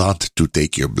 I want to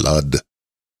take your blood.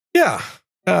 Yeah,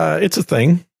 it's a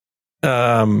thing.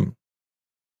 I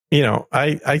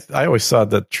always thought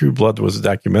that True Blood was a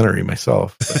documentary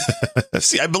myself.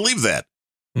 See, I believe that.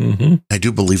 Mm-hmm. I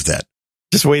do believe that.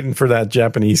 Just waiting for that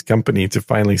Japanese company to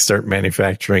finally start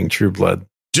manufacturing True Blood.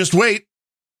 Just wait.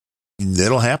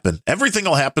 It'll happen. Everything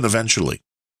will happen eventually.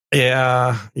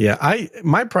 Yeah.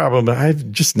 My problem, I've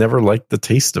just never liked the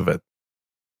taste of it.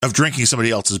 Of drinking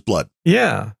somebody else's blood.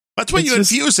 Yeah. That's why you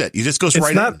infuse it. You just goes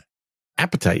right in.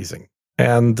 Appetizing.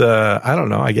 And I don't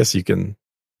know. I guess you can,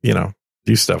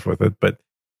 do stuff with it. But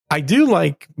I do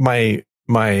like my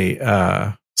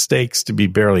steaks to be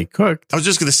barely cooked. I was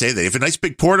just going to say that if a nice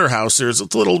big porterhouse, there's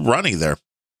a little runny there.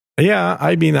 Yeah,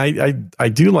 I mean, I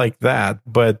do like that,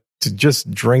 but to just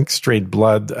drink straight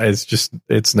blood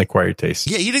it's an acquired taste.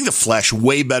 Yeah, eating the flesh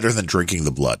way better than drinking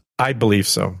the blood. I believe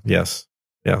so. Yes.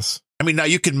 I mean, now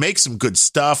you can make some good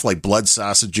stuff like blood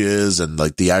sausages and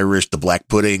like the black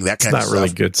pudding, that kind of stuff. Not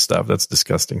really good stuff. That's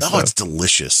disgusting stuff. Oh, it's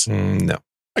delicious. No.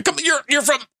 You're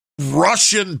from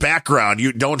Russian background.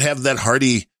 You don't have that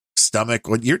hearty stomach.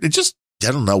 I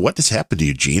don't know what has happened to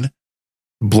you, Gene.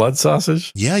 Blood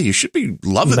sausage? Yeah, you should be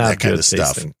loving that kind of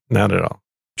stuff. Not at all.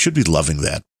 Should be loving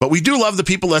that. But we do love the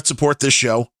people that support this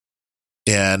show.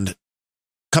 And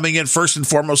coming in first and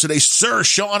foremost today, Sir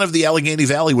Sean of the Allegheny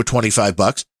Valley with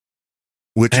 $25,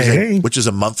 which is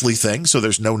a monthly thing. So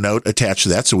there's no note attached to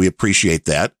that. So we appreciate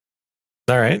that.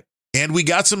 All right. And we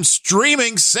got some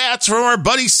streaming sats from our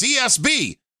buddy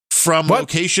CSB from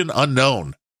Location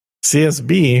Unknown.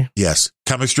 CSB? Yes.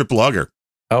 Comic strip blogger.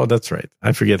 Oh, that's right.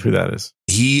 I forget who that is.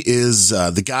 He is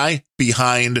the guy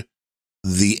behind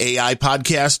the AI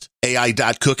podcast,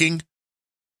 AI.cooking.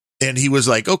 And he was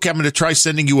like, okay, I'm going to try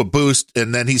sending you a boost.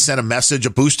 And then he sent a message,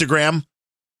 a boostagram.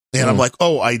 And I'm like,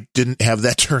 oh, I didn't have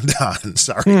that turned on.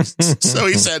 Sorry. So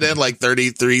he sent in like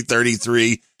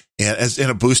 33 and as in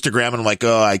a boostagram. And I'm like,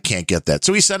 oh, I can't get that.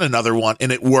 So he sent another one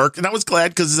and it worked. And I was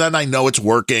glad because then I know it's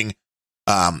working.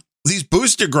 These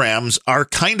boostergrams are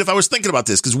kind of, I was thinking about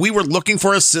this because we were looking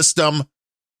for a system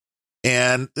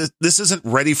and this isn't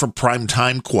ready for prime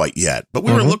time quite yet, but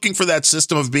we were looking for that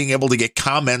system of being able to get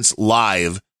comments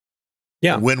live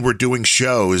when we're doing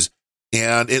shows.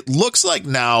 And it looks like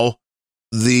now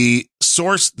the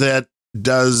source that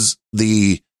does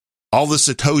all the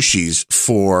Satoshis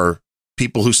for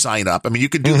people who sign up. I mean, you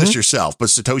could do this yourself, but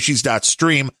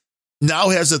Satoshis.stream now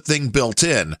has a thing built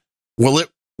in. It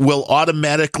will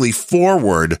automatically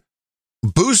forward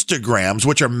boostergrams,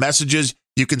 which are messages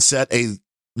you can set a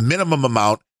minimum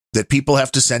amount that people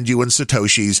have to send you in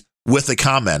Satoshis with a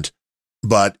comment.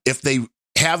 But if they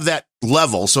have that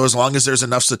level, so as long as there's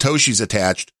enough Satoshis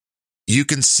attached, you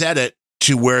can set it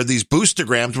to where these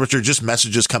boostergrams, which are just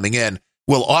messages coming in,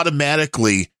 will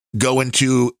automatically go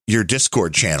into your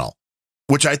Discord channel,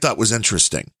 which I thought was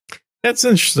interesting. That's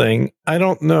interesting. I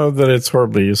don't know that it's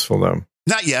horribly useful, though.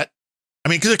 Not yet. I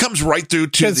mean, because it comes right through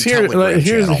to the Telegram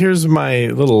channel. Here's my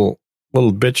little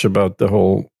bitch about the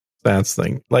whole stats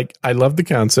thing. Like, I love the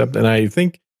concept, and I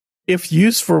think if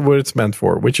used for what it's meant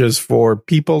for, which is for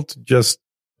people to just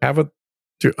have it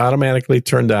to automatically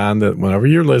turned on that whenever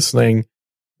you're listening,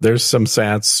 there's some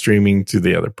sats streaming to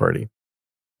the other party.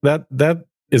 That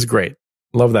is great.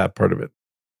 Love that part of it.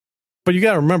 But you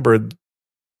got to remember,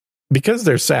 because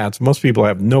they're sats, most people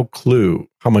have no clue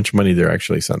how much money they're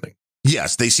actually sending.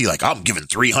 Yes, they see like, I'm giving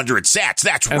 300 sats.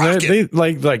 That's and rocking. They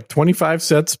like 25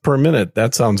 sats per minute.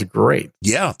 That sounds great.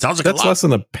 Yeah, sounds like that's a lot. Less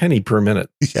than a penny per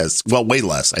minute. Yes, well, way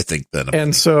less, I think, than a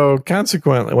penny. So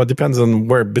consequently, well, it depends on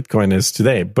where Bitcoin is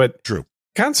today. But true.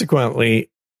 Consequently,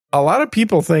 a lot of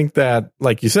people think that,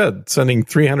 like you said, sending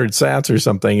 300 sats or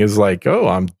something is like, oh,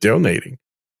 I'm donating.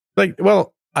 Like,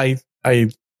 well, I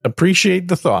appreciate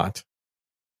the thought,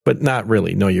 but not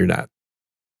really. No, you're not.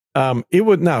 It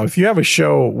would now, if you have a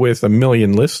show with 1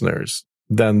 million listeners,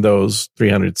 then those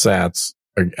 300 sats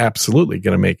are absolutely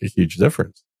going to make a huge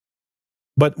difference.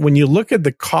 But when you look at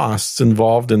the costs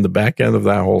involved in the back end of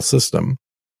that whole system,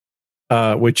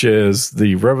 which is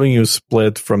the revenue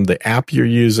split from the app you're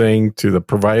using to the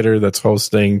provider that's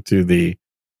hosting to the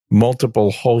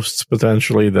multiple hosts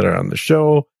potentially that are on the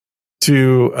show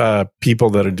to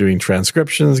people that are doing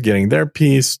transcriptions, getting their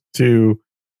piece to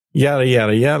yada,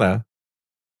 yada, yada.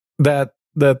 That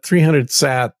 300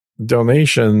 sat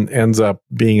donation ends up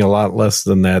being a lot less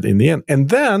than that in the end. And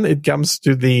then it comes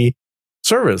to the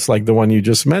service, like the one you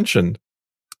just mentioned.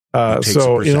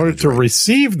 So in order to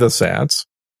receive the sats,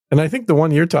 and I think the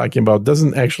one you're talking about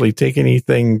doesn't actually take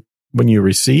anything when you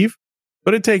receive,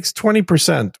 but it takes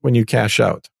 20% when you cash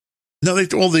out. No,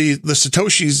 the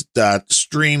Satoshis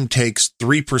stream takes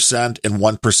 3% and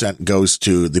 1% goes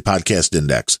to the podcast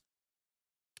index.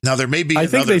 Now there may be. I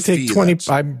think they take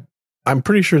 20. I'm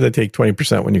pretty sure they take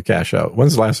 20% when you cash out.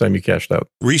 When's the last time you cashed out?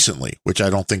 Recently, which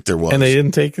I don't think there was. And they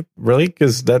didn't take it, really?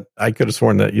 Because I could have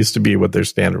sworn that used to be what their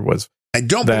standard was. I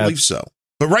don't believe so.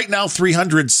 But right now,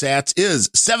 300 sats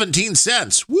is 17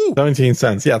 cents. Woo! 17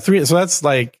 cents. Yeah. So that's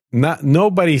like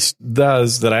nobody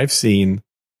does that I've seen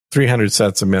 300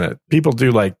 sats a minute. People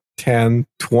do like 10,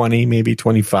 20, maybe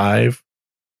 25.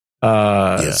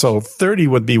 So 30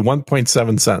 would be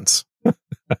 1.7 cents.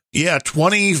 Yeah,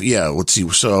 20. Yeah, let's see.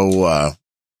 So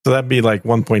that'd be like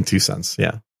 1.2 cents.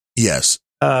 Yeah. Yes.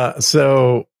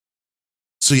 So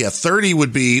yeah, 30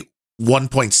 would be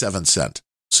 1.7 cent.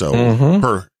 So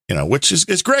per, which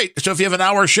is great. So if you have an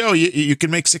hour show, you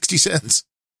can make 60 cents.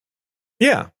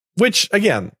 Yeah. Which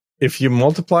again, if you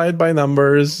multiply it by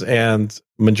numbers and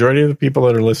majority of the people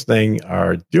that are listening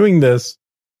are doing this,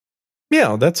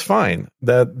 yeah, that's fine.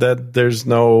 That there's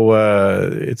no,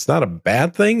 it's not a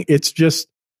bad thing. It's just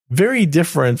very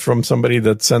different from somebody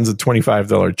that sends a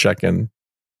 $25 check-in.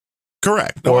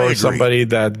 Correct. No, or somebody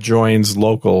that joins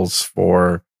locals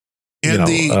for,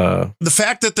 the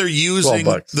fact that they're using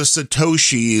the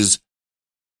Satoshis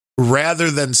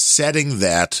rather than setting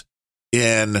that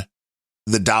in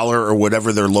the dollar or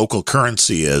whatever their local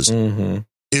currency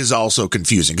is also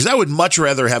confusing. Because I would much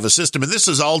rather have a system, and this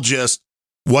is all just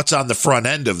what's on the front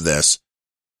end of this,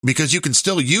 because you can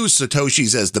still use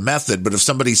Satoshis as the method. But if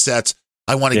somebody sets,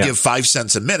 I want to give 5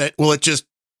 cents a minute, well, it just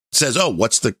says, oh,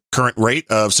 what's the current rate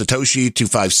of Satoshi to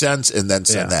 5 cents, and then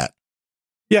send that.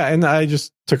 Yeah, and I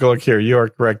just took a look here. You are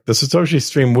correct. The Satoshi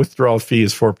stream withdrawal fee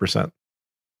is 4%.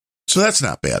 So that's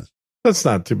not bad. That's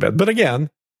not too bad. But again,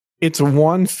 it's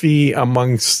one fee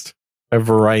amongst a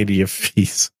variety of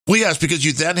fees. Well, yes, because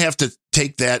you then have to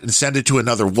take that and send it to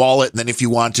another wallet. And then if you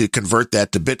want to convert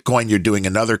that to Bitcoin, you're doing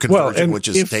another conversion, which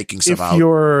is taking some out.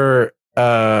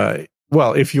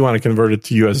 If you want to convert it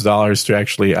to US dollars to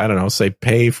actually, I don't know, say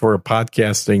pay for a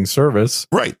podcasting service,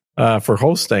 right? For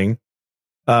hosting,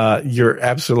 you're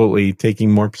absolutely taking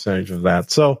more percentage of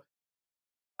that. So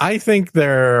I think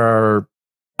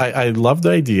I love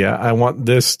the idea. I want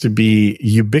this to be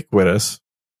ubiquitous.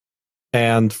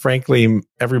 And frankly,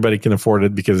 everybody can afford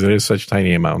it because it is such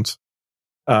tiny amounts.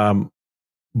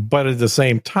 But at the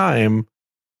same time,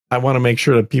 I want to make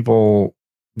sure that people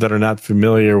that are not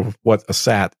familiar with what a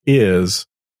SAT is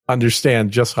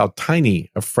understand just how tiny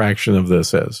a fraction of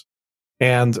this is.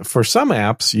 And for some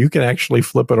apps, you can actually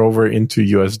flip it over into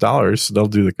US dollars. So they'll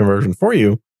do the conversion for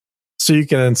you. So you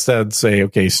can instead say,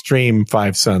 okay, stream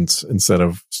 5 cents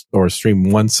or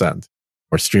stream 1 cent,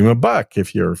 or stream $1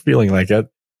 if you're feeling like it,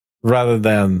 rather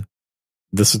than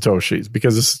the Satoshis,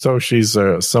 because the Satoshis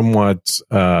are somewhat,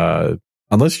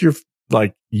 unless you're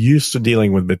like used to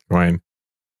dealing with Bitcoin,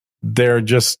 they're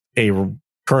just a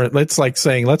current. It's like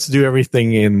saying, let's do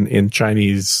everything in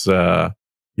Chinese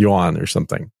yuan or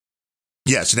something.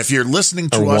 Yes. And if you're listening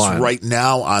to us right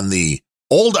now on the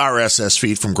old RSS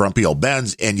feed from Grumpy Old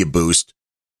Ben's and you boost,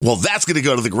 well, that's going to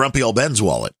go to the Grumpy Old Ben's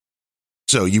wallet.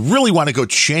 So you really want to go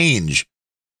change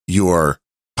your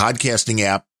podcasting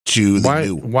app to the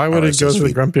new Why would RSS it go to the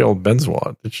feed? Grumpy Old Ben's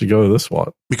wallet? It should go to this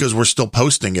wallet. Because we're still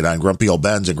posting it on Grumpy Old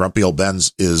Ben's, and Grumpy Old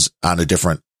Ben's is on a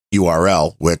different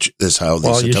URL, which is how the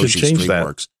Satoshi stream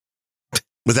works.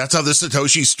 But that's how the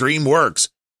Satoshi stream works.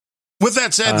 With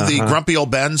that said, the Grumpy Old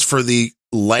Ben's for the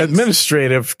length,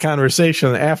 administrative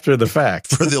conversation after the fact,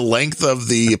 for the length of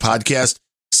the podcast,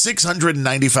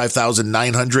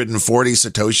 695,940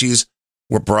 Satoshis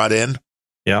were brought in.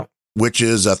 Yeah. Which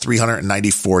is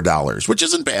 $394, which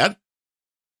isn't bad.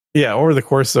 Yeah, over the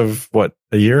course of what,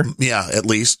 a year? Yeah, at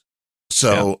least.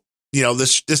 So,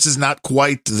 this is not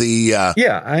quite the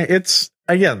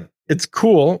it's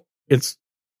cool. It's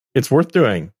worth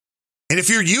doing. And if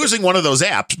you're using one of those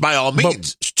apps, by all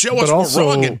means, show us we're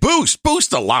wrong and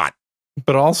boost a lot.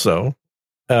 But also,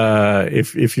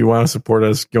 if you want to support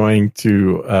us, going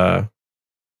to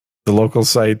the local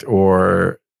site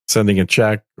or sending a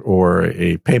check or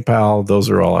a PayPal, those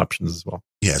are all options as well.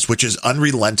 Yes, which is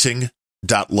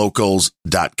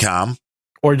unrelenting.locals.com.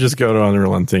 Or just go to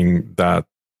unrelenting.show.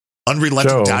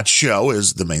 Unrelenting.show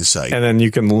is the main site. And then you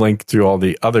can link to all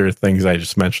the other things I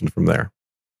just mentioned from there.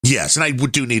 Yes, and I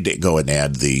do need to go and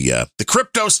add the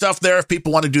crypto stuff there if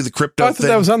people want to do the crypto I thought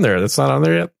that was on there. That's not on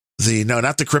there yet? No,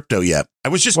 not the crypto yet. I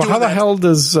was just doing how the hell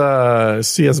does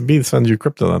CSB send you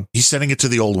crypto then? He's sending it to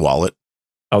the old wallet.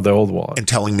 Oh, the old wallet. And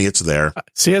telling me it's there.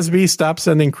 CSB, stop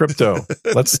sending crypto.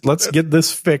 Let's get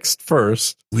this fixed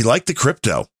first. We like the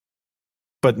crypto.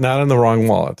 But not in the wrong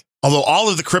wallet. Although all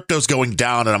of the crypto's going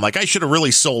down, and I'm like, I should have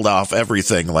really sold off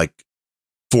everything like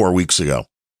 4 weeks ago.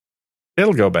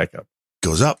 It'll go back up.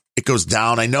 Goes up. It goes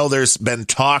down. I know there's been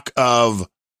talk of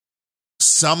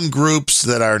some groups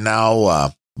that are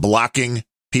now blocking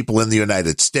people in the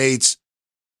United States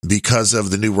because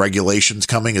of the new regulations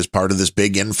coming as part of this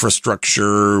big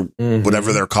infrastructure,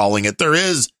 whatever they're calling it. There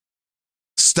is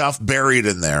stuff buried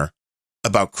in there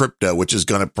about crypto, which is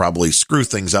going to probably screw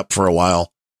things up for a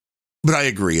while. But I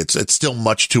agree. It's still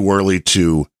much too early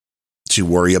to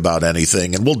worry about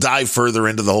anything. And we'll dive further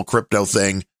into the whole crypto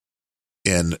thing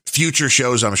in future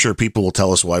shows. I'm sure people will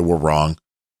tell us why we're wrong.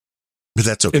 But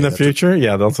that's okay. In the future?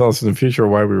 Yeah, they'll tell us in the future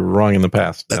why we were wrong in the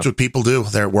past. That's what people do.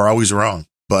 We're always wrong.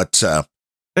 But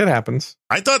it happens.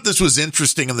 I thought this was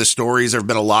interesting in the stories. There have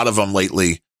been a lot of them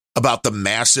lately about the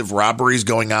massive robberies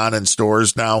going on in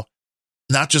stores now.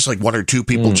 Not just like one or two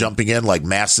people jumping in, like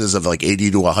masses of like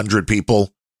 80 to 100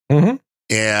 people. Mm-hmm.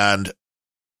 And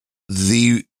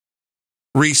the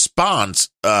response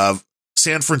of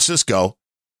San Francisco,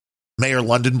 Mayor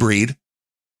London Breed,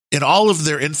 in all of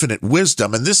their infinite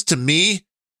wisdom. And this to me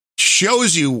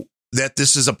shows you that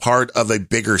this is a part of a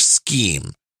bigger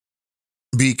scheme,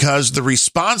 because the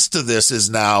response to this is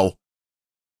now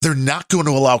they're not going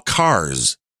to allow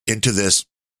cars into this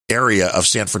area of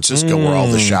San Francisco where all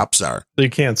the shops are. So you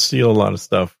can't steal a lot of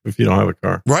stuff if you don't have a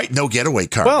car. Right. No getaway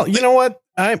car. Well, you know what?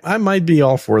 I might be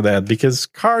all for that because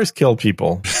cars kill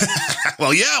people.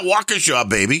 Well, yeah, Waukesha,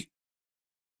 baby.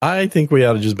 I think we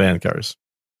ought to just ban cars.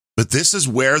 But this is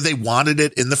where they wanted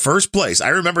it in the first place. I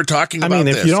remember talking about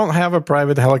this. If you don't have a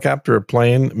private helicopter or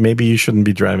plane, maybe you shouldn't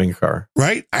be driving a car.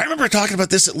 Right. I remember talking about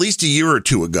this at least a year or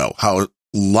two ago, how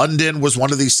London was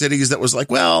one of these cities that was like,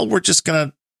 well, we're just going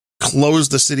to close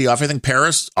the city off. I think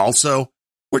Paris also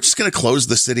we're just going to close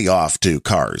the city off to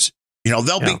cars.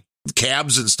 There'll be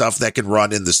cabs and stuff that can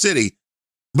run in the city.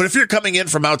 But if you're coming in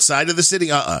from outside of the city,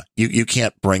 you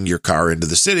can't bring your car into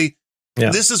the city.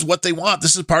 Yeah. This is what they want.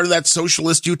 This is part of that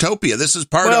socialist utopia. This is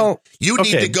part of you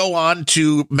need to go on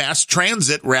to mass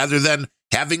transit rather than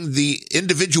having the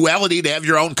individuality to have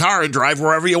your own car and drive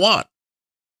wherever you want.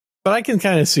 But I can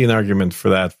kind of see an argument for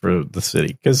that for the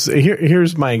city, because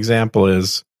here's my example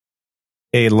is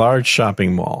a large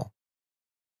shopping mall.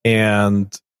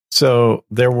 And so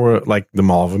there were like the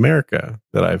Mall of America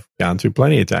that I've gone to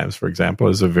plenty of times, for example,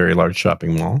 is a very large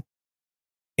shopping mall.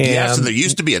 And yes, and there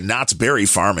used to be a Knott's Berry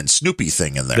Farm and Snoopy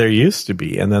thing in there. There used to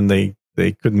be, and then they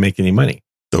couldn't make any money.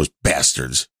 Those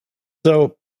bastards.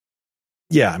 So,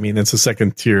 yeah, I mean, it's a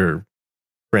second tier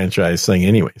franchise thing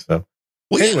anyway. So,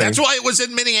 anyway, that's why it was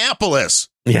in Minneapolis.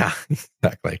 Yeah,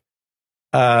 exactly.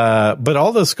 But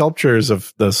all the sculptures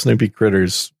of the Snoopy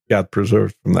critters got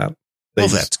preserved from that.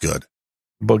 That's good.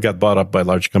 Both got bought up by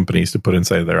large companies to put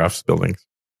inside their office buildings.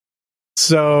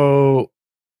 So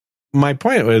my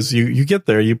point was, you get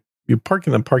there, you park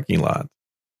in the parking lot,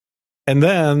 and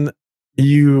then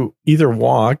you either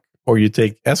walk or you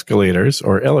take escalators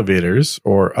or elevators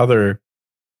or other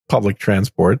public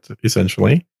transport,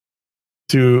 essentially,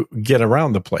 to get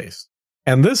around the place.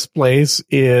 And this place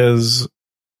is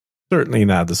certainly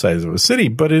not the size of a city,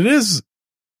 but it is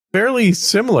fairly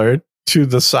similar to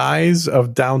the size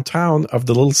of downtown of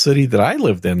the little city that I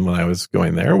lived in when I was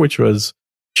going there, which was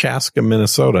Chaska,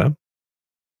 Minnesota.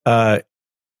 A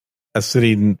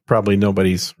city probably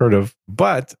nobody's heard of,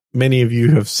 but many of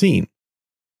you have seen.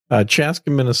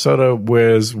 Chaska, Minnesota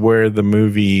was where the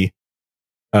movie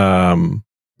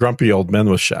Grumpy Old Men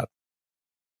was shot.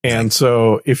 And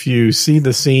so if you see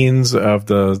the scenes of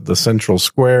the central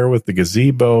square with the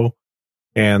gazebo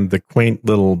and the quaint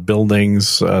little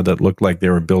buildings that look like they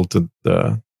were built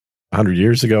 100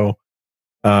 years ago,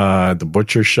 the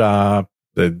butcher shop,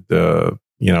 a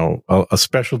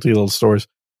specialty little stores,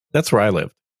 that's where I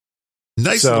lived.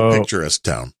 Nice little picturesque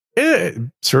town. It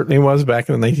certainly was back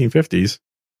in the 1950s.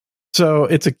 So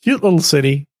it's a cute little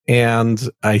city, and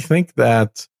I think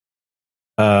that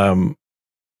the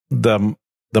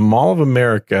Mall of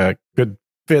America could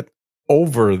fit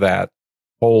over that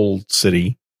whole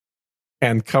city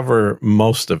and cover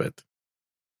most of it.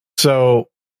 So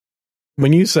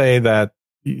when you say that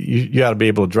you got to be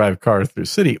able to drive a car through the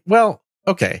city, well,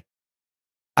 okay.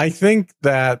 I think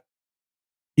that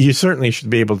you certainly should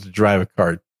be able to drive a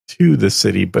car to the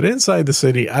city, but inside the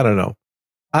city, I don't know.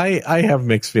 I have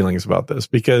mixed feelings about this,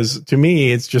 because to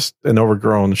me, it's just an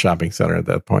overgrown shopping center at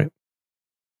that point.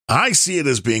 I see it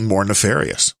as being more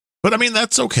nefarious, but I mean,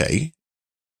 that's okay.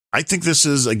 I think this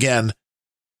is, again,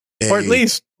 or at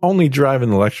least only drive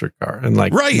an electric car and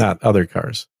not other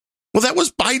cars. Well, that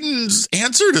was Biden's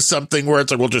answer to something where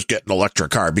it's like, we'll just get an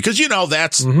electric car because,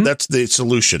 that's the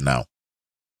solution now.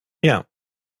 Yeah.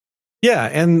 Yeah.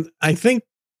 And I think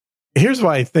here's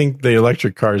why I think the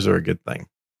electric cars are a good thing.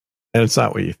 And it's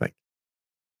not what you think.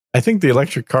 I think the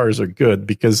electric cars are good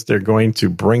because they're going to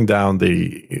bring down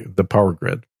the power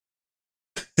grid.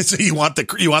 So you want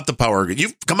the power grid.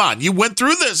 You went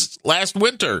through this last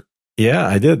winter. Yeah,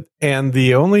 I did. And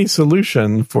the only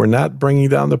solution for not bringing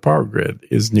down the power grid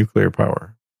is nuclear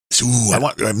power. Ooh, I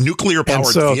want nuclear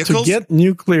powered vehicles. To get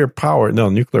nuclear power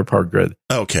grid.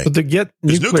 Okay. But to get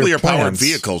nuclear powered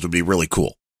vehicles would be really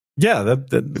cool. Yeah,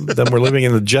 then we're living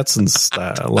in the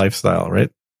Jetsons lifestyle, right?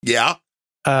 Yeah.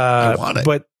 I want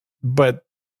it. But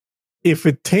if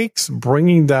it takes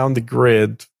bringing down the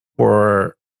grid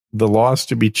for the laws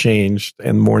to be changed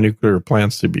and more nuclear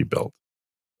plants to be built,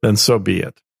 then so be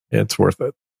it. It's worth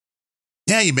it.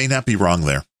 Yeah, you may not be wrong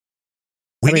there.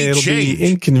 It'll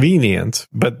be inconvenient,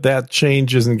 but that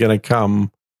change isn't going to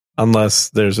come unless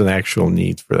there's an actual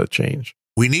need for the change.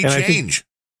 We need change.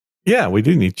 We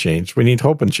do need change. We need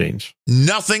hope and change.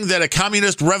 Nothing that a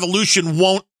communist revolution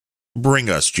won't bring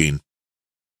us, Gene.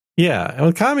 Yeah,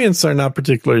 and communists are not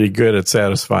particularly good at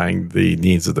satisfying the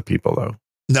needs of the people, though.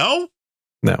 No?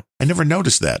 No. I never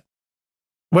noticed that.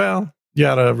 Well, you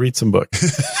got to read some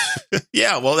books.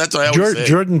 Yeah, well, that's what I always say.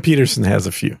 Jordan Peterson has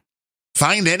a few.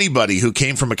 Find anybody who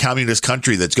came from a communist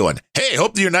country that's going, hey,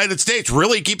 hope the United States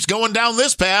really keeps going down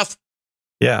this path.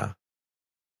 Yeah.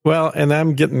 Well, and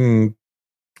I'm getting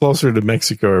closer to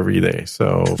Mexico every day.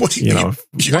 So, are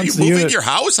you moving your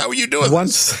house? How are you doing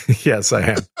this? Yes, I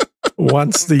am.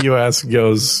 Once the U.S.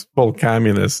 goes full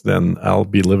communist, then I'll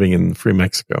be living in free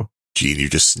Mexico. Gene, you're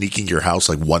just sneaking your house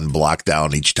like one block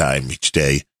down each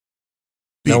day.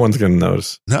 No one's going to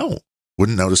notice. No.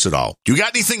 Wouldn't notice at all. You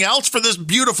got anything else for this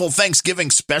beautiful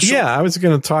Thanksgiving special? Yeah, I was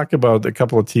going to talk about a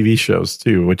couple of TV shows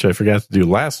too, which I forgot to do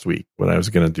last week when I was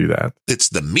going to do that. It's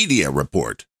the media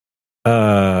report.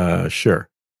 Sure.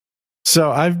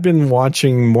 So I've been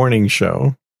watching Morning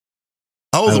Show.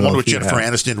 Oh, the one with Jennifer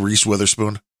Aniston, Reese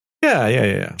Witherspoon.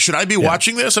 Yeah. Should I be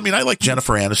watching this? I mean, I like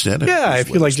Jennifer Aniston. Yeah, if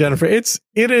you like Jennifer, it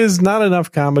is not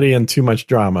enough comedy and too much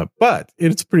drama, but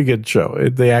it's a pretty good show.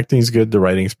 The acting's good, the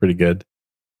writing's pretty good.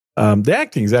 The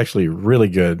acting is actually really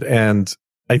good, and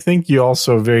I think you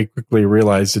also very quickly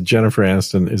realize that Jennifer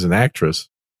Aniston is an actress,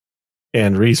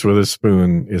 and Reese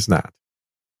Witherspoon is not.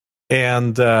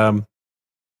 And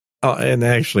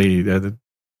actually,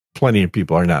 plenty of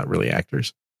people are not really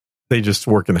actors; they just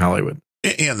work in Hollywood.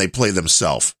 And they play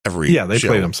themselves every they show.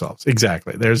 play themselves.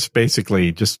 Exactly. There's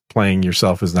basically just playing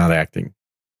yourself is not acting.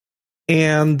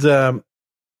 And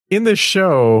in this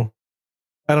show,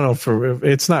 I don't know,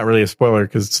 it's not really a spoiler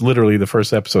because it's literally the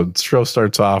first episode. The show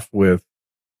starts off with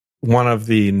one of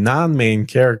the non-main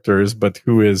characters, but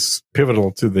who is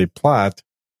pivotal to the plot,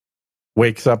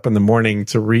 wakes up in the morning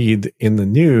to read in the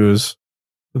news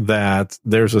that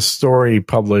there's a story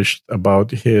published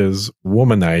about his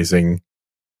womanizing.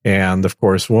 And of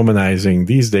course, womanizing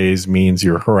these days means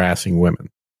you're harassing women.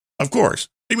 Of course.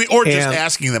 I mean, or just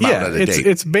asking them out at a date.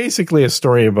 It's basically a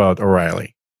story about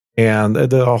O'Reilly. And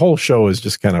the whole show is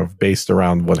just kind of based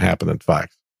around what happened at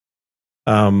Fox.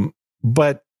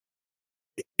 But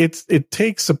it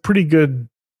takes a pretty good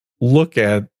look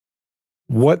at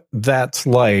what that's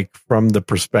like from the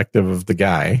perspective of the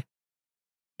guy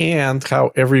and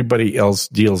how everybody else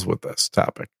deals with this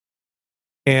topic.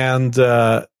 And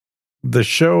the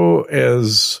show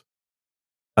is,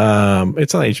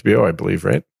 it's on HBO, I believe,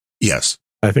 right? Yes.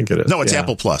 I think it is. No, it's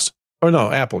Apple Plus. Oh,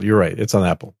 no, Apple. You're right. It's on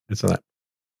Apple.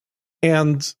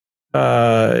 And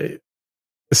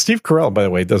Steve Carell, by the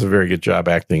way, does a very good job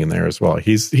acting in there as well.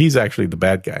 He's actually the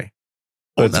bad guy.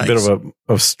 So it's nice. A bit of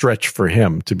a stretch for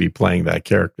him to be playing that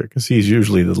character because he's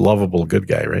usually the lovable good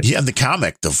guy, right? Yeah, the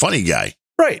comic, the funny guy.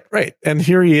 Right. And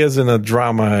here he is in a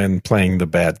drama and playing the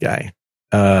bad guy.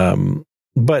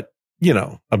 But, you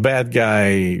know, a bad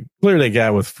guy, clearly a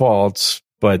guy with faults,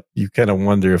 but you kind of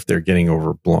wonder if they're getting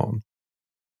overblown.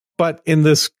 But in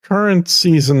this current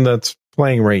season that's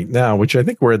playing right now, which I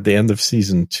think we're at the end of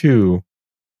season 2,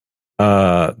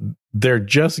 they're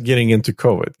just getting into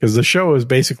COVID because the show is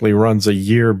basically runs a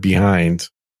year behind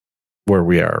where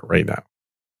we are right now.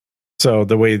 So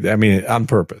the way, I mean, on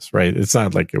purpose, right? It's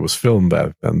not like it was filmed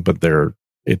back then, but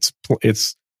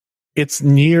it's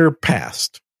near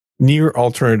past, near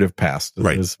alternative past,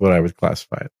 right, is what I would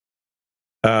classify it.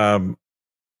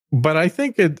 But I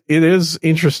think it is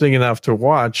interesting enough to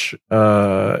watch,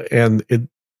 and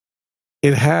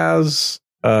it has,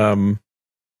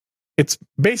 it's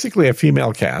basically a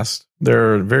female cast.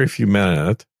 There are very few men in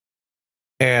it,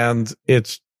 and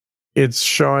it's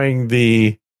showing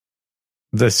the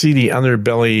seedy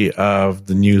underbelly of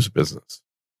the news business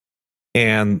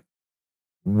and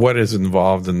what is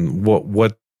involved and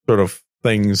what sort of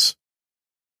things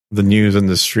the news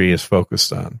industry is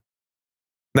focused on.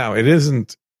 Now, it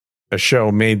isn't a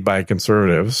show made by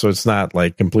conservatives, so it's not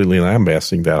like completely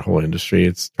lambasting that whole industry.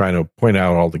 It's trying to point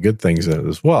out all the good things in it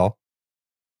as well.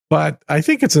 But I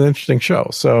think it's an interesting show.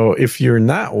 So if you're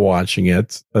not watching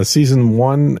it, season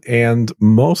 1 and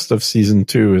most of season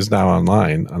 2 is now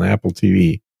online on Apple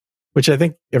TV, which I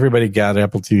think everybody got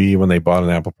Apple TV when they bought an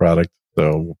Apple product.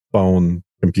 So phone,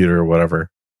 computer, whatever.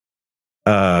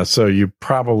 So you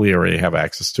probably already have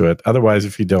access to it. Otherwise,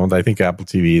 if you don't, I think Apple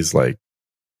TV is like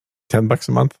 $10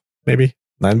 a month, maybe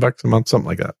 $9 a month, something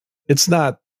like that. It's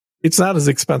not as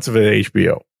expensive as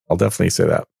HBO. I'll definitely say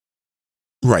that.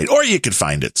 Right. Or you could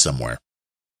find it somewhere.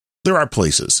 There are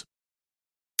places.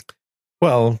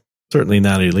 Well, certainly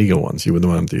not illegal ones. You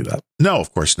wouldn't want to do that. No,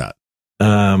 of course not.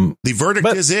 The verdict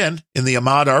is in the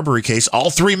Ahmaud Arbery case.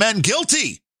 All 3 men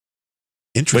guilty.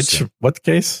 Interesting. What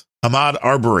case? Ahmaud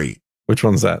Arbery. Which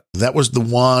one's that? That was the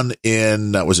one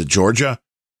in, was it Georgia?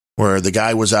 Where the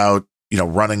guy was out,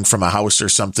 running from a house or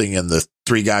something, and the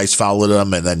 3 guys followed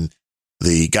him, and then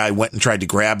the guy went and tried to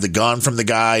grab the gun from the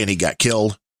guy, and he got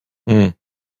killed.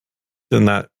 Did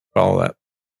not follow that.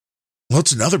 Well,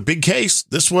 it's another big case.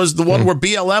 This was the one where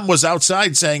BLM was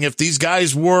outside saying if these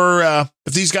guys were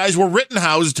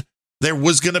Rittenhoused, there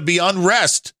was going to be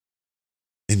unrest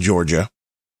in Georgia.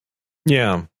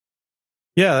 Yeah.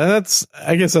 Yeah,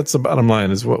 I guess that's the bottom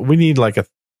line is what we need, like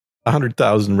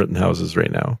 100,000 Rittenhouses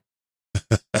right now.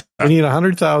 We need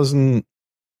 100,000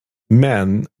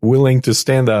 men willing to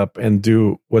stand up and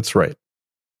do what's right.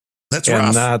 That's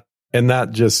rough. And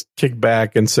not just kick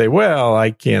back and say, well,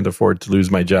 I can't afford to lose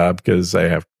my job because I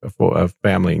have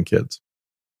family and kids.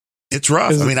 It's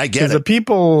rough. I mean, I get it. The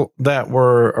people that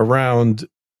were around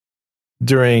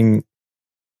during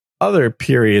other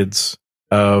periods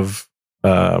of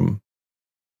this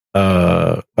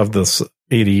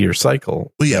 80-year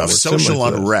cycle. Well, yeah, social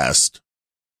unrest.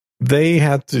 They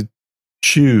had to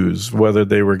choose whether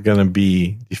they were going to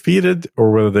be defeated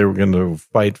or whether they were going to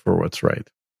fight for what's right.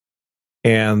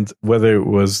 And whether it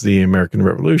was the American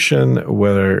Revolution,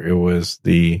 whether it was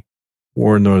the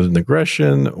War of Northern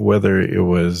Aggression, whether it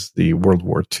was the World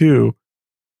War II,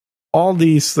 all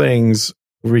these things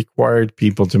required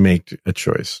people to make a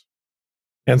choice.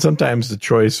 And sometimes the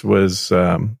choice was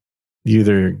you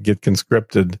either get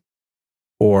conscripted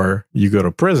or you go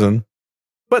to prison.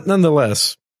 But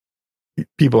nonetheless,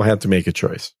 people had to make a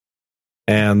choice.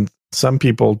 And some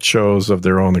people chose of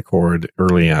their own accord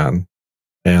early on.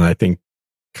 And I think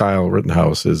Kyle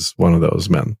Rittenhouse is one of those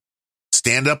men.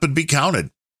 Stand up and be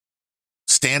counted.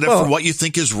 Stand up for what you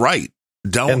think is right.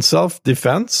 And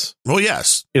self-defense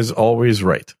is always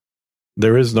right.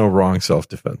 There is no wrong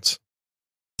self-defense.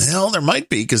 Well, there might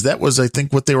be, because that was, I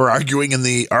think, what they were arguing in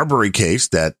the Arbery case,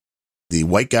 that the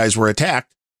white guys were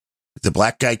attacked. The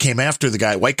black guy came after the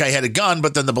guy. White guy had a gun,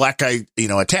 but then the black guy,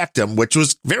 attacked him, which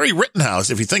was very Rittenhouse,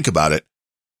 if you think about it.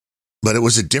 But it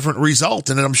was a different result.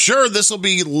 And I'm sure this will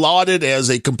be lauded as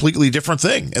a completely different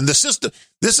thing. And the system,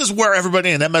 this is where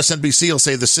everybody in MSNBC will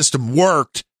say the system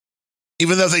worked,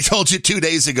 even though they told you 2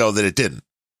 days ago that it didn't.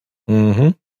 Mm-hmm.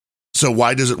 So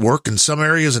why does it work in some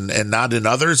areas and not in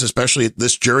others? Especially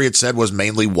this jury, it said, was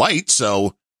mainly white.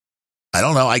 So I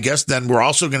don't know. I guess then we're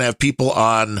also going to have people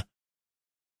on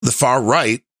the far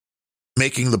right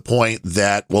making the point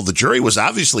that, well, the jury was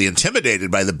obviously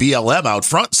intimidated by the BLM out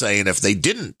front, saying if they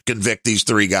didn't convict these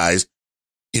three guys,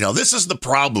 this is the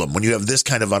problem when you have this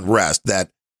kind of unrest, that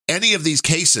any of these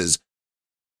cases,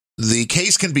 the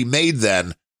case can be made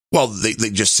then, well, they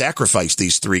just sacrificed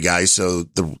these three guys so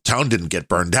the town didn't get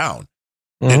burned down.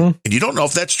 Mm-hmm. And you don't know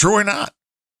if that's true or not.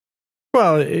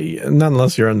 Well, not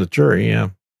unless you're on the jury, yeah.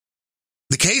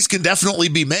 The case can definitely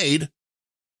be made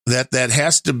that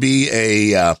has to be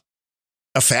a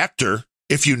factor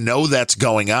if you know that's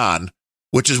going on,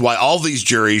 which is why all these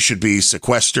juries should be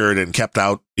sequestered and kept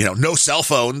out, no cell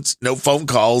phones, no phone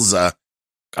calls.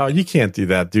 Oh, you can't do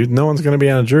that, dude. No one's going to be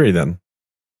on a jury then.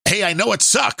 Hey, I know it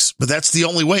sucks, but that's the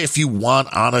only way if you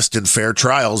want honest and fair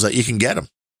trials that you can get them.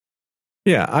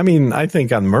 Yeah, I mean, I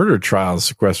think on murder trials,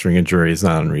 sequestering a jury is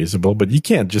not unreasonable, but you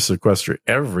can't just sequester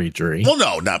every jury. Well,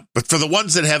 no, not. But for the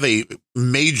ones that have a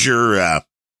major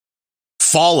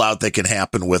fallout that can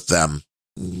happen with them,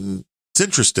 it's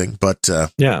interesting. But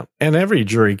yeah, and every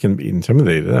jury can be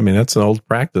intimidated. I mean, that's an old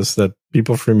practice that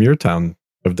people from your town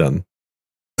have done.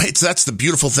 That's the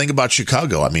beautiful thing about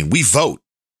Chicago. I mean, we vote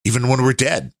even when we're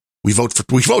dead. We vote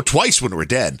twice when we're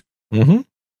dead. Mm-hmm.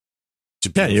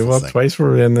 Yeah, you vote twice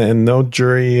and no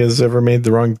jury has ever made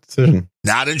the wrong decision.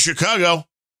 Not in Chicago.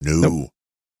 No. Nope.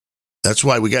 That's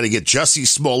why we got to get Jussie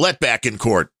Smollett back in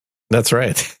court. That's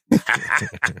right.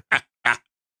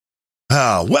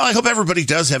 Well, I hope everybody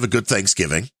does have a good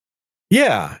Thanksgiving.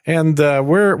 Yeah, and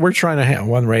we're trying to have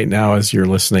one right now as you're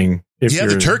listening.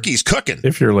 The turkey's cooking.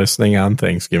 If you're listening on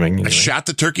Thanksgiving. Anyway. I shot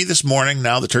the turkey this morning.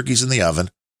 Now the turkey's in the oven.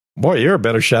 Boy, you're a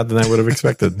better shot than I would have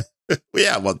expected.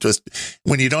 Yeah, well, just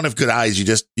when you don't have good eyes,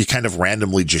 you kind of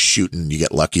randomly just shoot and you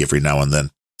get lucky every now and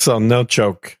then. So no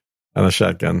choke on a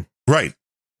shotgun. Right.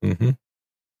 Mm-hmm.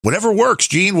 Whatever works,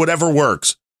 Gene, whatever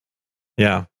works.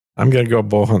 Yeah, I'm going to go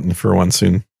bow hunting for one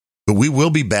soon. But we will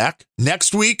be back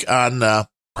next week on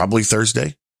probably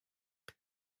Thursday.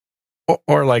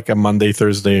 Or like a Monday,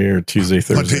 Thursday, or Tuesday,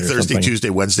 Thursday. Monday, Thursday, Tuesday,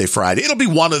 Wednesday, Friday. It'll be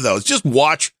one of those. Just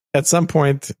watch. At some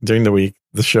point during the week,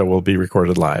 the show will be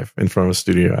recorded live in front of a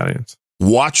studio audience.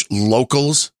 Watch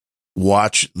Locals.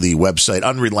 Watch the website,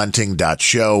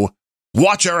 unrelenting.show.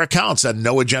 Watch our accounts on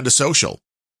No Agenda Social.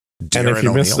 And if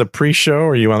you missed the pre-show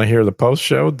or you want to hear the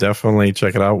post-show, definitely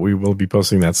check it out. We will be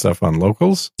posting that stuff on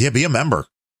Locals. Yeah, be a member.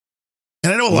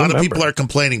 And I know a lot of people are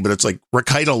complaining, but it's like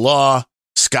Rakita Law,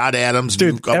 Scott Adams.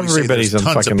 Dude, everybody's on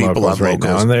fucking Locals right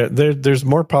now. And there's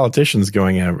more politicians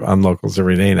going on Locals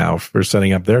every day now for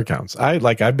setting up their accounts.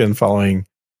 I've been following,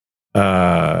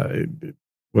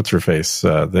 what's her face?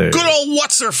 Good old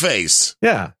what's her face.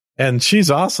 Yeah. And she's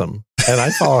awesome. And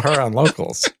I follow her on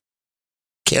Locals.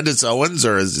 Candace Owens,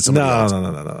 or is it somebody else?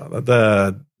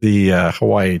 No. The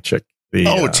Hawaii chick.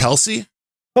 Tulsi?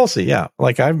 Tulsi, yeah.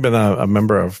 Like I've been a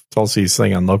member of Tulsi's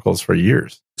thing on Locals for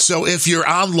years. So if you're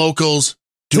on Locals,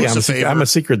 do us a favor. I'm a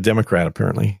secret Democrat,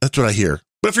 apparently. That's what I hear.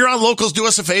 But if you're on Locals, do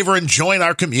us a favor and join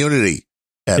our community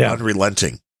at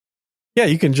Unrelenting. Yeah,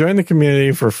 you can join the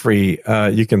community for free.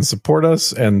 You can support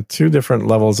us and 2 different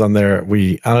levels on there.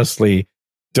 We honestly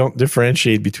don't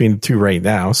differentiate between the 2 right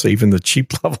now. So even the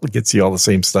cheap level gets you all the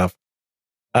same stuff.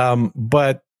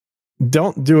 But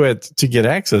don't do it to get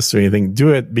access to anything. Do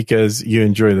it because you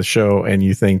enjoy the show and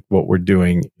you think what we're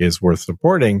doing is worth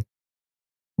supporting.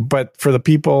 But for the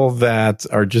people that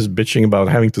are just bitching about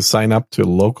having to sign up to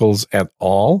locals at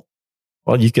all,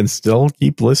 well, you can still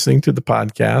keep listening to the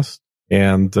podcast.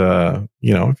 And,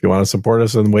 if you want to support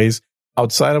us in ways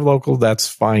outside of local, that's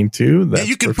fine too. That's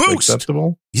you can boost.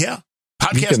 Acceptable. Yeah.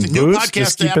 Podcasting, new podcast.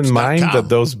 Just keep in mind that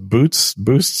those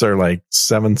boosts are like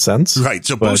 7 cents. Right.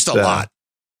 So boost a lot.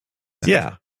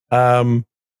 Yeah. But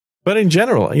in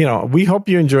general, we hope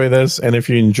you enjoy this. And if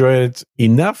you enjoy it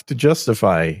enough to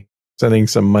justify sending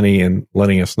some money and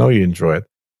letting us know you enjoy it,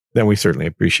 then we certainly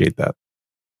appreciate that.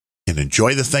 And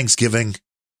enjoy the Thanksgiving.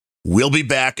 We'll be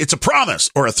back. It's a promise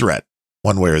or a threat,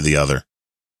 one way or the other.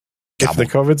 If the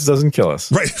COVID doesn't kill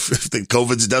us. Right. If the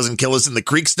COVID doesn't kill us and the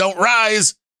creeks don't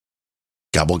rise.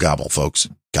 Gobble, gobble, folks.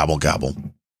 Gobble, gobble.